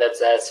course,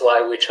 that's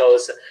why we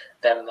chose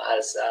them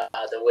as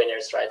the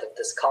winners, right, of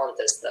this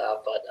contest.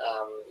 But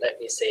let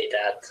me say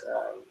that,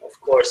 of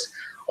course,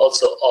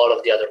 also all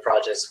of the other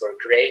projects were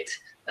great.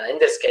 In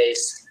this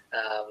case,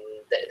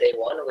 they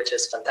won, which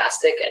is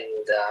fantastic,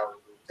 and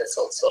that's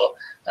also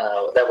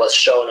that was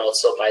shown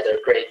also by their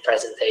great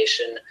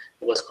presentation.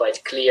 It was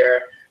quite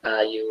clear.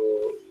 I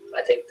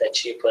think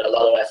that you put a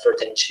lot of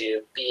effort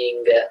into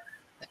being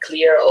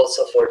clear,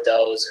 also for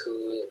those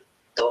who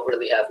don't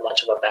really have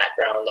much of a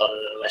background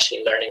on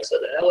machine learning. So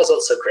that was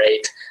also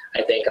great,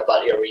 I think,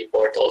 about your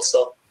report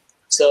also.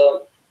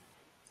 So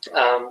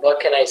what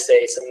can I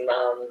say? Some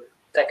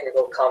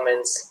technical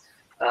comments.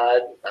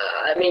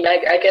 I mean,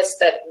 I guess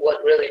that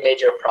what really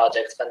made your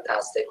project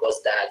fantastic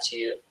was that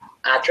you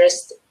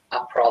addressed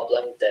a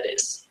problem that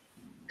is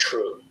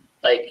true.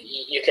 Like,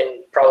 you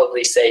can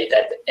probably say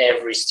that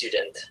every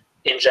student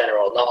in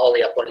general, not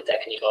only at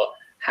Politecnico,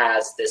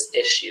 has this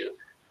issue.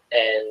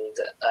 And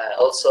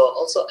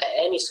also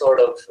any sort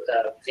of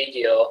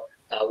video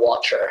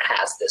watcher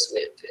has this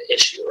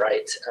issue,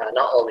 right?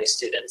 Not only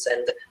students.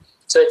 And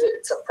so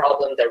it's a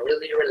problem that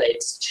really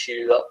relates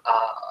to a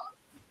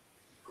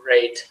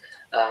great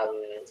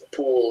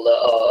pool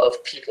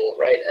of people,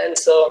 right? And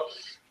so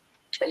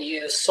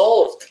you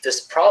solved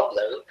this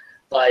problem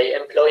by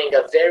employing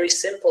a very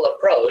simple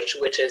approach,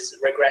 which is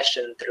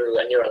regression through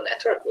a neural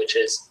network, which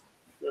is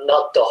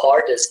not the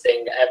hardest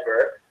thing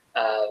ever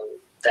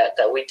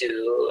that we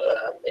do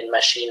in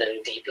machine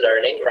and deep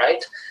learning,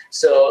 right?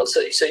 So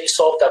you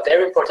solved a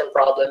very important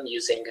problem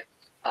using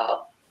a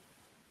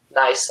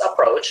nice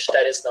approach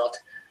that is not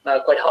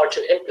quite hard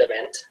to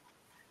implement.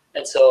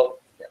 And so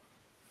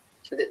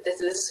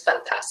this is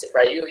fantastic,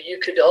 right? You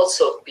could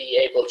also be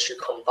able to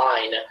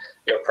combine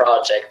your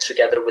project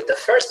together with the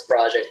first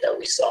project that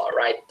we saw,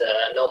 right? The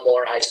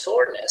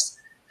NoMoreEyeSoreness.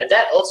 And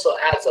that also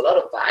adds a lot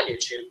of value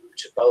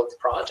to both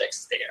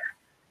projects there,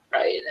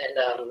 right?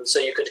 And so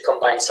you could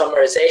combine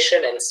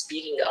summarization and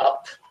speeding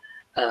up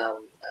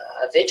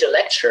a video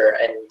lecture,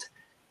 and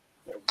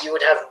you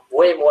would have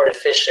way more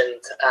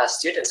efficient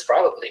students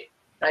probably,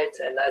 right?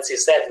 And as you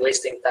said,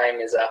 wasting time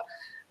is a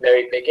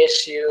very big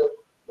issue.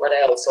 What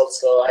else?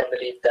 Also, I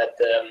believe that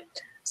the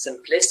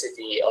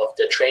simplicity of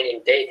the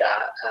training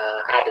data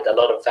added a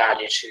lot of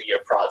value to your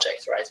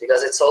project, right?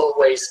 Because it's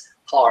always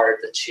hard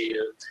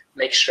to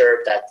make sure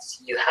that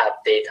you have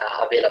data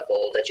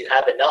available, that you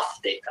have enough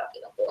data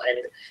available. And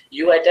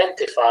you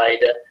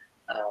identified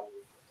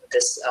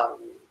this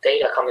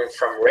data coming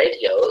from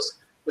radios,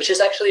 which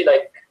is actually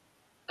like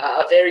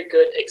a very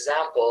good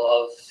example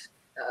of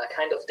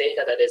kind of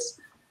data that is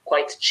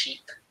quite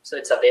cheap. So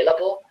it's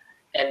available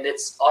and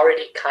it's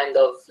already kind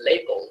of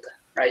labeled,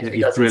 right? Yeah,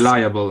 because it's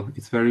reliable.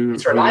 It's very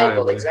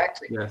reliable.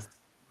 Exactly. Yes.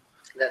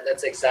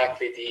 That's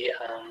exactly the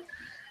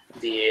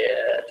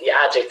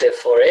adjective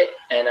for it.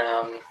 And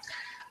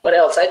what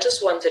else? I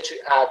just wanted to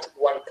add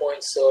one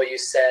point. So you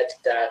said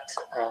that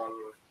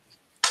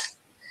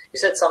you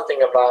said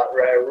something about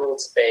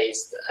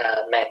rules-based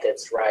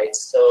methods, right?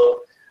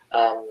 So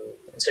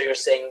so you're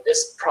saying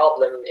this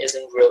problem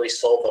isn't really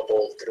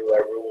solvable through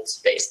a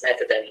rules-based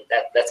method, and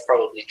that's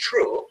probably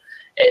true.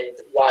 And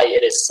why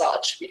it is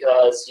such?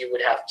 Because you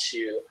would have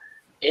to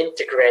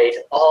integrate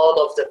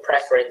all of the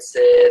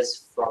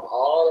preferences from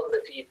all of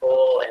the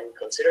people and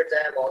consider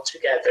them all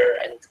together.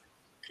 And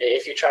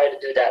if you try to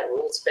do that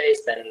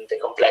rules-based, then the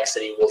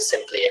complexity will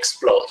simply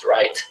explode,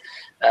 right?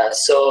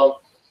 So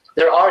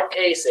there are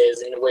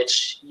cases in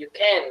which you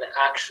can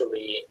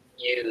actually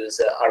use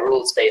a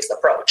rules-based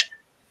approach.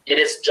 It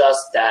is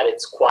just that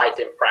it's quite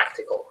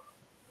impractical.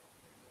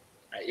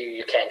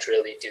 You can't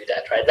really do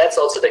that, right? That's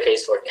also the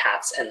case for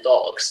cats and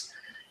dogs.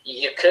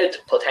 You could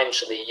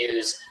potentially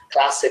use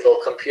classical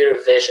computer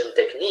vision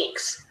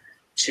techniques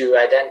to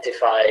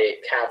identify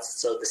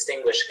cats, so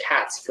distinguish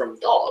cats from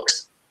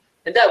dogs.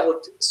 And that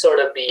would sort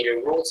of be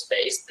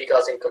rules-based,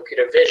 because in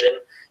computer vision,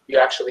 you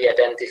actually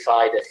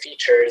identify the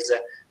features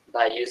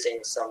by using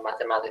some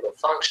mathematical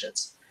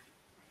functions.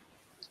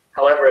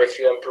 However, if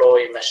you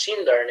employ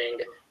machine learning,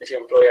 if you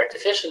employ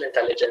artificial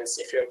intelligence,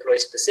 if you employ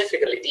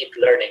specifically deep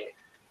learning,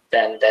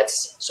 then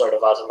that's sort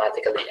of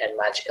automatically and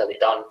magically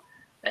done,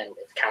 and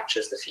it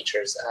captures the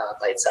features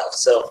by itself.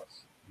 So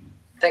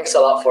thanks a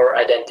lot for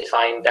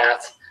identifying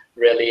that.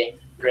 Really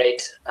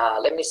great.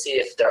 Let me see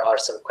if there are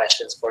some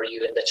questions for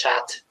you in the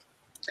chat.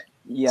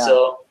 Yeah.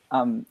 So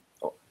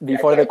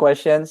before the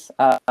questions,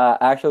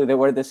 actually they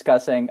were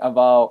discussing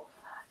about,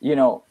 you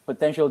know,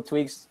 potential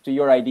tweaks to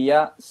your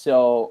idea.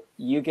 So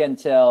you can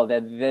tell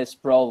that this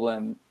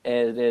problem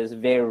is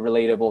very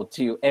relatable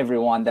to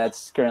everyone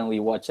that's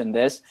currently watching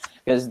this,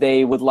 because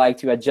they would like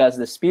to adjust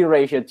the speed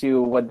ratio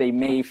to what they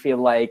may feel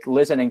like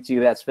listening to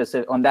that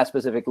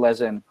specific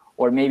lesson.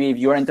 Or maybe if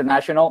you're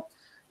international,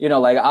 you know,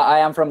 like I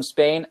am from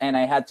Spain and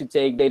I had to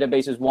take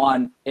databases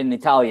 1 in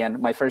Italian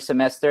my first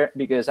semester,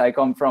 because I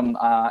come from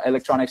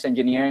electronics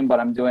engineering, but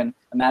I'm doing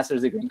a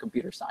master's degree in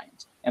computer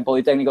science. And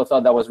Politecnico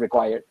thought that was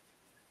required.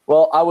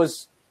 Well, I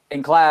was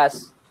in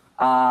class,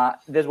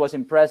 this was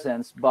in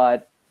presence,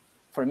 but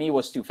for me it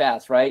was too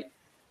fast, right?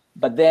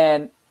 But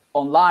then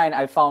online,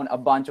 I found a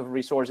bunch of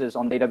resources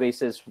on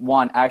databases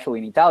 1 actually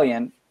in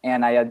Italian,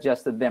 and I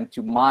adjusted them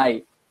to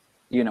my,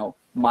 you know,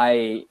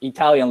 my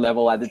Italian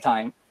level at the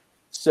time.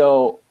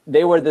 So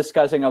they were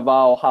discussing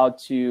about how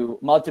to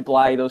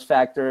multiply those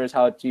factors,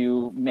 how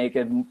to make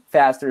it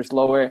faster,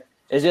 slower.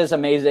 It's just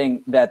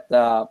amazing that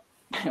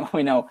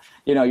we know,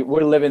 you know,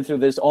 we're living through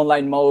this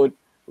online mode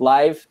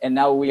live, and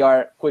now we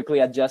are quickly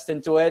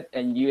adjusting to it.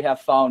 And you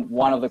have found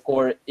one of the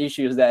core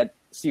issues that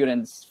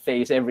students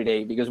face every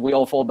day, because we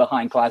all fall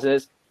behind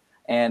classes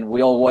and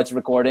we all watch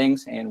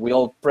recordings and we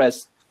all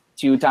press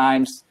 2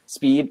 times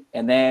speed,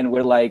 and then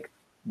we're like,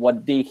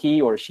 what did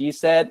he or she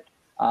said?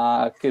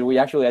 Could we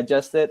actually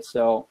adjust it?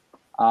 So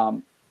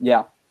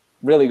Yeah,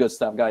 really good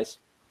stuff, guys.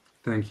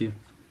 Thank you.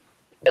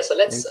 Yeah, so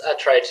let's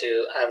try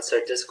to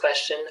answer this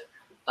question.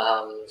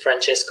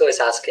 Francesco is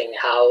asking,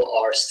 how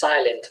are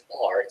silent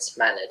parts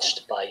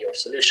managed by your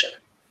solution?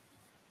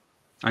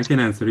 I can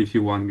answer if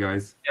you want,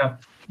 guys.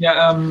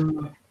 Yeah.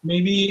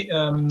 Maybe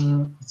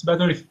it's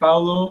better if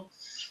Paolo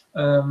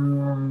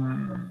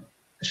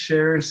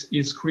shares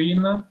his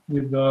screen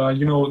with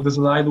the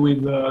slide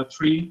with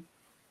 3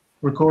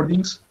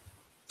 recordings.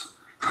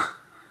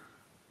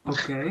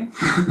 Okay.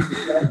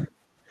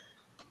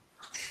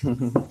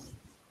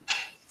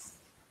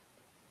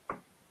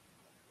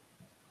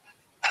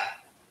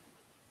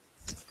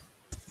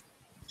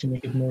 To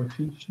make it more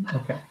efficient.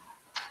 Okay.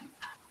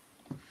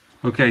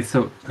 Okay,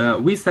 so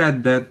we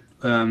said that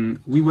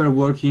we were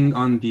working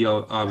on the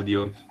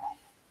audio.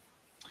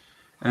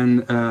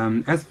 And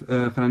as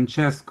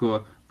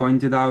Francesco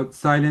pointed out,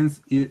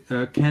 silence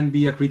can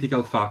be a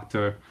critical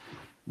factor.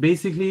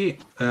 Basically,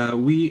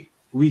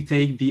 we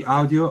take the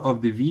audio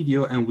of the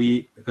video and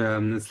we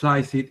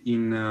slice it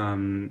in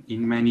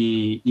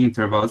many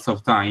intervals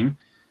of time,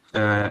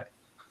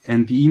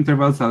 and the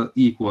intervals are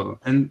equal.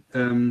 And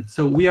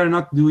so we are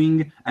not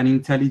doing an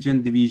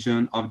intelligent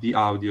division of the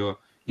audio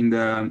in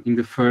our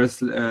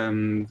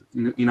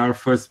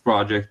first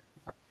project,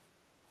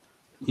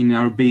 in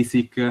our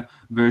basic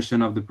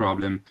version of the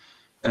problem.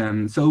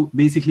 So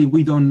basically,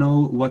 we don't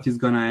know what is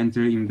gonna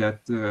enter in that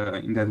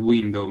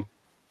window.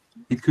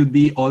 It could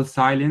be all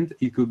silent,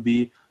 it could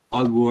be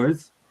all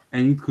words,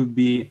 and it could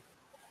be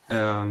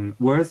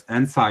words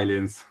and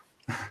silence.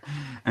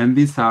 And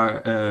these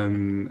are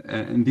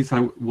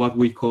what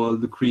we call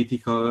the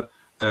critical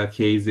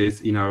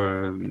cases in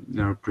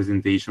our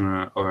presentation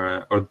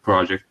or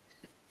project.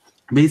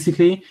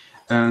 Basically,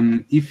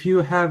 if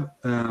you have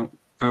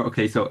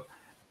okay, so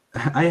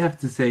I have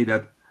to say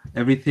that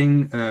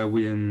everything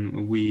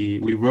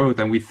we wrote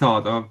and we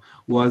thought of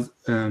was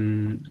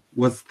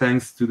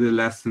thanks to the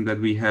lesson that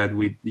we had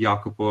with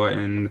Jacopo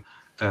and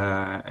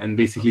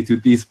basically to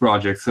this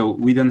project. So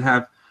we don't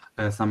have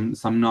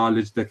some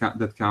knowledge that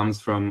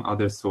comes from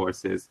other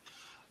sources.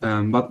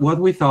 But what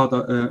we thought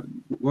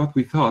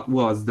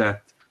was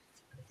that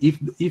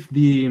if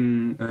the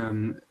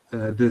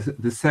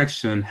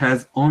section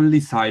has only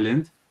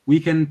silent, we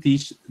can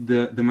teach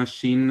the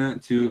machine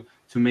to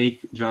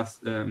make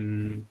just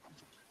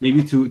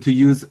maybe to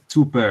use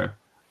 2 pair.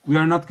 We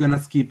are not gonna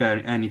skip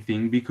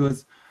anything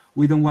because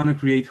we don't want to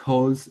create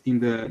holes in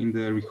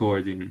the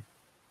recording.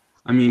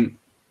 I mean,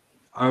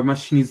 our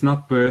machine is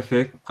not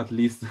perfect, at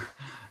least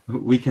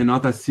we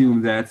cannot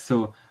assume that,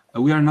 so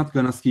we are not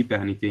gonna skip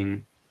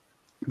anything.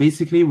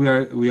 Basically,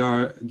 we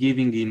are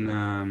giving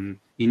in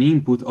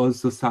input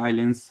also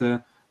silence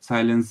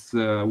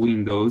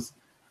windows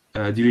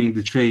during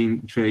the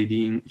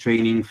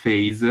training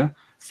phase,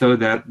 so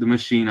that the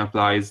machine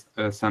applies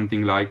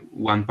something like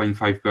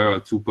 1.5 per or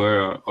 2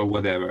 per or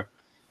whatever.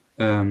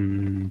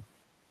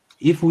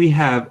 If we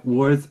have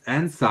words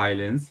and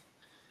silence,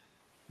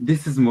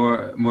 this is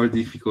more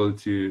difficult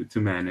to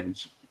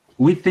manage.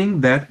 We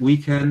think that we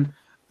can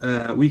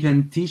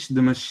teach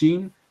the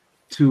machine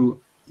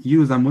to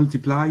use a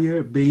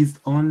multiplier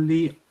based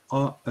only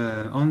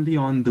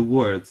on the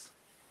words,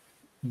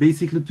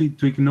 basically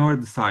to ignore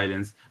the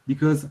silence,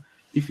 because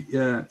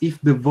if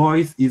the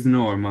voice is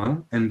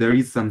normal and there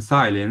is some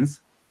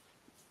silence,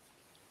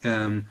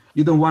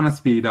 you don't want to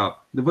speed it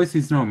up. The voice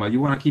is normal,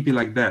 you want to keep it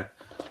like that.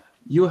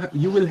 You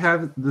will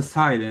have the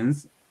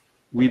silence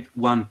with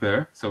 1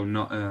 pair, so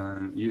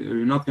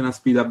you're not gonna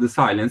speed up the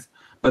silence,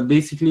 but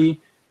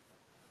basically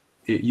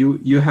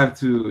you have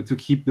to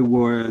keep the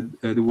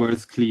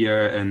words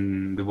clear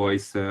and the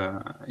voice.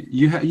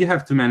 You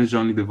have to manage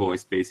only the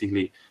voice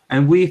basically,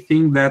 and we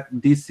think that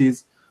this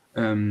is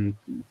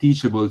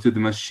teachable to the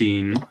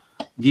machine,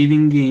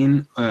 giving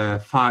in a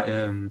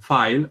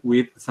file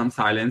with some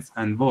silence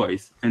and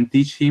voice, and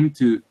teach him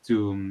to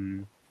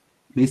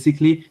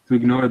basically to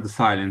ignore the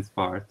silence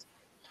part.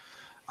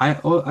 I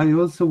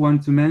also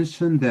want to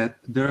mention that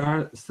there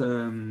are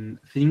some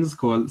things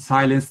called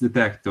silence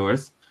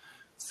detectors.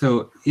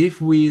 So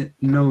if we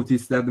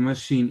notice that the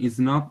machine is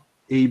not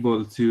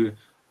able to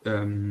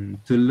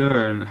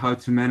learn how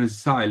to manage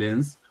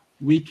silence,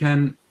 we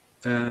can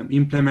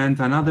implement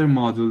another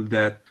module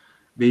that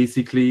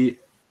basically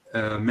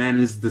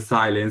manages the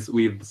silence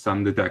with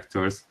some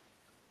detectors.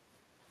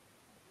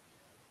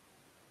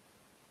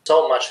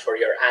 So much for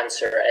your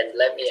answer, and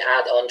let me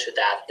add on to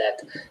that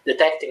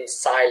detecting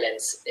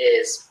silence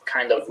is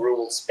kind of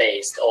rules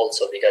based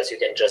also, because you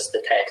can just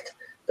detect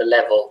the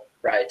level,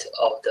 right,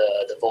 of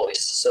the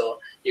voice. So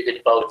you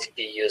could both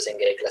be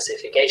using a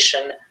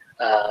classification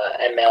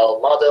ML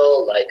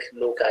model like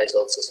Luca is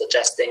also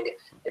suggesting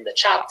in the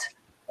chat,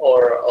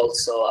 or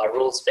also a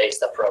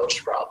rules-based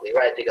approach probably,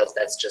 right, because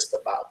that's just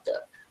about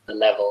the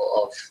level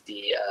of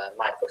the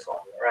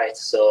microphone, right?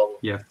 So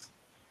yes.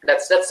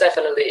 That's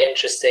definitely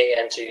interesting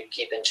and to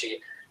keep into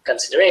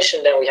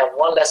consideration. Then we have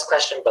one last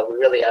question, but we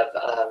really have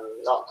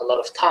not a lot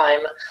of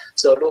time.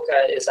 So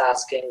Luca is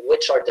asking,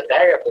 which are the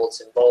variables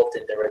involved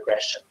in the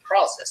regression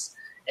process,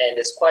 and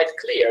it's quite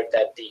clear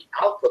that the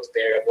output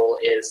variable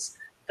is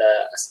the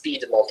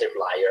speed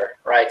multiplier,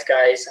 right,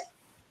 guys?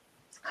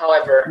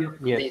 However,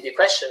 the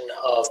question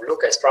of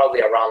Luca is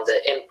probably around the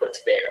input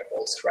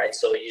variables, right?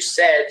 So you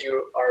said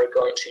you are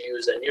going to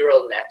use a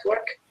neural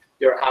network.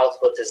 Your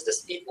output is the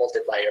speed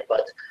multiplier,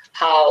 but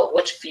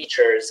which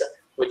features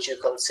would you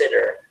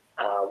consider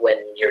when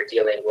you're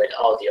dealing with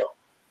audio?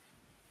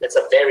 That's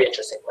a very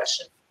interesting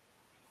question.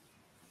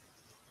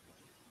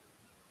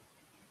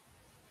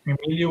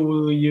 Emilio,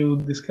 will you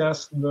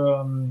discuss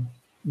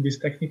this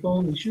technical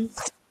issue?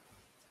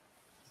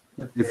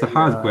 It's a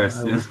hard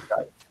question.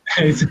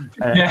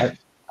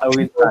 I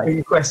will try.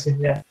 Good question,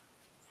 yeah.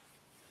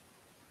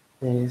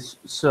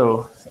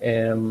 So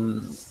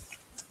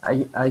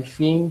I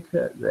think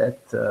that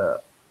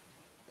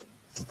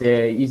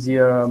the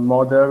easier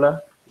model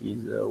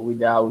is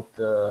without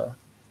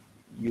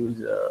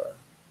user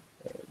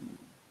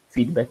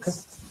feedback.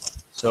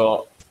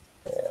 So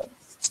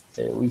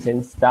we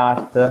can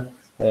start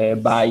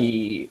by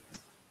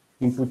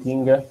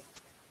inputting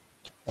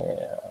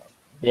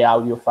the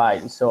audio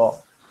file.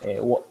 So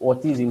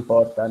what is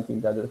important in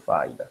the audio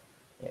file?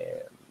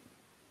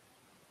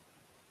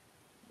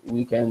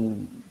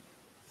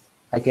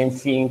 I can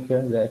think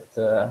that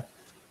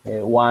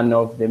one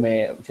of the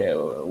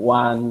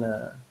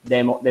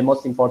the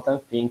most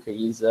important thing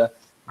is the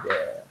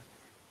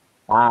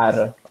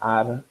R,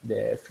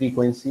 the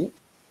frequency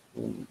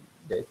in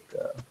that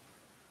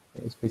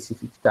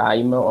specific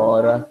time,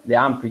 or the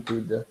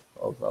amplitude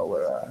of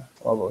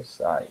our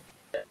site.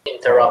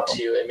 Interrupt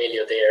you,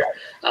 Emilio, there.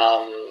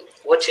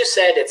 What you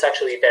said, it's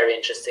actually very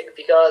interesting,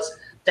 because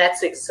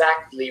that's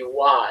exactly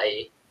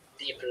why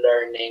deep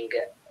learning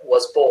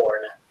was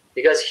born,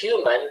 because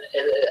humans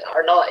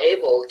are not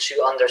able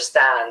to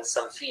understand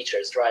some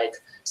features, right?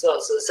 So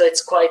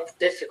it's quite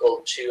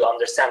difficult to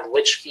understand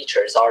which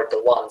features are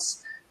the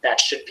ones that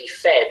should be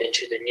fed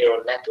into the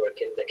neural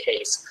network in the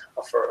case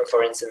of,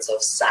 for instance,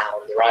 of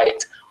sound,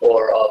 right?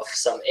 Or of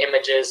some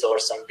images or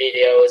some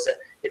videos.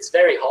 It's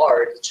very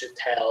hard to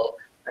tell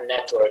a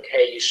network,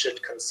 hey, you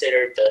should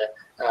consider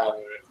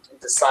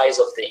the size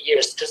of the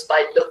ears just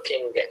by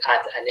looking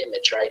at an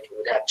image, right? You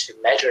would have to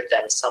measure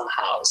them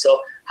somehow.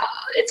 So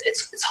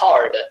it's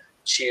hard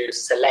to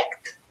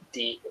select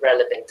the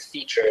relevant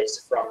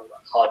features from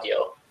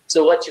audio.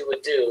 So what you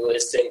would do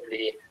is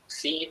simply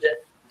feed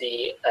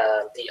the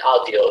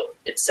audio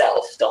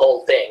itself, the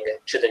whole thing,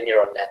 to the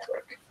neural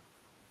network,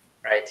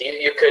 right?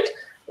 You could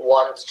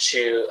want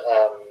to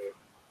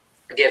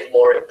give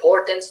more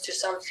importance to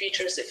some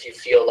features if you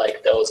feel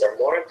like those are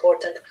more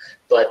important,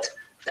 but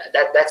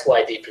that's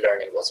why deep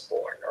learning was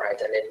born, right?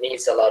 And it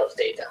needs a lot of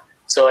data.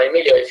 So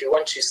Emilio, if you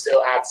want to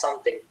still add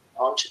something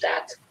onto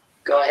that,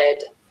 go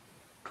ahead.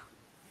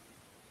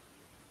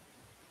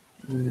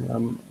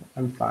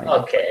 I'm fine.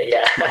 Okay,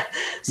 yeah.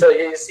 So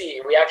you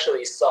see, we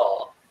actually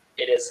saw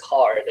it is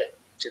hard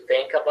to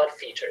think about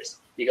features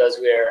because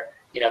we're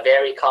in a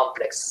very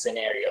complex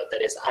scenario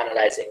that is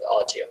analyzing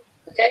audio,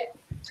 okay?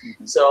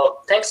 So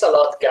thanks a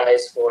lot,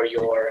 guys, for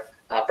your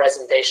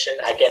presentation.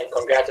 Again,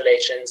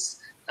 congratulations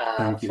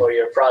for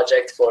your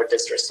project, for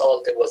this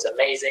result. It was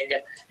amazing,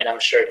 and I'm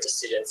sure the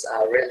students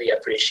really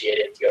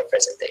appreciated your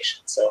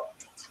presentation. So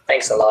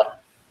thanks a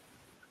lot.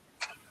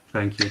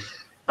 Thank you.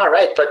 All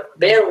right, but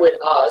bear with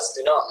us,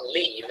 do not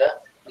leave,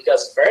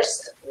 because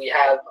first we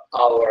have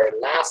our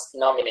last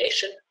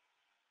nomination.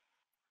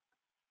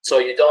 So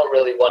you don't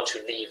really want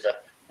to leave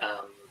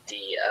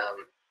the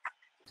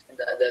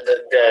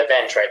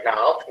event right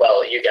now.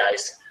 Well, you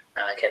guys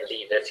can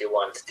leave if you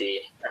want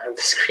the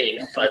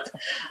screen. But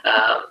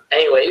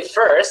anyway,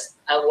 first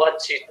I want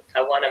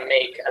to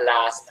make a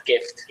last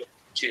gift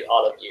to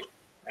all of you,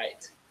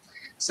 right?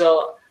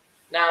 So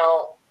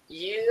now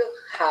you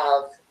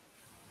have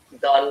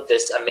done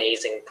this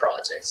amazing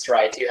project,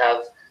 right? You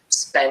have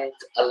spent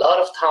a lot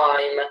of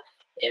time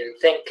in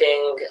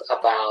thinking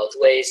about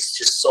ways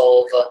to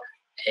solve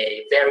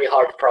a very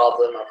hard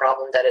problem, a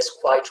problem that is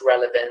quite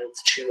relevant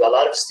to a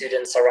lot of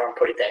students around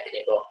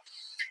Politecnico.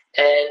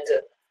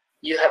 And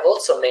you have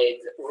also made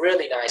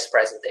really nice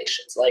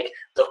presentations. Like,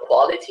 the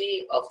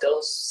quality of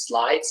those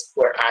slides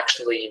were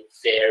actually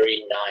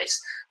very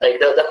nice. Like,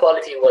 the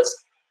quality was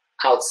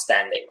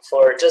outstanding.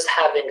 For just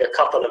having a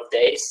couple of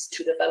days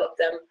to develop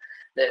them,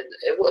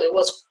 it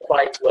was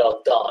quite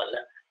well done.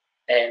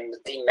 And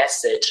the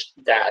message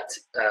that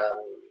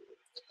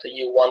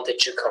you wanted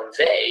to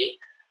convey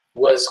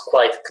was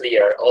quite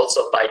clear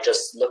also by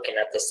just looking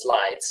at the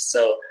slides.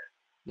 So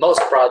most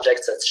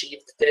projects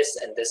achieved this,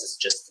 and this is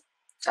just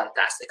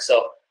fantastic.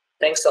 So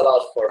thanks a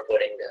lot for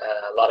putting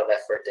a lot of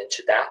effort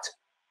into that.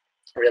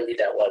 Really,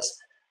 that was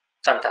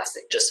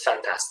fantastic, just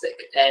fantastic.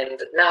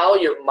 And now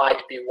you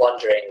might be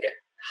wondering,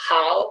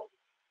 how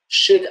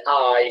should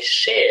I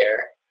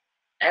share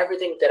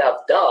everything that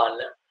I've done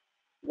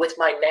with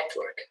my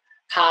network?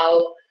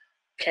 How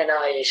can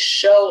I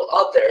show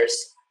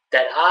others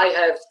that I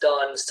have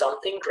done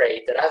something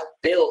great, that I've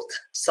built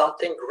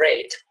something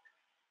great,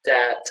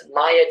 that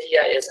my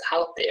idea is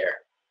out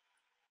there?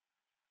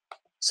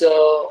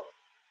 So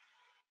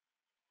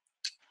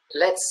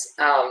let's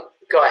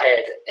go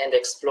ahead and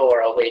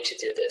explore a way to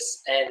do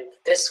this. And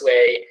this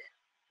way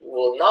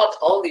will not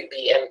only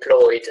be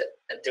employed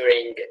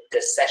during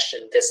this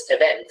session, this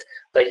event,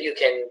 but you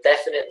can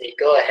definitely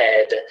go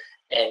ahead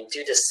and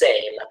do the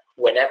same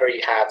whenever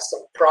you have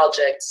some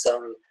project,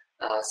 some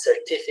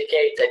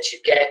certificate that you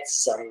get,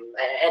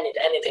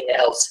 anything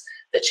else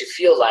that you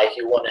feel like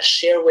you want to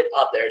share with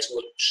others,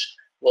 which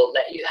will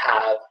let you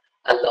have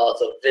a lot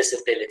of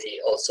visibility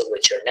also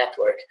with your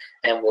network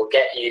and will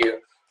get you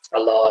a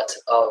lot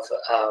of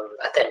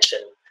attention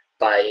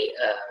by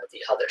the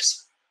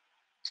others.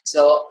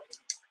 So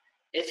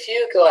if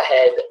you go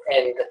ahead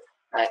and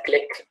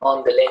click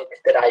on the link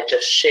that I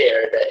just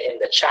shared in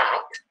the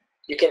chat,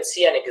 you can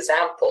see an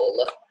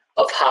example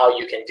of how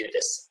you can do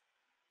this.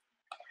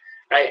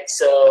 Right,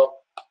 so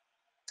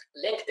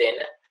LinkedIn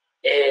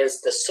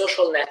is the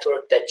social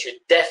network that you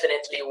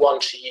definitely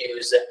want to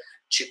use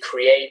to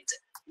create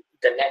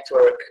the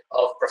network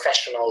of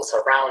professionals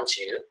around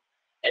you,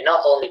 and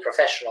not only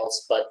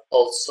professionals, but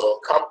also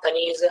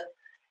companies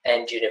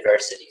and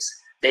universities.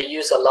 They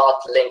use a lot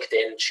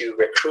LinkedIn to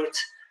recruit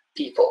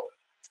people.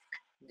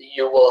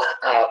 You will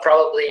you're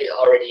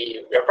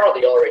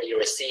probably already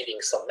receiving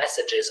some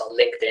messages on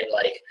LinkedIn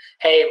like,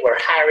 hey, we're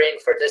hiring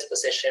for this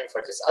position,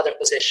 for this other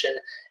position,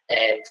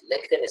 and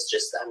LinkedIn is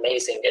just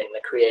amazing in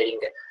creating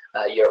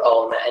your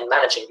own and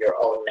managing your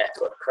own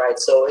network, right?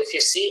 So if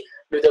you see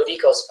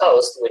Ludovico's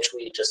post, which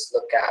we just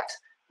look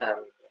at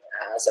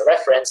as a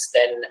reference,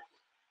 then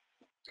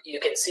you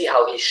can see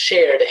how he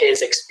shared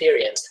his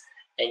experience,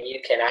 and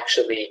you can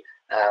actually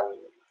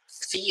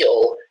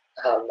feel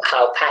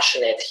how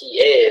passionate he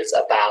is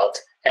about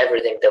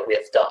everything that we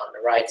have done,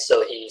 right?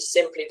 So he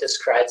simply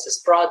describes his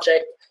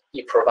project,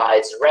 he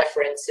provides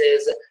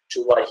references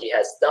to what he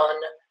has done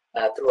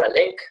through a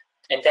link,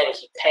 and then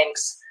he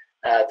thanks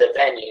the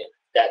venue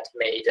that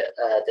made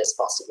this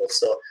possible.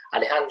 So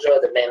Alejandro,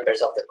 the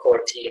members of the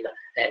core team,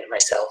 and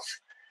myself.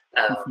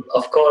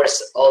 Of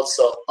course,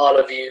 also all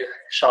of you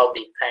shall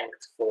be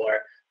thanked for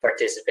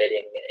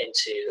participating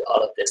into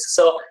all of this.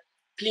 So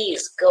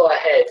please go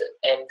ahead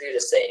and do the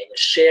same.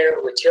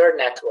 Share with your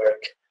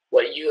network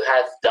what you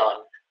have done,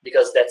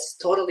 because that's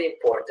totally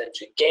important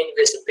to gain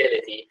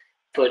visibility,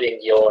 putting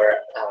your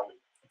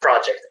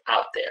project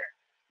out there.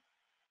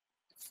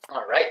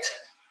 All right.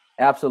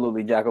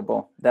 Absolutely,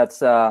 Jacopo.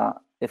 That's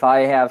if I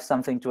have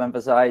something to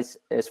emphasize,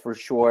 is for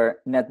sure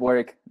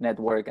network,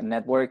 network, and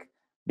network,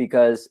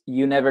 because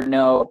you never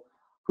know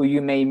who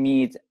you may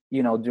meet,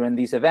 you know, during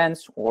these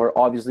events, or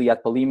obviously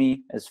at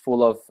PoliMi is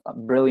full of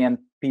brilliant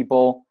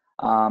people,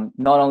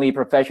 not only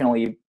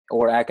professionally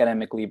or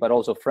academically, but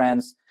also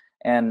friends,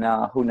 and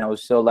who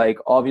knows. So like,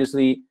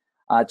 obviously,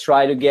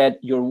 try to get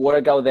your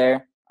work out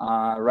there.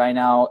 Right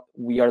now,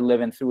 we are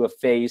living through a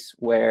phase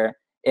where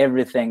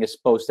everything is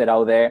posted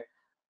out there,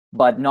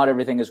 but not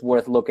everything is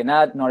worth looking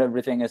at. Not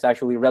everything is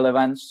actually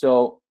relevant.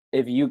 So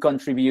if you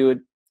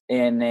contribute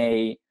in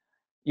a,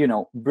 you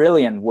know,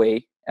 brilliant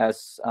way,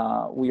 as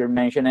we are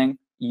mentioning,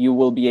 you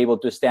will be able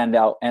to stand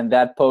out. And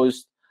that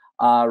post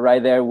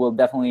right there will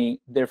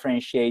definitely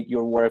differentiate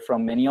your work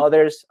from many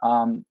others.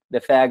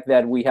 The fact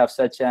that we have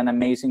such an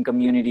amazing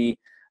community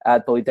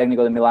at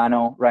Politecnico di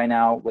Milano right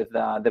now with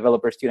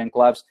developer student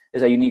clubs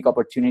is a unique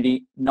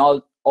opportunity.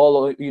 Not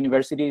all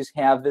universities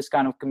have this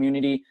kind of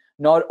community.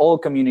 Not all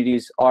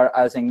communities are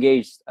as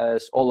engaged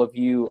as all of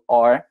you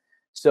are.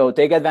 So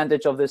take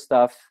advantage of this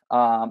stuff,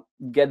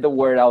 get the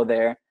word out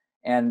there,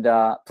 and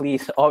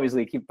please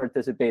obviously keep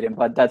participating.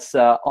 But that's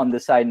on the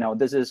side note.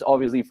 This is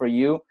obviously for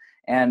you.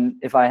 And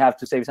if I have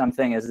to say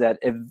something, is that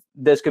if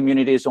this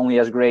community is only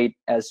as great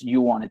as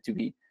you want it to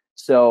be.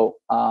 So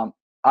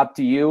up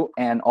to you,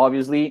 and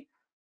obviously,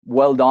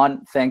 well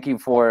done. Thank you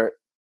for,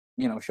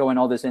 you know, showing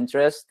all this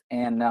interest,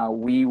 and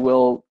we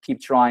will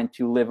keep trying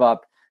to live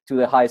up to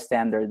the high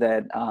standard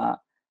that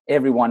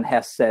everyone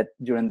has set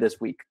during this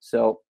week.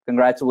 So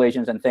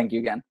congratulations and thank you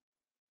again.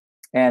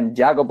 And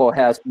Jacopo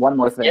has one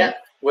more thing. Yeah,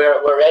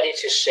 we're ready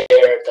to share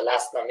the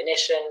last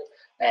nomination.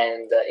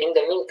 And in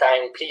the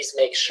meantime, please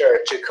make sure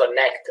to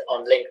connect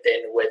on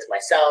LinkedIn with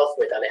myself,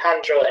 with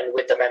Alejandro, and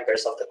with the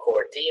members of the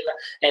core team,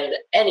 and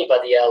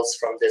anybody else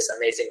from this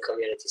amazing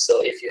community.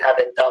 So if you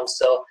haven't done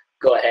so,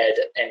 go ahead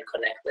and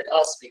connect with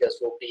us, because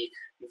we'll be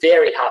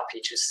very happy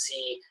to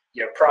see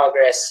your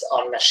progress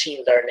on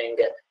machine learning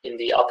in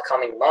the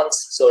upcoming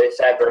months. So if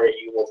ever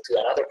you will do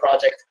another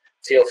project,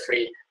 feel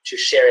free to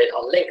share it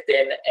on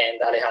LinkedIn,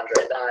 and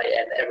Alejandro and I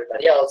and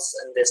everybody else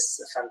in this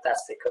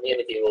fantastic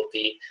community will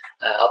be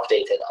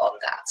updated on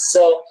that.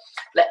 So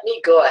let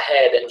me go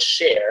ahead and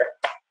share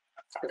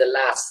the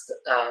last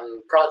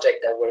project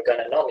that we're going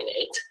to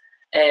nominate.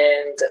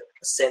 And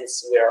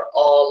since we're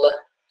all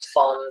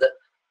fond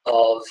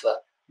of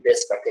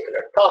this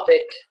particular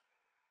topic,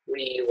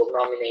 we will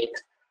nominate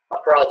a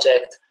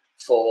project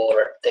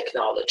for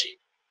technology.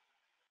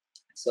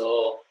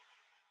 So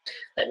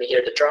let me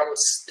hear the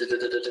drums.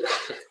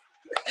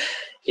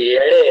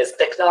 Here it is,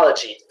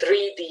 technology,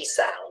 3D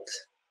sound,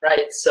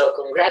 right? So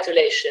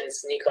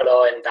congratulations,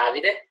 Nicolo and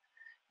Davide.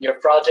 Your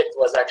project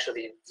was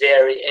actually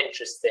very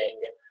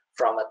interesting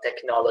from a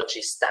technology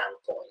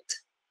standpoint.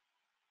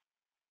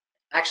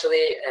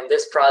 Actually, in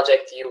this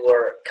project, you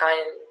were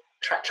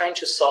trying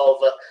to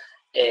solve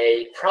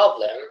a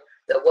problem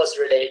that was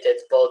related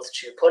both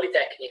to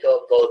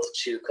Polytechnico, both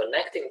to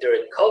connecting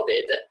during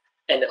COVID,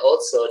 and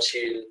also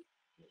to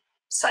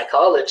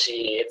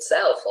psychology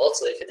itself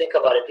also, if you think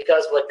about it,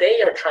 because what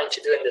they are trying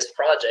to do in this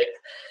project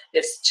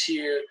is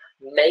to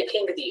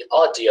making the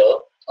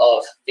audio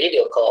of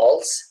video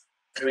calls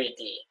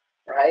 3D,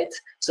 right?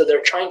 So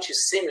they're trying to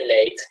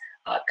simulate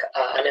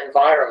an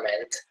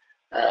environment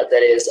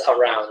that is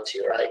around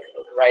you,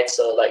 right?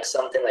 So like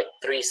something like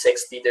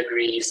 360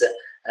 degrees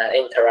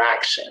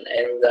interaction.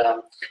 And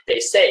they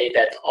say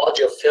that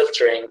audio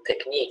filtering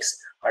techniques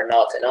are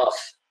not enough,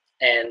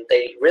 and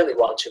they really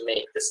want to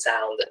make the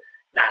sound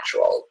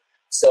natural.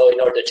 So in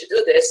order to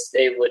do this,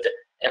 they would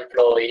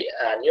employ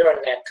a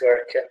neural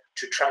network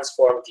to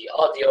transform the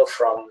audio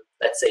from,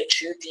 let's say,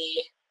 2D,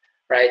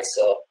 right?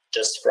 So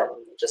just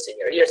in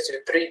your ears,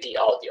 to 3D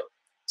audio.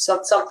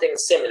 Something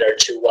similar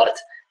to what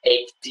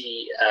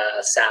 8D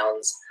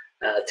sounds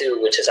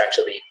do, which is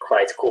actually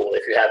quite cool.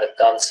 If you haven't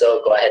done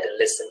so, go ahead and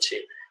listen to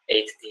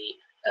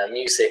 8D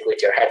music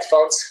with your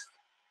headphones.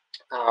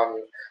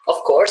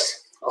 Of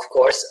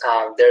course,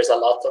 there's a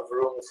lot of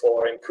room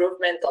for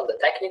improvement on the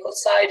technical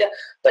side,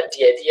 but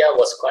the idea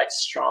was quite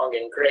strong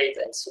and great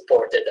and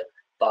supported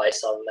by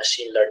some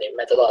machine learning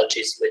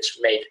methodologies, which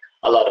made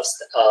a lot of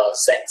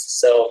sense.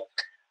 So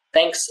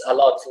thanks a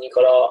lot,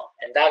 Nicolò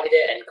and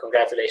Davide, and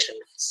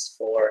congratulations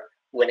for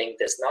winning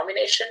this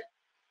nomination.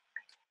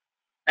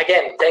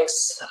 Again,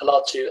 thanks a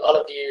lot to all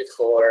of you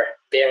for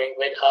bearing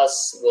with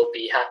us. We'll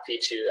be happy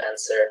to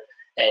answer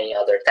any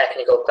other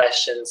technical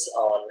questions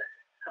on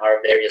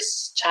our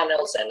various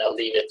channels, and I'll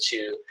leave it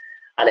to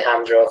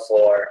Alejandro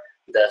for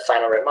the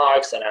final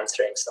remarks and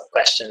answering some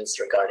questions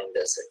regarding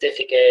the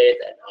certificate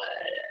and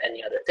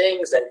any other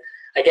things. And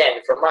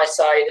again, from my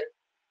side,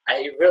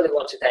 I really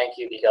want to thank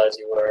you because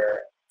you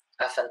were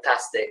a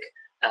fantastic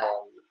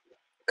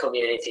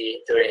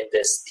community during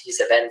these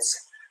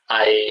events.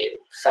 I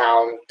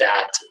found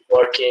that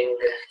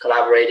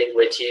collaborating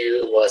with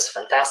you was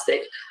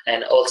fantastic,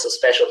 and also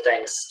special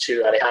thanks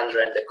to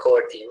Alejandro and the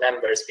core team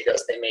members,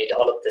 because they made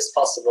all of this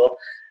possible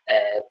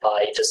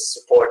by just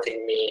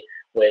supporting me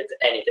with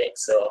anything.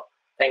 So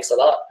thanks a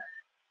lot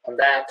on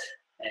that,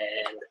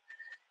 and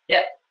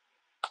yeah.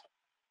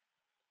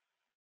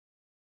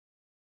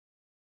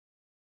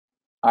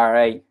 All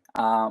right.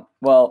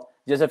 Well,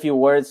 just a few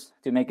words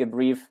to make it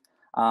brief.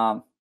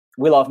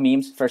 We love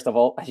memes, first of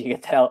all, as you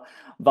can tell.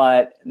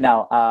 But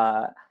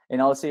now, in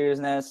all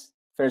seriousness,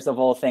 first of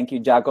all, thank you,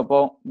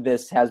 Jacopo.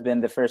 This has been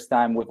the first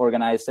time we've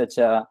organized such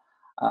a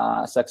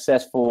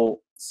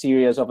successful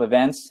series of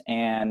events,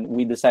 and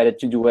we decided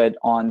to do it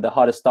on the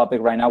hottest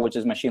topic right now, which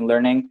is machine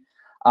learning.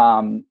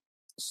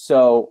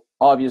 So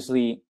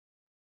obviously,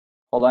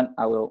 hold on,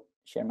 I will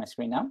share my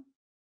screen now.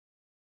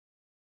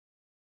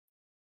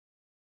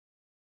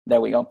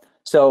 There we go.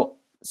 So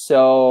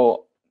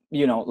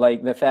you know,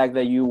 like the fact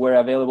that you were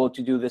available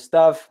to do this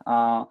stuff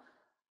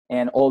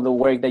and all the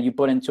work that you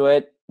put into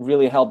it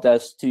really helped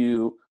us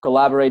to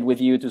collaborate with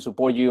you, to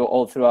support you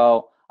all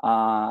throughout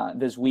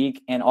this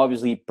week, and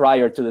obviously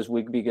prior to this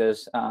week,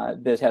 because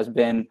this has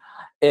been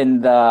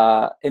in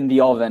the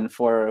oven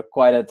for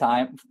quite a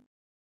time.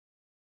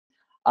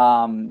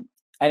 And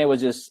it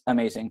was just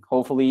amazing.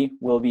 Hopefully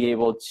we'll be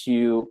able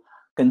to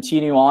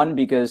continue on,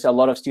 because a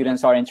lot of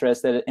students are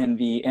interested in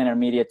the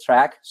intermediate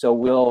track. So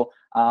we'll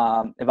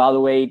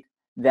evaluate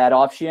that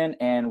option,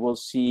 and we'll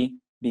see,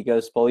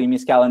 because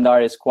PoliMi's calendar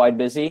is quite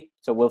busy.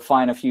 So we'll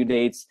find a few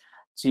dates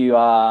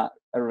to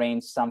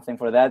arrange something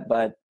for that.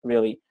 But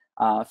really,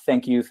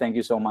 thank you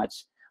so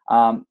much.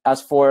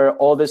 As for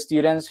all the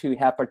students who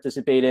have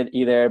participated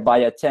either by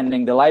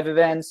attending the live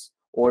events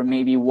or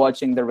maybe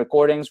watching the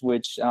recordings,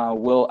 which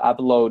we'll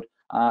upload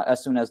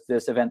as soon as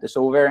this event is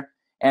over,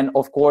 and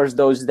of course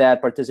those that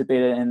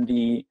participated in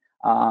the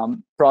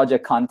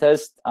project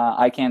contest,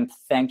 I can't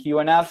thank you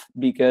enough,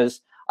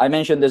 because I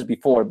mentioned this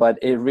before, but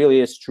it really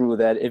is true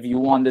that if you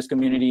want this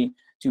community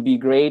to be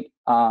great,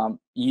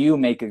 you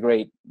make it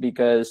great,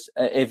 because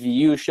if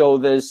you show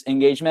this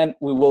engagement,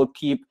 we will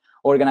keep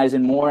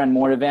organizing more and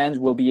more events.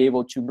 We'll be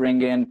able to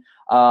bring in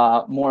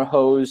more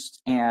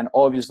hosts, and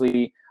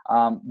obviously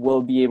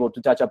we'll be able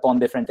to touch upon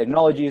different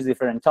technologies,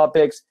 different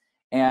topics.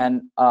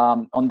 And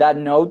on that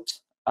note,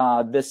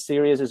 this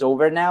series is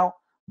over now,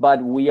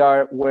 but we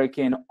are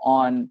working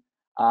on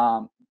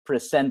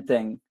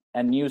presenting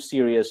a new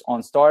series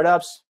on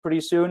startups pretty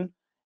soon,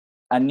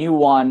 a new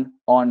one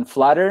on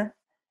Flutter,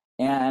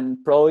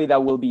 and probably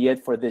that will be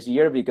it for this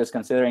year, because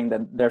considering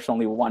that there's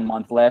only 1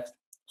 month left,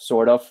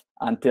 sort of,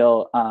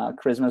 until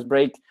Christmas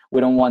break,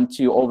 we don't want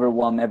to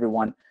overwhelm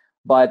everyone.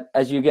 But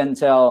as you can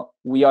tell,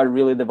 we are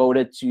really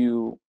devoted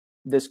to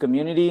this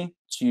community,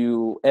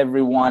 to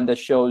everyone that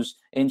shows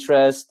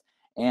interest.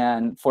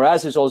 And for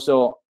us, it's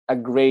also a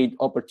great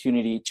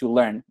opportunity to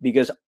learn,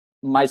 because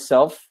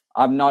myself,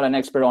 I'm not an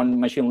expert on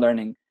machine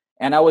learning,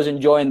 and I was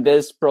enjoying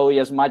this probably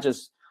as much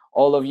as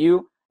all of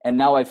you. And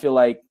now I feel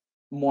like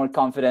more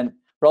confident,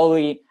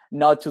 probably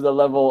not to the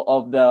level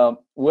of the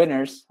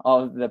winners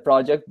of the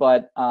project,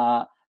 but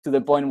to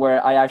the point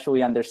where I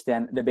actually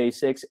understand the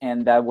basics,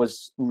 and that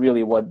was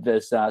really what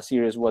this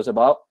series was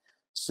about.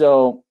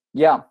 So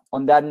yeah,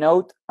 on that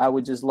note, I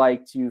would just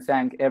like to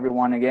thank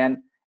everyone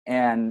again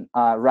and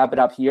wrap it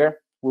up here.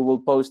 We will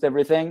post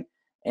everything,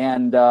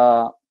 and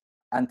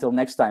until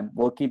next time,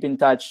 we'll keep in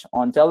touch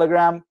on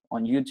Telegram,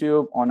 on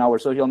YouTube, on our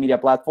social media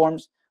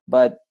platforms.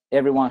 But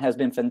everyone has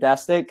been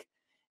fantastic,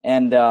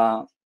 and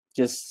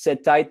just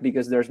sit tight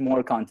because there's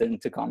more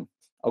content to come.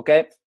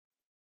 Okay?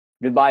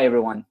 Goodbye,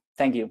 everyone.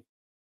 Thank you.